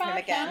we don't Which hear from him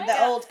bad again. guy? The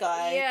Yeah. old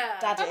guy. Yeah.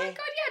 Daddy. Oh my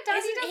god, yeah, Daddy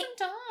Isn't he- doesn't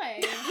die.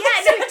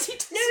 Yeah, no,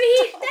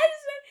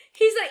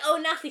 he's like, oh,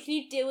 Natalie, can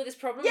you deal with this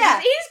problem? Yeah.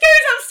 He just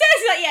goes upstairs.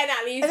 He's like, yeah,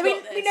 Natalie, you've And then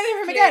got this. we never hear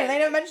from him Clearly. again, and they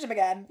never mention him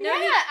again. No, yeah,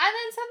 he- and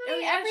then suddenly Oh,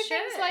 yeah,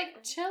 everything's shit.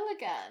 like chill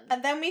again.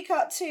 And then we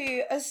cut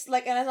to us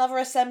like another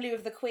assembly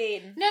with the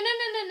Queen. No.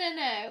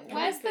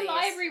 Where's the please.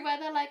 library where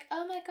they're like,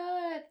 oh my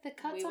god, the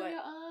cuts We on went-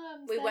 your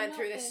arms. We they're went not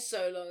through this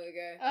so long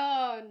ago.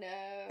 Oh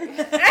no.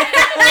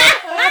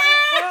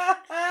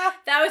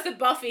 That was the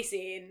Buffy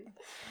scene.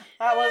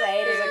 That was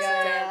ages It ago.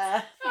 was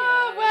Yeah.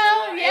 Oh,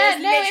 well, yeah, It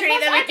was no, it literally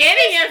must- the I think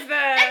beginning of the...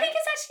 I think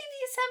it's actually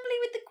the assembly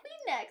with the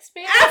Queen next.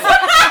 Maybe.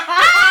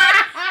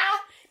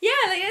 Yeah,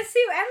 like, let's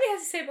see what Emily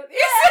has to say about this.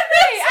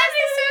 Hey, as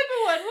the sober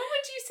one, what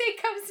would you say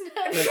comes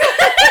next?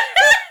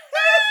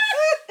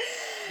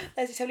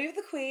 There's the assembly with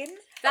the Queen.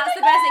 That's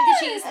the best thing, because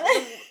she's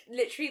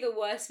literally the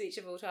worst speech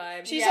of all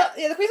time. She's Yeah.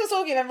 the Queen's not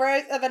talking, and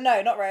Rose.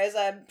 No, not Rose.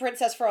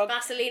 Princess Frog.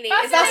 Vaseline.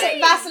 Vaseline.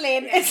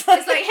 Vaseline. Yeah. It's like,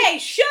 It's like, hey,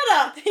 shut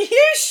up! you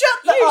shut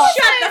the You up.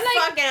 shut the like,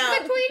 fuck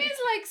up! The Queen is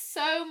like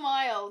so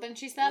mild, and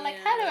she's there like,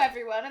 Yeah. hello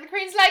everyone, and the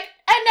Queen's like,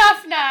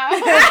 enough now.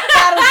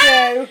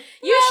 That'll do.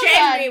 You Well shamed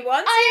done. me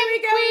once, I here we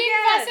go am Queen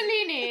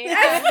again.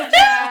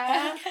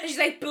 Vaseline. And she's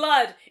like,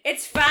 blood,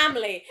 it's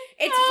family,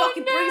 it's Oh,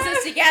 fucking no. brings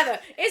us together,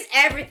 it's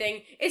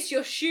everything, it's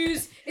your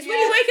shoes, it's when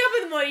you Yeah. wake up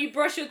in the morning, you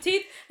brush your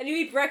teeth, and you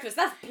eat breakfast,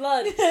 that's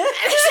blood. And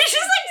she's just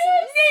like,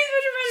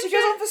 She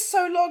goes on for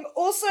so long.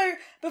 Also,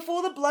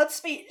 before the blood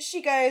speech,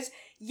 she goes,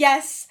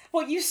 yes,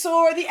 what you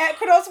saw at the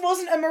Equinox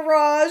wasn't a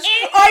mirage.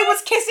 I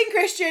was kissing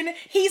Christian.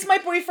 He's my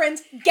boyfriend.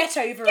 Get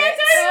over it.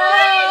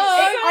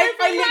 Oh,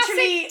 I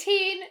literally... classic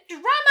teen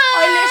drama.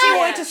 I literally Yeah.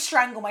 wanted to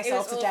strangle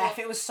myself to awful. death.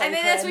 It was so And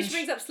then cringe. that's when she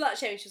brings up slut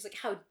shaming. She was like,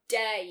 how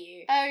dare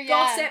you? Oh, yeah.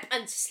 Gossip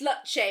and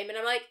slut shame. And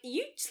I'm like,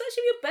 you slut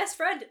shame your best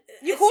friend.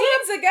 You called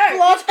her scenes ago.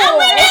 blood And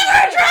we whore.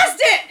 never addressed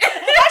it!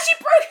 And she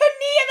broke her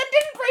knee and then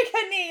didn't break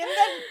her knee. And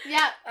then...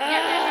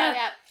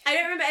 Yeah. I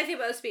don't remember anything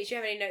about the speech. Do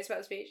you have any notes about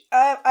the speech?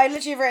 I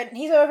literally have written,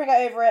 he's over and got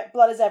over it.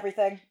 Blood is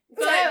everything.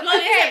 Blood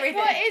is everything.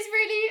 What is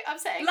really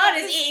upsetting Blood about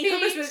is this eating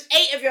speech, cookies with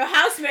 8 of your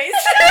housemates.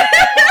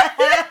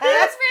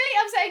 what's really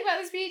upsetting like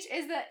about the speech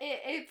is that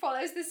it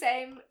follows the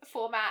same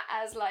format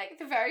as like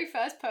the very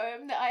first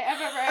poem that I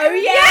ever wrote. Oh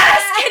yeah.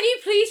 Yes! Can you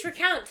please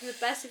recount to the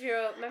best of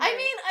your memory? I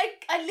mean,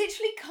 I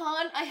literally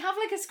can't. I have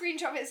like a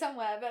screenshot of it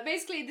somewhere, but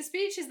basically the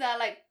speech is there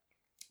like,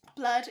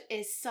 blood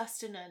is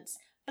sustenance.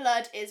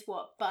 Blood is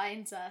what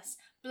binds us.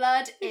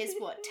 Blood is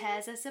what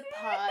tears us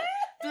apart.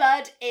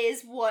 Blood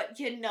is what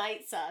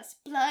unites us.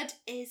 Blood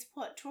is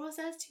what draws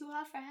us to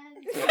our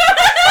friends.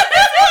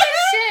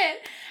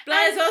 Shit.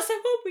 Blood is also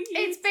what we eat.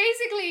 It's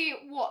basically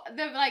what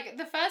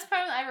the first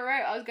poem that I ever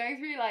wrote. I was going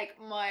through like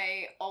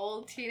my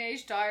old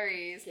teenage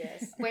diaries,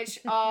 Yes. which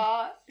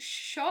are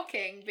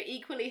shocking, but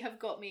equally have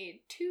got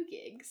me 2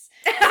 gigs.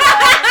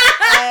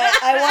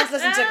 I once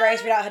listened to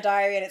Grace read out her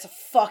diary, and it's a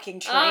fucking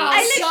treat.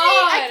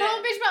 I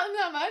can't bitch about them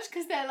that much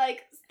because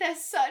they're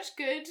such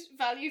good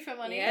value for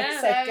money. Yeah.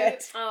 So good.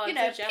 Oh, I'm You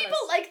know, so jealous. people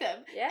like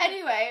them. Yeah.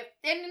 Anyway,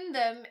 in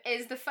them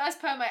is the first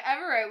poem I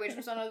ever wrote, which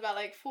was when I was about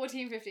like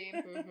 14, 15.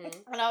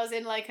 Mm-hmm. And I was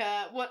in like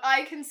what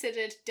I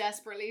considered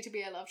desperately to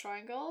be a love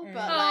triangle,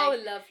 but Oh,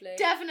 like lovely.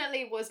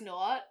 definitely was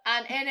not.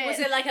 And in it, Was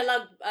it like a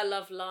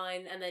love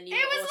line, and then you?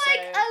 it was also...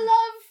 like a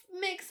love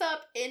mix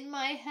up in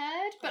my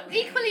head, but Oh.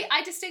 equally,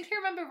 I distinctly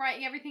remember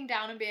writing everything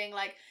down and being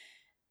like,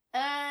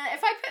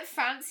 if I put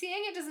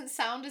fancying, it doesn't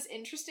sound as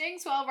interesting,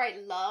 so I'll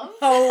write love.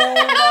 Oh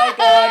my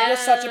god, you're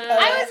such a poet.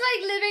 I was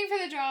like living for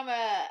the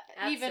drama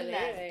even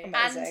then.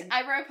 Absolutely. Amazing. And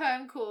I wrote a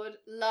poem called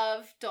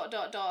Love ...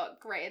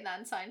 greater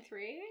than sign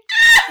 3.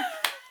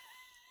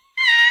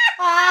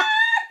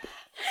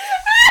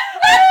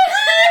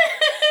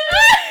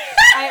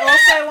 I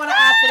also want to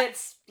add that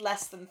it's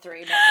less than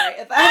 3, not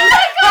greater than.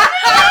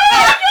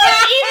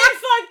 Even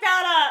fucked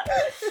that up.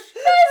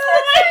 Oh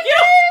my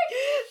god.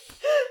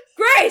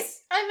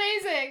 Grace,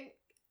 Amazing.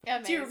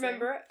 do you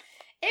remember it?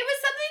 It was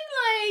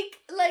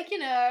something like you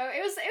know,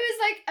 it was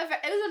like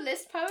it was a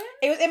list poem.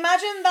 It was,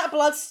 imagine that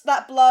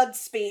blood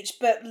speech,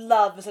 but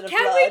love instead of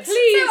Can blood. we So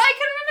please? I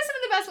can remember some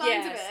of the best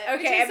lines of Yes. it.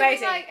 Okay, which is something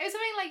amazing. Like, it was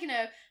something like, you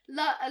know,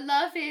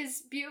 love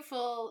is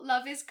beautiful,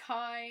 love is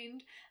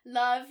kind,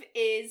 love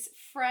is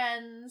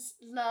friends,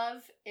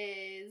 love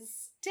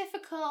is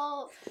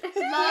difficult,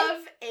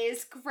 love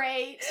is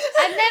great.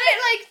 And then it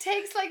like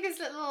takes like this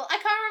little, I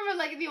can't remember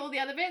like all the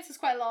other bits, it's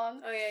quite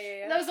long. Oh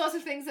yeah. There was lots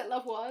of things that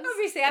love was.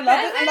 Obviously, I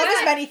Love, bet. love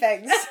is many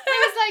things. It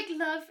was like,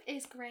 love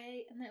is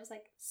great, and then it was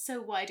like, so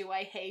why do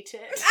I hate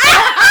it? It's so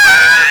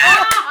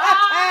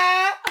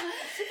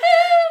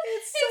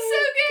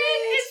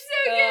good. It's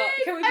so good.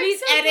 Can we I'm please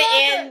so edit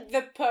glad in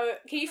the poem?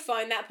 Can you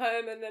find that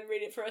poem and then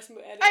read it for us and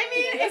we'll edit I it?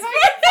 mean, if I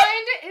can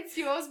find it, it's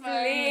yours, Mo.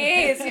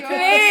 Please, It's yours.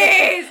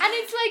 please. And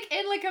it's like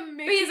in like a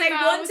Mickey Because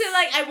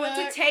I want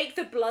to book. take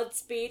the blood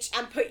speech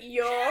and put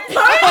your poem side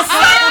by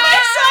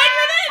side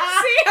with it and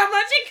see how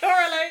much it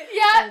correlates.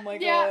 Yeah. Oh my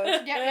Yeah.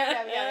 God.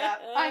 Yeah.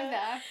 I'm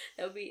there.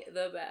 That'll be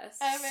the best.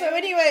 So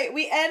anyway,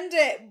 we end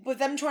it with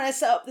them trying to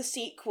set up the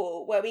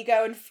sequel, where we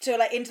go into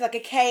like a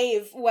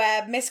cave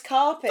where Miss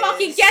Carp is.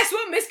 Fucking guess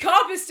what? Miss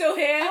Carp is still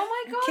here.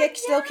 Oh my god.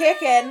 Still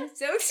kicking.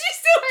 So she's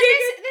still But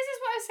kicking. this is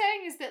what I'm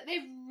saying is that they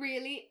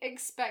really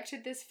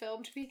expected this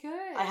film to be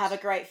good. I have a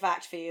great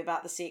fact for you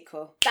about the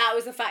sequel. That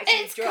was the fact you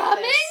It's dropped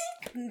coming? this.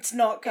 It's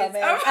not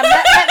coming. Oh. And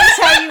let me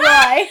tell you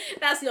why.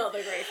 That's not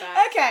the great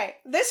fact. Okay,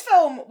 this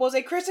film was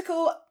a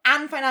critical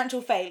and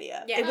financial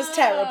failure. Yeah. It was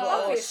terrible.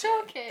 Oh,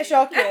 shocking.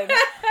 Shocking.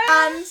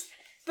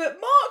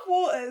 But Mark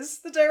Waters,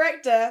 the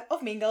director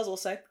of Mean Girls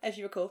also, if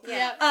you recall,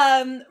 Yeah.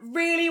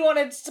 really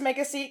wanted to make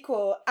a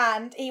sequel,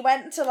 and he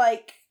went to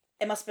like,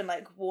 it must have been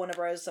like Warner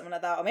Bros. Something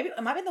like that, or maybe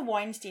it might have been the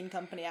Weinstein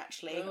Company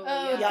actually. Oh,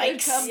 yeah. good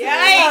Yikes. company.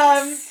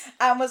 Yikes.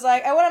 And was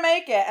like, I want to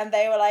make it, and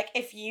they were like,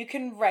 if you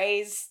can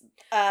raise,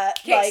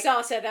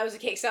 Kickstarter. There was a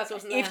Kickstarter,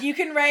 wasn't there? if you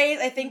can raise,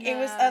 I think it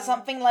was No.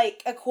 something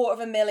like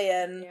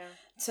 $250,000 Yeah.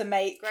 to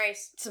make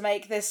Grace. this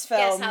Guess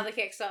film. how the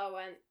Kickstarter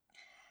went.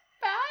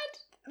 Bad.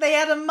 They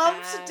had a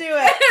month Bad. to do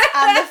it,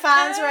 and the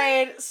fans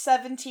raised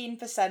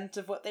 17%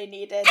 of what they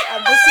needed,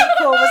 and the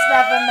sequel was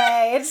never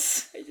made.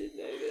 I didn't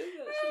know this.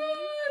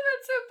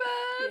 That's so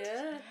bad.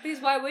 Yeah.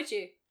 Because why would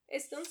you?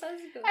 It's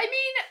nonsensical. I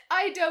mean,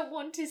 I don't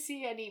want to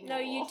see any more. No,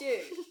 you do.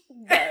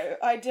 No,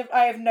 I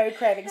have no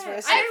cravings for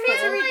a sequel. I I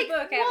feel read like the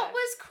book what ever.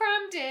 was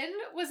crammed in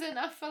was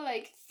enough for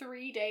like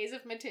 3 days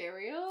of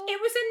material.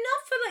 It was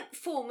enough for like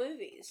 4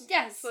 movies.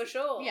 Yes. For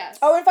sure. Yes.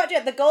 Oh, in fact,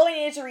 yeah, the goal we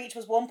needed to reach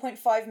was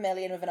 1.5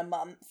 million within a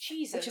month,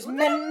 Jesus. which is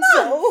within a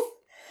mental. month?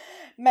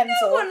 Mental.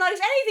 No one likes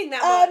anything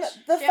that much.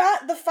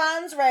 The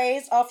fans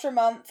raised after a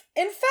month.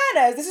 In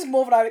fairness, this is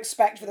more than I would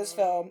expect for this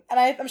film, and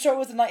I'm sure it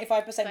was the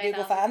 95%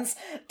 Google fans.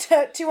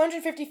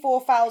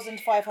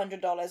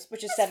 $254,500,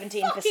 which is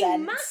 17%.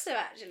 Fucking massive,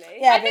 actually.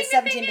 Yeah, I but think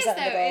the thing 17% is, of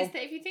though, the goal. is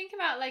that if you think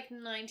about like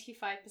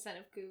 95%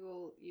 of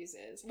Google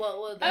users,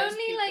 Well, those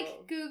only people.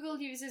 like Google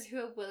users who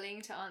are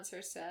willing to answer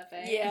a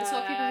survey, Yeah, and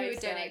sort of people who would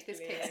donate to this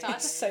exactly. Kickstarter.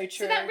 It's so true.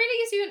 So that really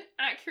gives you an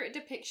accurate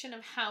depiction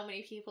of how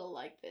many people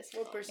like this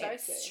film. Well,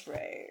 precisely. It's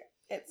true.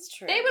 It's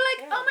true. They were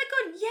like, Yeah. oh my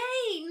god,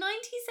 yay!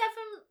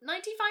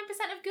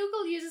 95% of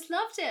Google users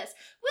loved us.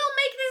 We'll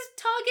make this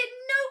target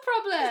no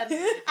problem.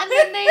 And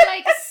then they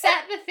like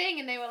set the thing,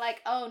 and they were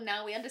like, "Oh,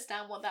 now we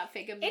understand what that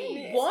figure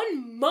means." In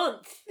 1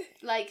 month.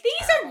 Like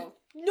These are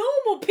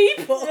normal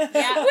people with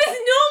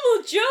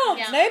normal jobs.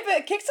 Yeah. No,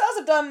 but Kickstarters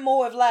have done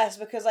more with less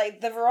because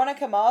like the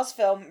Veronica Mars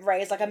film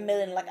raised like $1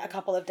 million in like a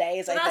couple of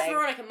days. But I that's think.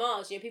 Veronica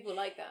Mars. People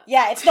like that.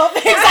 Yeah, it's not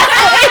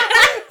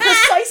exactly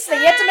precisely.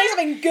 You have to make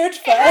something good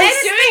first.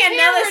 They're doing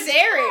another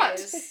Plot.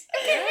 series. A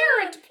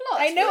coherent plot.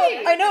 I know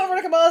really. what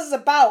Veronica Mars is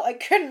about. I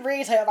couldn't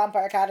really tell you what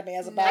Vampire Academy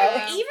is about. No.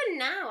 But even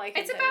now, I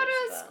can It's tell about you a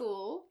what it's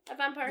school A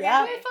vampire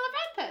Yeah. academy. full of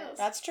vampires.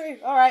 That's true.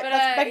 All right, But,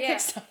 let's make a yeah.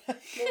 Kickstarter.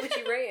 What would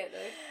you rate it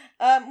though?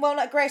 Well,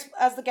 like Grace,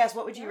 as the guest,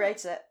 what would you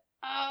rate it?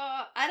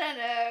 I don't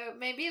know.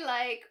 Maybe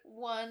like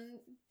 1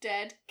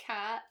 dead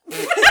cat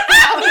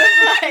out of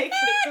like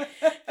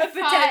A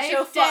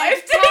potential 5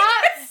 dead 5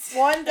 cats.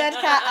 One dead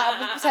cat out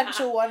of a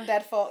potential 1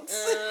 dead fox.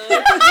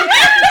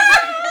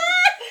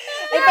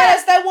 In Yeah,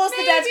 fairness, there was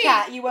the dead maybe.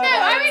 cat. You were No,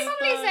 I right. would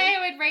probably say I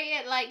would rate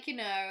it like, you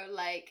know,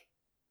 like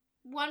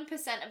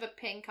 1% of a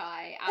pink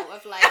eye out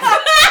of like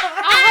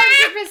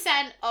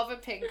 100% of a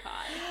pink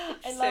eye.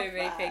 I So love many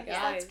that. pink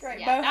Yeah, that's eyes. great.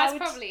 Yeah, Mo, how that's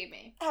would- probably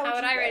me. How How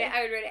would you I rate rate it?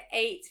 I would rate it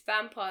 8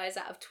 vampires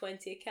out of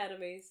 20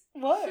 academies.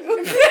 Whoa.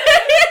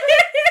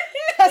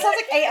 That sounds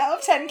like 8 out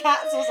of 10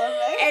 cats or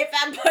something. 8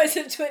 vampires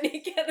of 20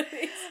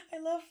 academies. I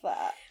love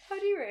that. How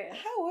do you rate it?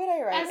 How would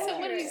I rate As it?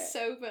 someone rate who's it?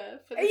 sober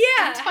for this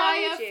Yeah, how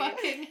entire would you?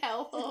 fucking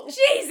hellhole.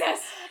 Jesus!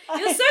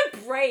 You're so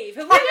brave.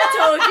 Have we ever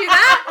told you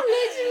that?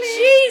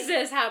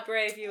 Jesus, how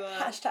brave you are.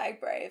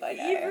 Hashtag brave, I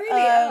know. You really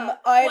are.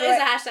 I'd What is rate-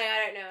 the hashtag? I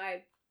don't know.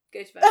 I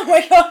go to Oh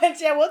my god,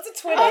 yeah, what's a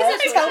Twitter? What is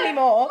a Tell Twitter? me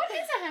more. What is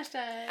a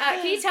hashtag?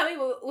 Can you tell me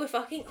what we're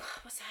fucking...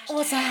 What's the hashtag?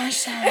 What's a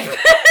hashtag?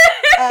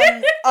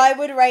 I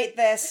would rate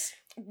this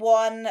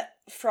 1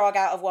 frog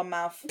out of 1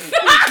 mouth.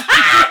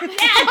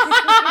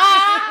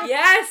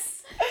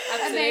 Yes!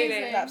 Absolutely.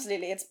 Amazing.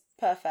 Absolutely, it's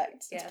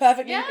perfect. Yes. It's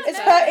perfectly. Yeah, it's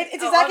no.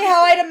 it's Oh, exactly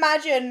how I'd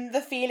obviously. imagine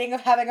the feeling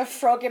of having a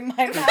frog in my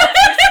mouth would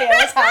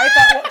feel as how I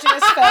felt watching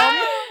this film.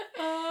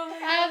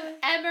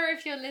 Emma,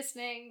 if you're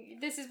listening,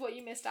 this is what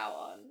you missed out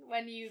on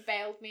when you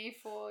bailed me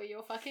for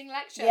your fucking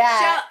lecture.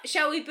 Yeah.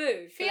 Shall we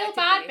boo? Feel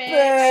bad,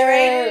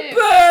 collectively? bitch.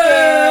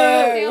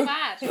 Boo. Feel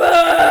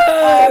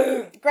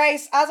bad.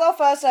 Grace, as our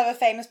first ever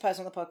famous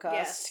person on the podcast,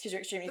 Yes. because you're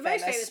extremely The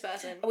most famous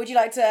person. would you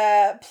like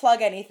to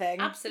plug anything?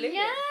 Absolutely.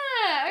 Yeah,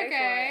 Go for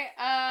okay.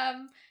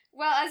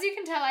 Well, as you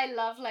can tell, I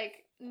love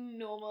like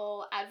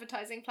normal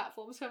advertising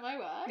platforms for my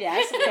work.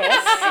 Yes, of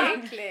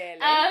course. Clearly.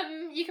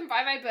 You can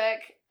buy my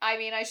book. I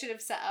mean, I should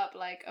have set up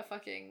like a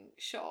fucking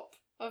shop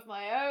of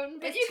my own,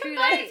 but It's you can too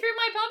buy late. it through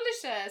my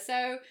publisher.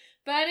 So,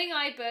 Burning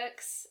Eye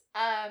Books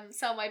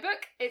sell my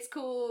book. It's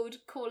called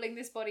Calling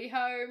This Body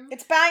Home.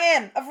 It's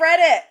banging. I've read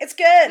it. It's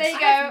good. There you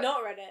go. I've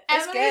not read it.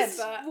 It's Emily's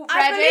good. But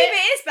I read believe it.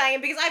 it is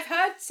banging because I've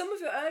heard some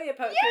of your earlier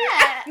poetry.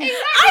 Yeah,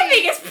 exactly. I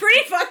think it's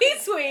pretty fucking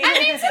sweet. I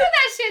mean, some of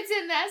that shit's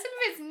in there, some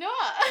of it's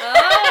not. Oh,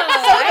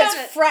 So I it's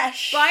haven't-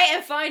 fresh. Buy it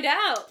and find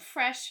out.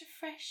 fresh.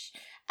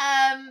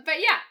 But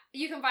yeah,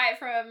 you can buy it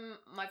from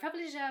my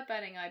publisher,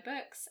 Burning Eye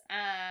Books,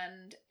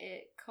 and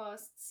it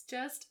costs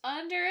just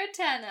under a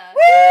tenner.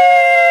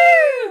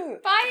 Woo!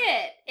 Buy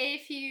it.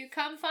 If you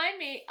come find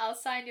me, I'll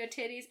sign your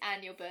titties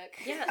and your book.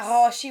 Yes.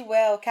 Oh, she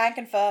will. Can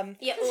confirm.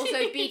 Yeah,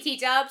 also BT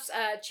Dubs,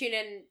 tune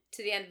in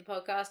to the end of the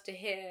podcast to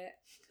hear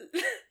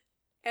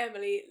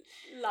Emily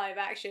live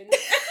action.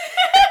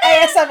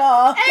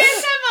 ASMR.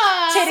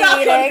 ASMR! Titty Suck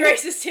on eating.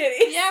 Grace's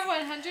titties. Yeah,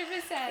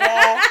 100%.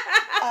 Yeah.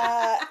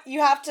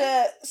 You have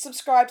to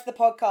subscribe to the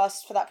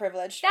podcast for that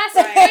privilege. That's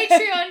Right.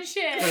 Patreon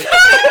shit.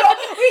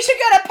 We should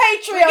get a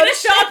Patreon. We're gonna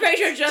start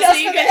Patreon just so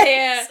you for can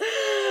hear. this.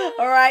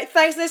 All right.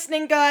 Thanks for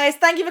listening, guys.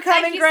 Thank you for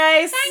coming, you.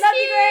 Grace. Love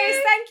you, Grace.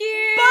 Thank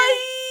you. Bye.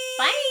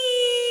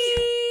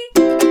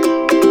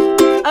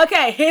 Bye.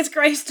 Okay, here's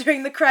Grace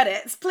doing the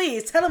credits.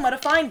 Please tell them where to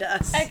find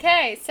us.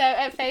 Okay, so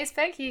at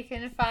Facebook, you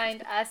can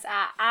find us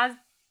at As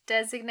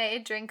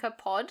Designated Drinker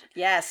Pod.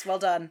 Yes, well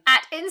done.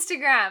 At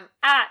Instagram,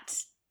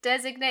 at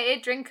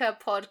Designated Drinker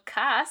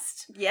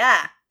Podcast.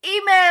 Yeah.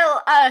 Email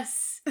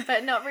us,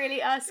 but not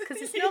really us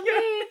because it's not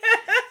me.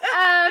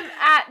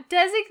 At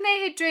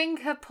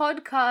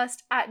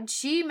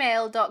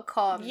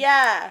designateddrinkerpodcast@gmail.com.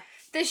 Yeah.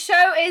 The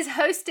show is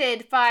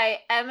hosted by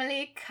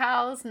Emily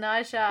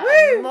Cowles-Naja Woo!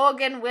 and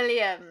Morgan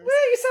Williams. Woo,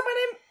 you said my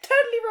name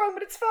totally wrong,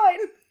 but it's fine.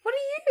 What are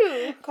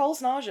you?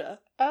 Cole's nausea.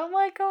 Oh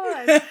my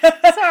god.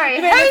 Sorry,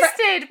 We've only been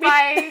hosted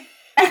by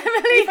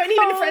Emily We've only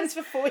been Cowles- friends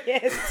for 4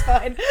 years, it's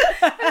fine.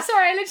 I'm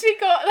sorry, I literally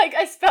got,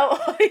 I spelled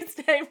Holly's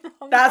name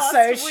wrong. That's so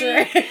last true.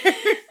 week.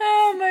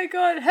 Oh my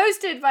god.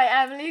 Hosted by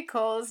Emily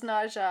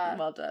Cowles-Naja.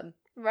 Well done.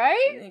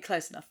 Right?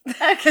 Close enough.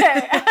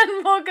 Okay,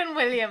 and Morgan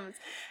Williams.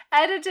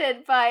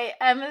 Edited by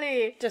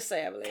Emily Just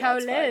say Emily.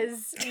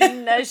 that's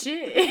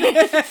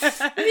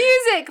Cowles-Naja.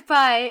 Music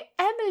by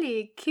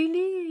Emily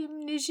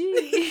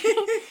Cowles-Naja.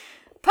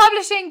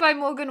 Publishing by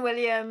Morgan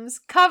Williams.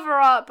 Cover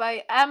art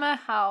by Emma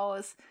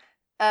Howes.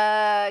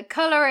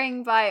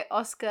 Colouring by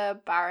Oscar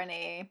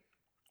Barony.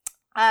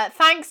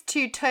 Thanks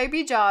to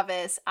Toby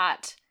Jarvis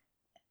at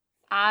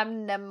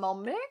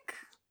Amnemomic.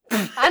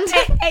 And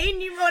A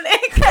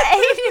Mnemonic.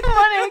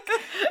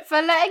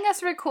 For letting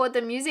us record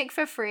the music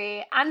for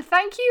free. And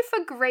thank you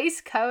for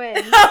Grace Cohen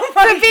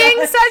for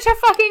being such a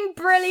fucking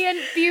brilliant,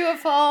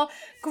 beautiful,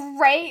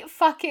 great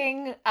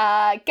fucking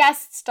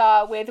guest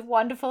star with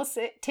wonderful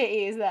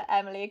titties that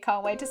Emily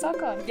can't wait to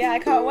suck on. Yeah, I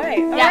can't wait.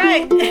 Yeah. All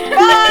right.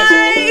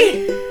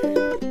 Bye.